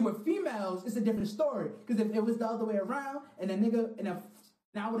 But see, with females, it's a different story. Because if it was the other way around, and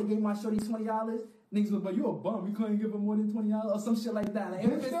now I would have gave my shorty $20, niggas would be like, you a bum, you couldn't give him more than $20 or some shit like that. Like,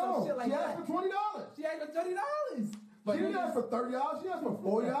 some shit like that. She asked for $20. She asked for $30. But she didn't ask for $30. She asked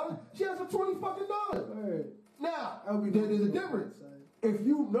for $40. She asked for $20 fucking dollars. Now, there's a difference. If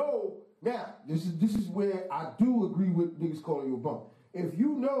you know. Now, this is where I do agree with niggas calling you a bum. If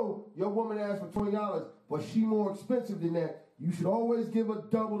you know your woman asked for $20, but she more expensive than that, you should always give her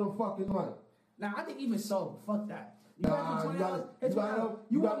double the fucking money. Now, I think even so, fuck that. You ask for $20,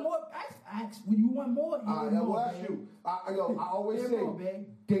 you want more? Ask when you want more. I always say,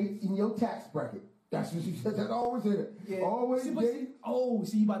 date in your tax bracket. That's what she said. That's always in it. Yeah. Always date.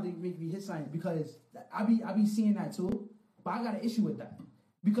 See, you about to make me hit something because I be seeing that too, but I got an issue with that.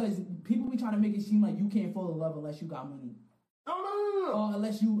 Because people be trying to make it seem like you can't fall in love unless you got money. No. Or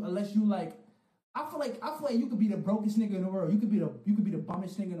unless you like, I feel like you could be the brokest nigga in the world. You could be the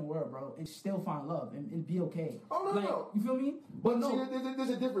bummest nigga in the world, bro, and still find love and be okay. No. You feel me? But no, there's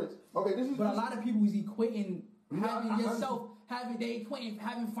a difference. Okay, a lot of people is equating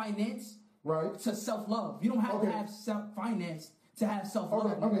having finance right to self love. You don't have to have finance to have self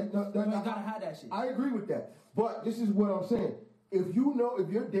love. Okay. You gotta have that shit. I agree with that, but this is what I'm saying. If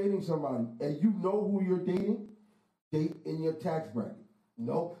you're dating somebody and you know who you're dating, date in your tax bracket.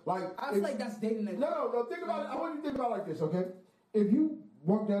 No, I feel like that's dating. No. Think about it. I want you to think about it like this, okay? If you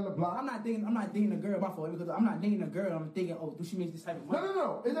walk down the block, I'm not dating a girl. My fault, because I'm not dating a girl. I'm thinking, oh, do she make this type of money?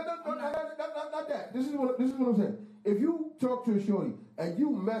 No. Not that. This is what I'm saying. If you talk to a shorty and you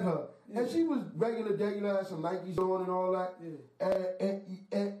met her and she was regular, had some Nikes on and all that, and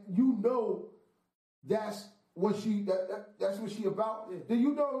you know that's what that's what she about. Yeah. Then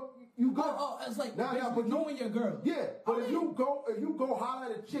you know you go. It's like but knowing your girl. Yeah, but if you go holler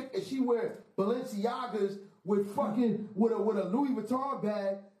at a chick and she wear Balenciagas with fucking with a Louis Vuitton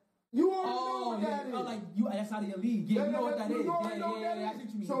bag, you already know what that is. That's out of your league. Yeah, you know what that is.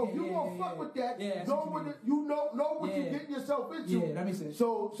 Yeah. So if you won't fuck with that, you know what you're getting yourself into. Yeah, that makes sense.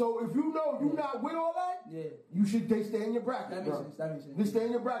 So if you know you're not with all that, you should stay in your bracket. That makes sense. Just stay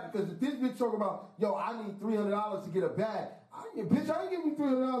in your bracket, because if this bitch talking about, yo, I need $300 to get a bag, I ain't giving you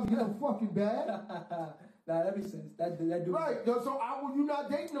 $300 to get a fucking bag. Nah, that makes sense. That do right. So you're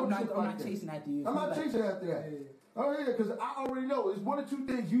not dating no chick like that. I'm not chasing after you. I'm not chasing after that. Yeah. Oh yeah, because I already know it's one or two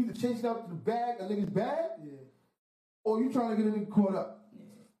things. You either chasing after the bag, a nigga's bag, or you trying to get a nigga caught up.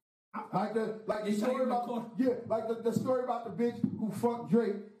 Yeah. Like the story about the story about the bitch who fucked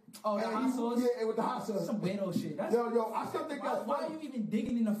Drake. Oh, the hot sauce? Yeah, with the hot sauce. Some weirdo shit. Yo, I still think that's funny. Why are you even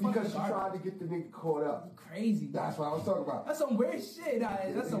digging in the fucking Because she tried to get the nigga caught up. You crazy. That's what I was talking about. That's some weird shit,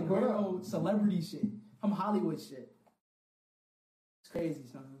 guys. That's some weirdo celebrity shit. Some Hollywood shit. It's crazy,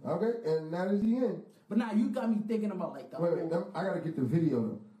 son. Okay, and that is the end. But now you got me thinking about like the Wait, I gotta get the video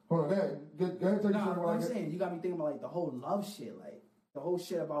though. Hold on, go ahead. I'm saying you got me thinking about like the whole love shit, like the whole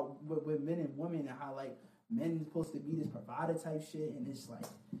shit about with men and women and how like men are supposed to be this provider type shit, and it's like,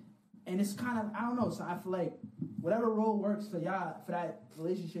 and it's kind of, I don't know. So I feel like whatever role works for y'all for that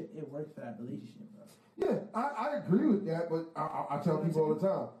relationship, it works for that relationship, bro. Yeah, I agree with that, but I tell people all the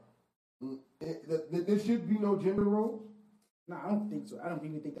time, There should be no gender roles. Nah, I don't think so. I don't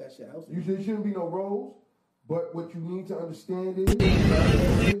even think that shit helps. There shouldn't be no roles. But what you need to understand is,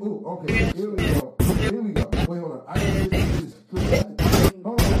 ooh, okay, here we go. Wait, hold on. I got this.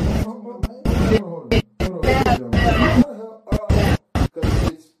 Hold on. Because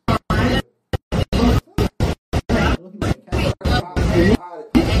it's.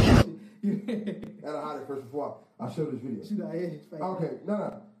 Gotta hide it first before I show this video. Okay,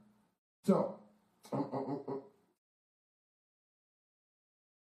 no. So,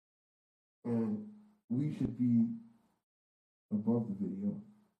 and we should be above the video.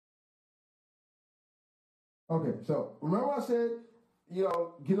 Okay, so remember I said, get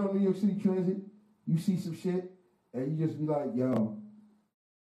on New York City Transit, you see some shit, and you just be like, yo,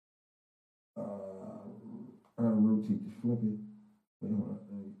 I gotta rotate to flip it. Wait, hold on.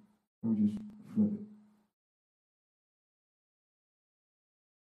 Let me just flip it.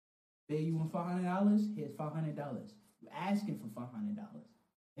 Hey, you want $500? Here's $500. You asking for $500.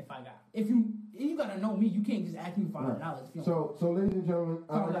 If you gotta know me, you can't just ask me $500. Right. So ladies and gentlemen,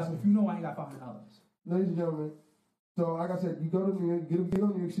 if you know I ain't got $500. Ladies and gentlemen, so like I said, you go to New York, get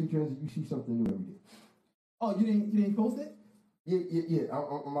on New York City Transit, you see something new every day. Oh, you didn't post it? Yeah.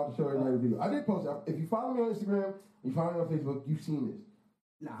 I'm about to show everybody the video. I did post it. If you follow me on Instagram, you follow me on Facebook, you've seen this.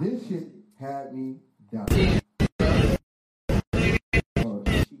 Nah, this shit had me down.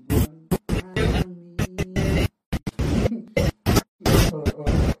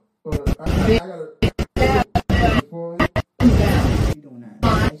 I gotta. You doing that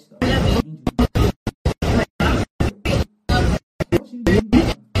nice stuff?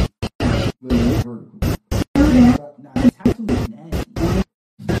 Nah, the tattoo is nasty.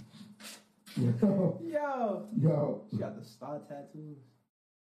 Yo. She got the star tattoos.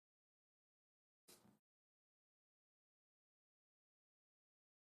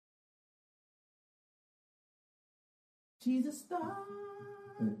 She's a star.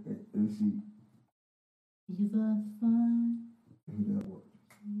 Let's see. He's a fun. If that works.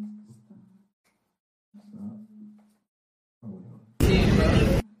 Stop. Oh, wait, hold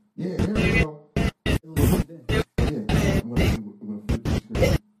on. Yeah, there we go. Yeah, I'm gonna flip the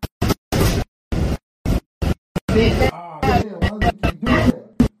screen. Ah, damn, why did you keep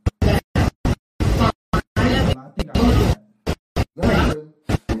doing that? I think I heard that.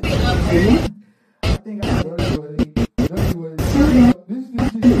 That's good. I think I heard that. This is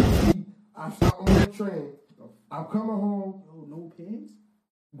I'm on the train. I'm coming home. Oh, no pigs?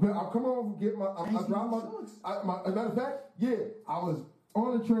 Well, I'm coming home to get my. I dropped my. As a matter of fact, yeah, I was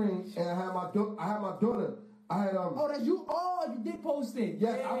on the train and I had my daughter. I had Oh, that's you. Oh, you did post it.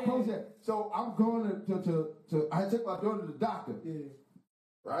 Yeah, I posted it. So I'm going to I took my daughter to the doctor. Yeah.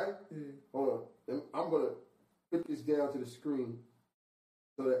 Right? Yeah. Hold on. And I'm gonna put this down to the screen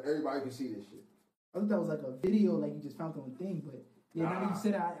so that everybody can see this shit. I thought that was like a video, like you just found on the thing, but yeah, now that you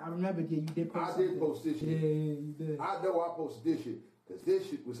said it, I remember. Yeah, you did post. I did post this shit. Yeah, you did. I know I posted this shit because this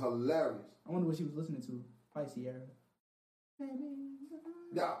shit was hilarious. I wonder what she was listening to. Probably Sierra.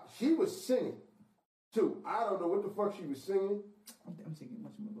 Now she was singing too. I don't know what the fuck she was singing. I'm thinking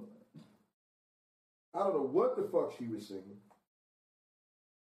much more about that. I don't know what the fuck she was singing.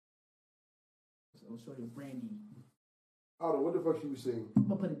 So I'll show you Brandy. I don't know what the fuck she was singing. I'm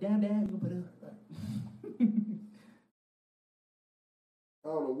gonna put it down, Dad. I'm gonna put it up. I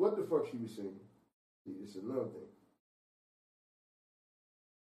don't know what the fuck she was singing. See, it's another thing.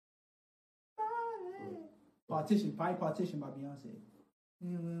 Partition by Beyonce.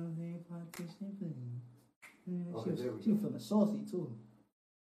 Okay, there we she was feeling saucy too.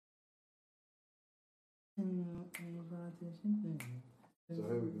 So here we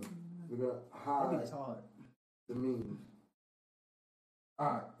go. We're gonna hide it's hard. the memes.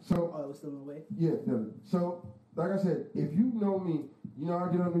 Alright, so it was still in the way? Yeah, no. So like I said, if you know me, you know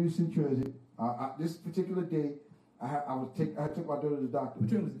I get on New York City Transit. This particular day, I took my daughter to the doctor. What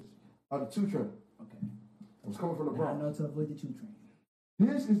train was this? The 2 train. Okay. I was coming from the Bronx. I know to avoid the 2 train.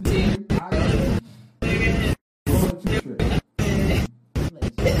 This is the day I got on the 2 train.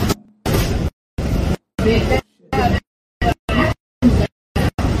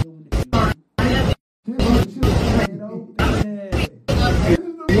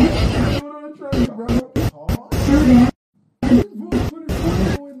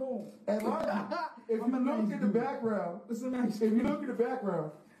 If you look in the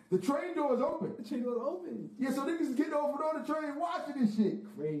background, the train door is open. The train door is open. Yeah, so niggas getting off and on the train watching this shit.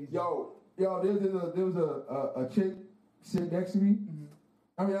 Crazy. Yo, there was a chick sitting next to me. Mm-hmm.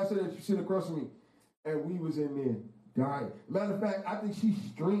 I mean, I said that she sitting across from me, and we was in there dying. Matter of fact, I think she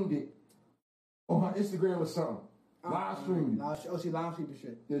streamed it on her Instagram or something. Live streamed it. Oh, she live streamed the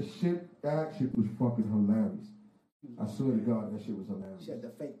shit. That shit was fucking hilarious. I swear to God, that shit was hilarious. She had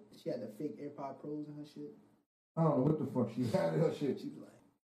the fake AirPod Pros in her shit. I don't know what the fuck she had in her shit. She was like,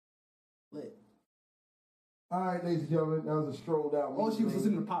 lit. All right, ladies and gentlemen, that was a stroll down. Oh, she was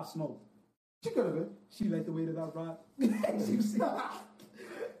listening to Pop Smoke. She could have been. She liked the way that I rock. She was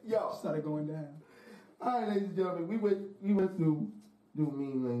Yo. Started going down. All right, ladies and gentlemen, we went through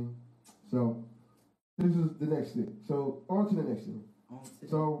Mean Lane. So this is the next thing. So on to the next thing.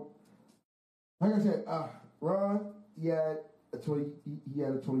 So like I said, Ron, he had a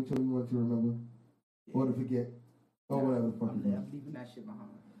 2021 to remember or to forget or whatever the fuck. I'm leaving that shit behind.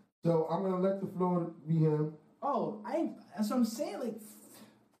 So I'm gonna let the floor be him. Oh, that's what I'm saying. Like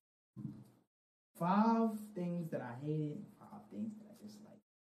 5 things that I hated, 5 things that I dislike.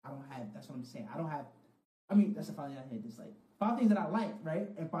 I don't have. That's what I'm saying. I don't have. I mean, that's the 5 things I hate. Dislike 5 things that I like, right,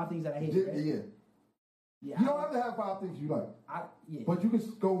 and 5 things that I hate. Right? Yeah. Yeah. You don't have to have 5 things you like. Yeah. But you can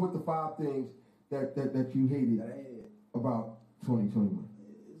go with the 5 things that you hated about 2021.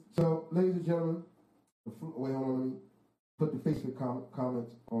 So, ladies and gentlemen, wait, hold on, let me put the Facebook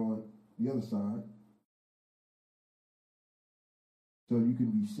comments on the other side so you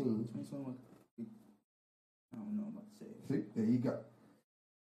can be seen. 2021. I don't know what to say. See, there you go.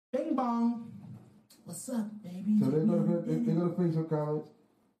 Bing bong. What's up, baby? So they go to Facebook comments.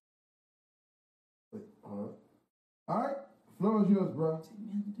 Wait, hold on. All right, floor is yours, bro.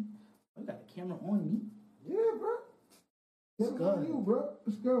 You got the camera on me. Yeah, bro. Let's go. On you, bro.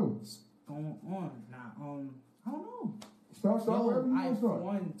 Let's go. What's going on? Nah, I don't know. Start wherever you want to start.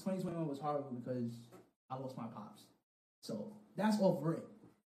 2021 was horrible because I lost my pops. So that's off rip.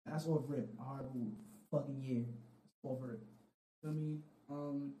 That's off rip. A horrible fucking year. Over it. I mean,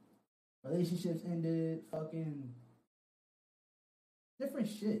 relationships ended. Fucking different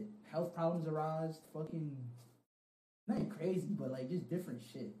shit. Health problems arise. Fucking nothing crazy, but like just different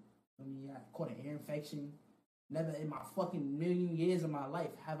shit. I mean, I caught an ear infection. Never in my fucking million years of my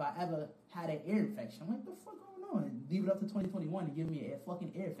life have I ever had an ear infection. I'm like, the fuck going on? Leave it up to 2021 to give me a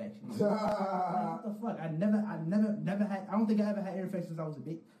fucking ear infection. Like, what the fuck? I never had. I don't think I ever had ear infections since I was a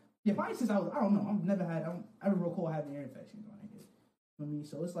baby. Yeah, probably since I don't know. I've never had. I don't ever recall having ear infections on it. I mean,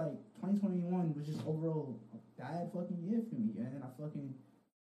 so it's like 2021 was just overall a bad fucking year for me, and I fucking.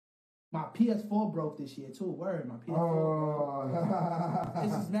 My PS4 broke this year too. Word, my PS4 broke.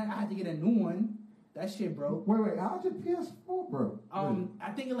 This is mad. I had to get a new one. That shit broke. Wait, how'd your PS4 broke?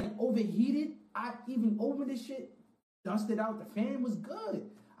 I think it like overheated. I even opened this shit, dusted out. The fan was good.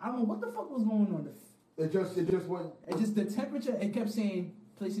 I don't know what the fuck was going on. It just went. It just the temperature. It kept saying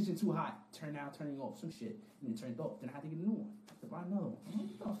PlayStation 2 hot. Turning off some shit, and it turned off. Then I had to get a new one. I had to buy another one. What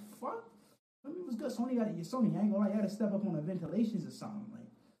the fuck? I mean, it was good. Sony. I ain't gonna lie. You had to step up on the ventilations or something. Like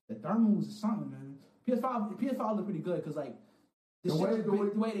the thermals or something, man. PS5 looked pretty good because like the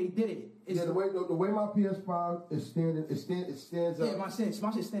way they did it. Yeah, the way my PS5 is standing, it stands up. Yeah, my shit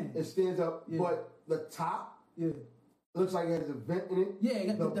standing. It stands up, yeah. But the top, looks like it has a vent in it.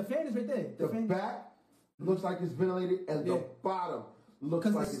 Yeah, the fan is right there. The back looks like it's ventilated, and the bottom looks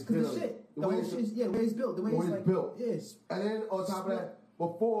like it's ventilated. The way it's built. The way it's built. Yes. And then on top of that,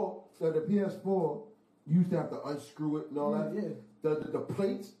 before the PS4, you used to have to unscrew it and all that. Yeah. The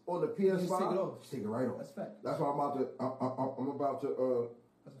plates on the PS5, just take it off. Just take it right off. That's fact. That's why I'm about to.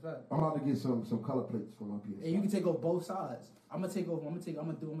 That's a fact. I'm about to get some color plates for my PS5. And you can take off both sides. I'm gonna clean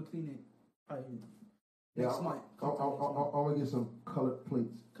it. Probably next month. I'm gonna get some colored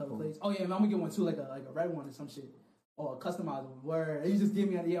plates. Plates. Oh yeah, I'm gonna get one too, like a red one or some shit. Or a customized one. Where you just give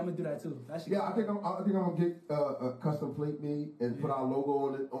me, I'm gonna do that too. That shit. Yeah, I think I'm gonna get a custom plate made and put our logo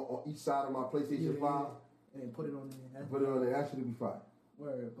on it on each side of my PlayStation 5. And put it on there. Put it on there. That should be fine.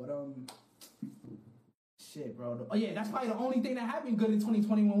 Word, but shit, bro. Oh yeah, that's probably the only thing that happened good in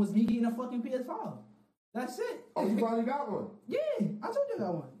 2021 was me getting a fucking PS5. That's it. Oh, you finally got one? Yeah, I told you I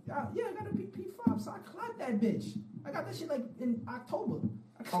got one. Yeah, I got a P5, so I clapped that bitch. I got that shit like in October.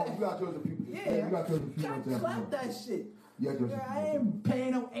 Oh, you got yours a few. Yeah, you got yours a few months after. I clapped that shit. Yeah, I ain't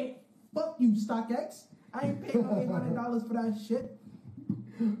paying no fuck you, StockX. I ain't paying no $800 for that shit.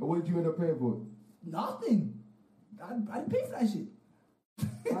 What did you end up paying for it? Nothing. I didn't pay for that shit.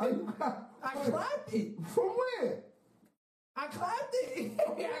 I clapped it. From where? I clapped it.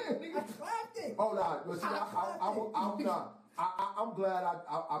 I clapped it. Oh, no. Listen, I'm glad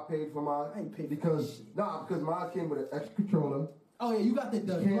I paid for mine. I ain't paid because mine came with an extra controller. Oh, yeah, you got the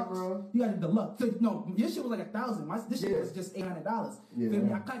camera. You got the deluxe. No, your shit was like $1,000. This shit was just $800. Yeah. Feel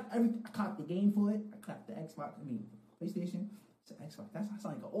me? I clapped the game for it. I clapped the Xbox. PlayStation. It's an Xbox. That sounds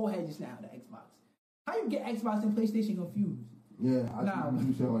like an old head just now, the Xbox. How you get Xbox and PlayStation confused? Yeah,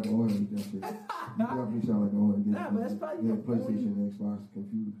 you sound like an old head with that shit. You definitely sound like an old head. Nah, but that's probably the PlayStation and Xbox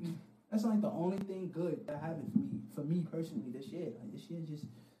confused. That's like the only thing good that happened for me personally this year. Like this year just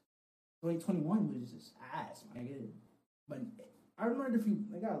 2021 was just ass, my nigga. But I learned a few.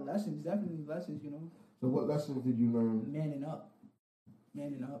 I got lessons, definitely lessons, you know. So what lessons did you learn? Manning up,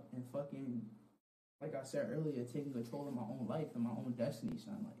 and fucking, like I said earlier, taking control of my own life and my own destiny,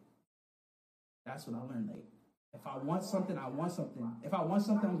 son. Like that's what I learned. Like if I want something, I want something. If I want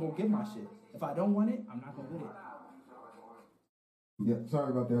something, I'm gonna get my shit. If I don't want it, I'm not gonna get it. Yeah, sorry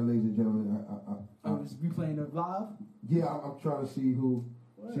about that, ladies and gentlemen. I was replaying the live. Yeah, I'm trying to see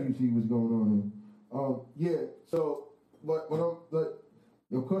see what's going on here. Yeah. So, but when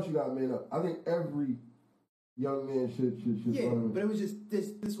of course you got to man up. I think every young man should. Yeah, but it was just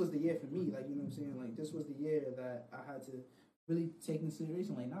this was the year for me. Like, you know what I'm saying? Like, this was the year that I had to really take into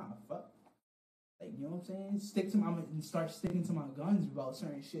consideration. Like, nah, fuck. Like, you know what I'm saying? Start sticking to my guns about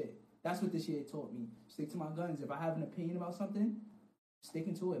certain shit. That's what this year taught me. Stick to my guns. If I have an opinion about something,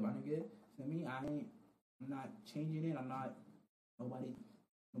 sticking to it, my nigga. For me, I'm not changing it. I'm not nobody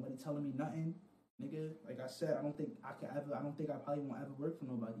telling me nothing, nigga. Like I said, I don't think I probably won't ever work for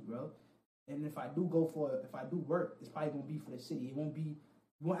nobody, bro. And if I do work, it's probably gonna be for the city. You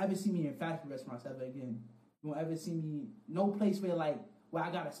won't ever see me in factory restaurants ever again. You won't ever see me no place where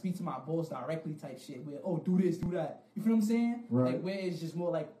I gotta speak to my boss directly type shit. Where do this, do that. You feel what I'm saying? Right. Like where it's just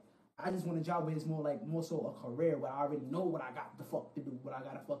more like I just want a job where it's more so a career where I already know what I got the fuck to do, what I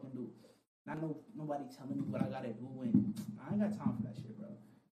gotta fucking do. Not nobody telling me what I gotta do, and I ain't got time for that shit, bro.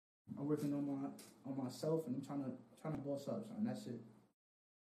 I'm working on myself, and I'm trying to boss up, son. That's it.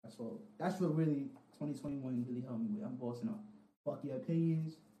 That's all. That's what really 2021 really helped me with. I'm bossing up. Fuck your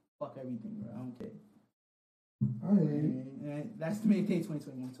opinions. Fuck everything, bro. I don't care. I hear you. And that's the main thing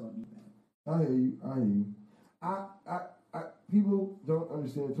 2021 taught me, man. I hear you. I people don't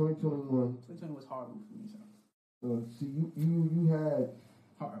understand 2021. 2020 was horrible for me, son. See, you had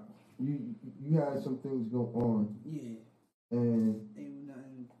horrible. You had some things go on. Yeah. And ain't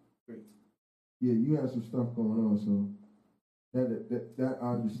nothing great. Yeah, you had some stuff going on, so that I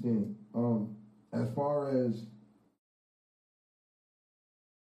understand. As far as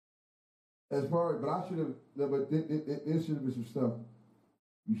but I should have. But there should have been some stuff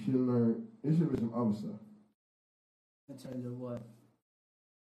you should have learned. There should have been some other stuff. In terms of what?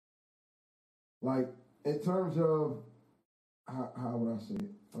 Like in terms of how would I say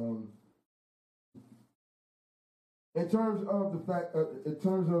it? In terms of the fact, in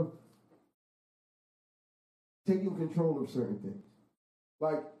terms of taking control of certain things,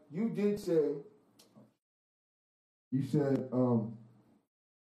 like you did say, you said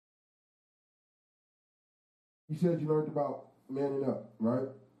you learned about manning up, right?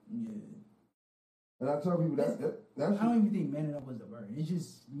 Yeah. And I tell people that's I don't even think manning up was the word. It's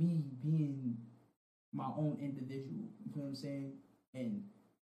just me being my own individual. You know what I'm saying? And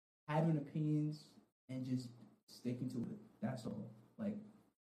having opinions and just sticking to it. That's all. Like,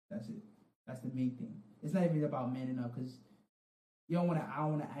 that's it. That's the main thing. It's not even about manning up because I don't want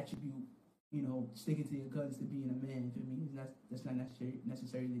to attribute, sticking to your guns to being a man. You feel me? That's not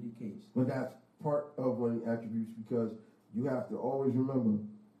necessarily the case. But that's part of one of the attributes because you have to always remember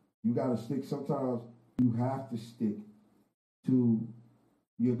you got to stick. Sometimes you have to stick to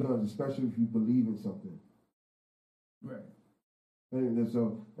your guns, especially if you believe in something. Right.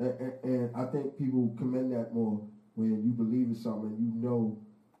 And I think people commend that more when you believe in something and you know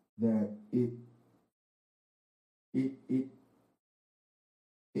that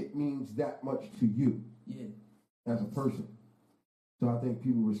it means that much to you as a person. So I think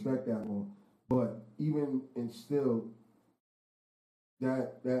people respect that more. But even and still,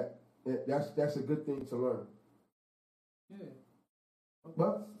 that's a good thing to learn. Yeah. Okay.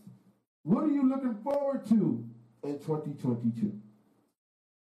 But what are you looking forward to in 2022?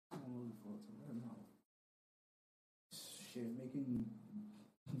 Shit, making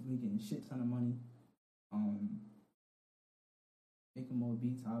shit ton of money. Making more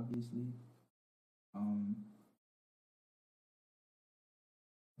beats, obviously.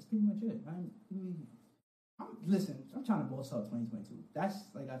 That's pretty much it. Listen, I'm trying to boss up 2022. That's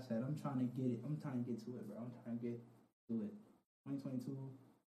like I said, I'm trying to get it. I'm trying to get to it, bro. I'm trying to get to it. 2022.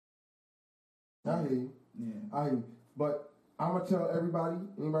 I hear you. Yeah. I hear you. But I'm gonna tell everybody,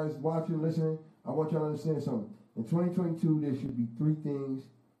 anybody's watching, listening, I want y'all to understand something. In 2022, there should be 3 things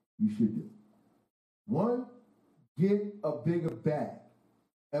you should do. 1, get a bigger bag.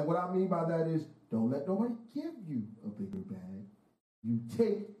 And what I mean by that is, don't let nobody give you a bigger bag. You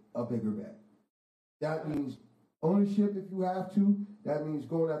take a bigger bag. That means ownership if you have to. That means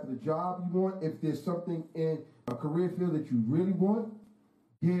going after the job you want. If there's something in a career field that you really want,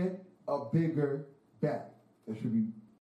 get a bigger bag. There should be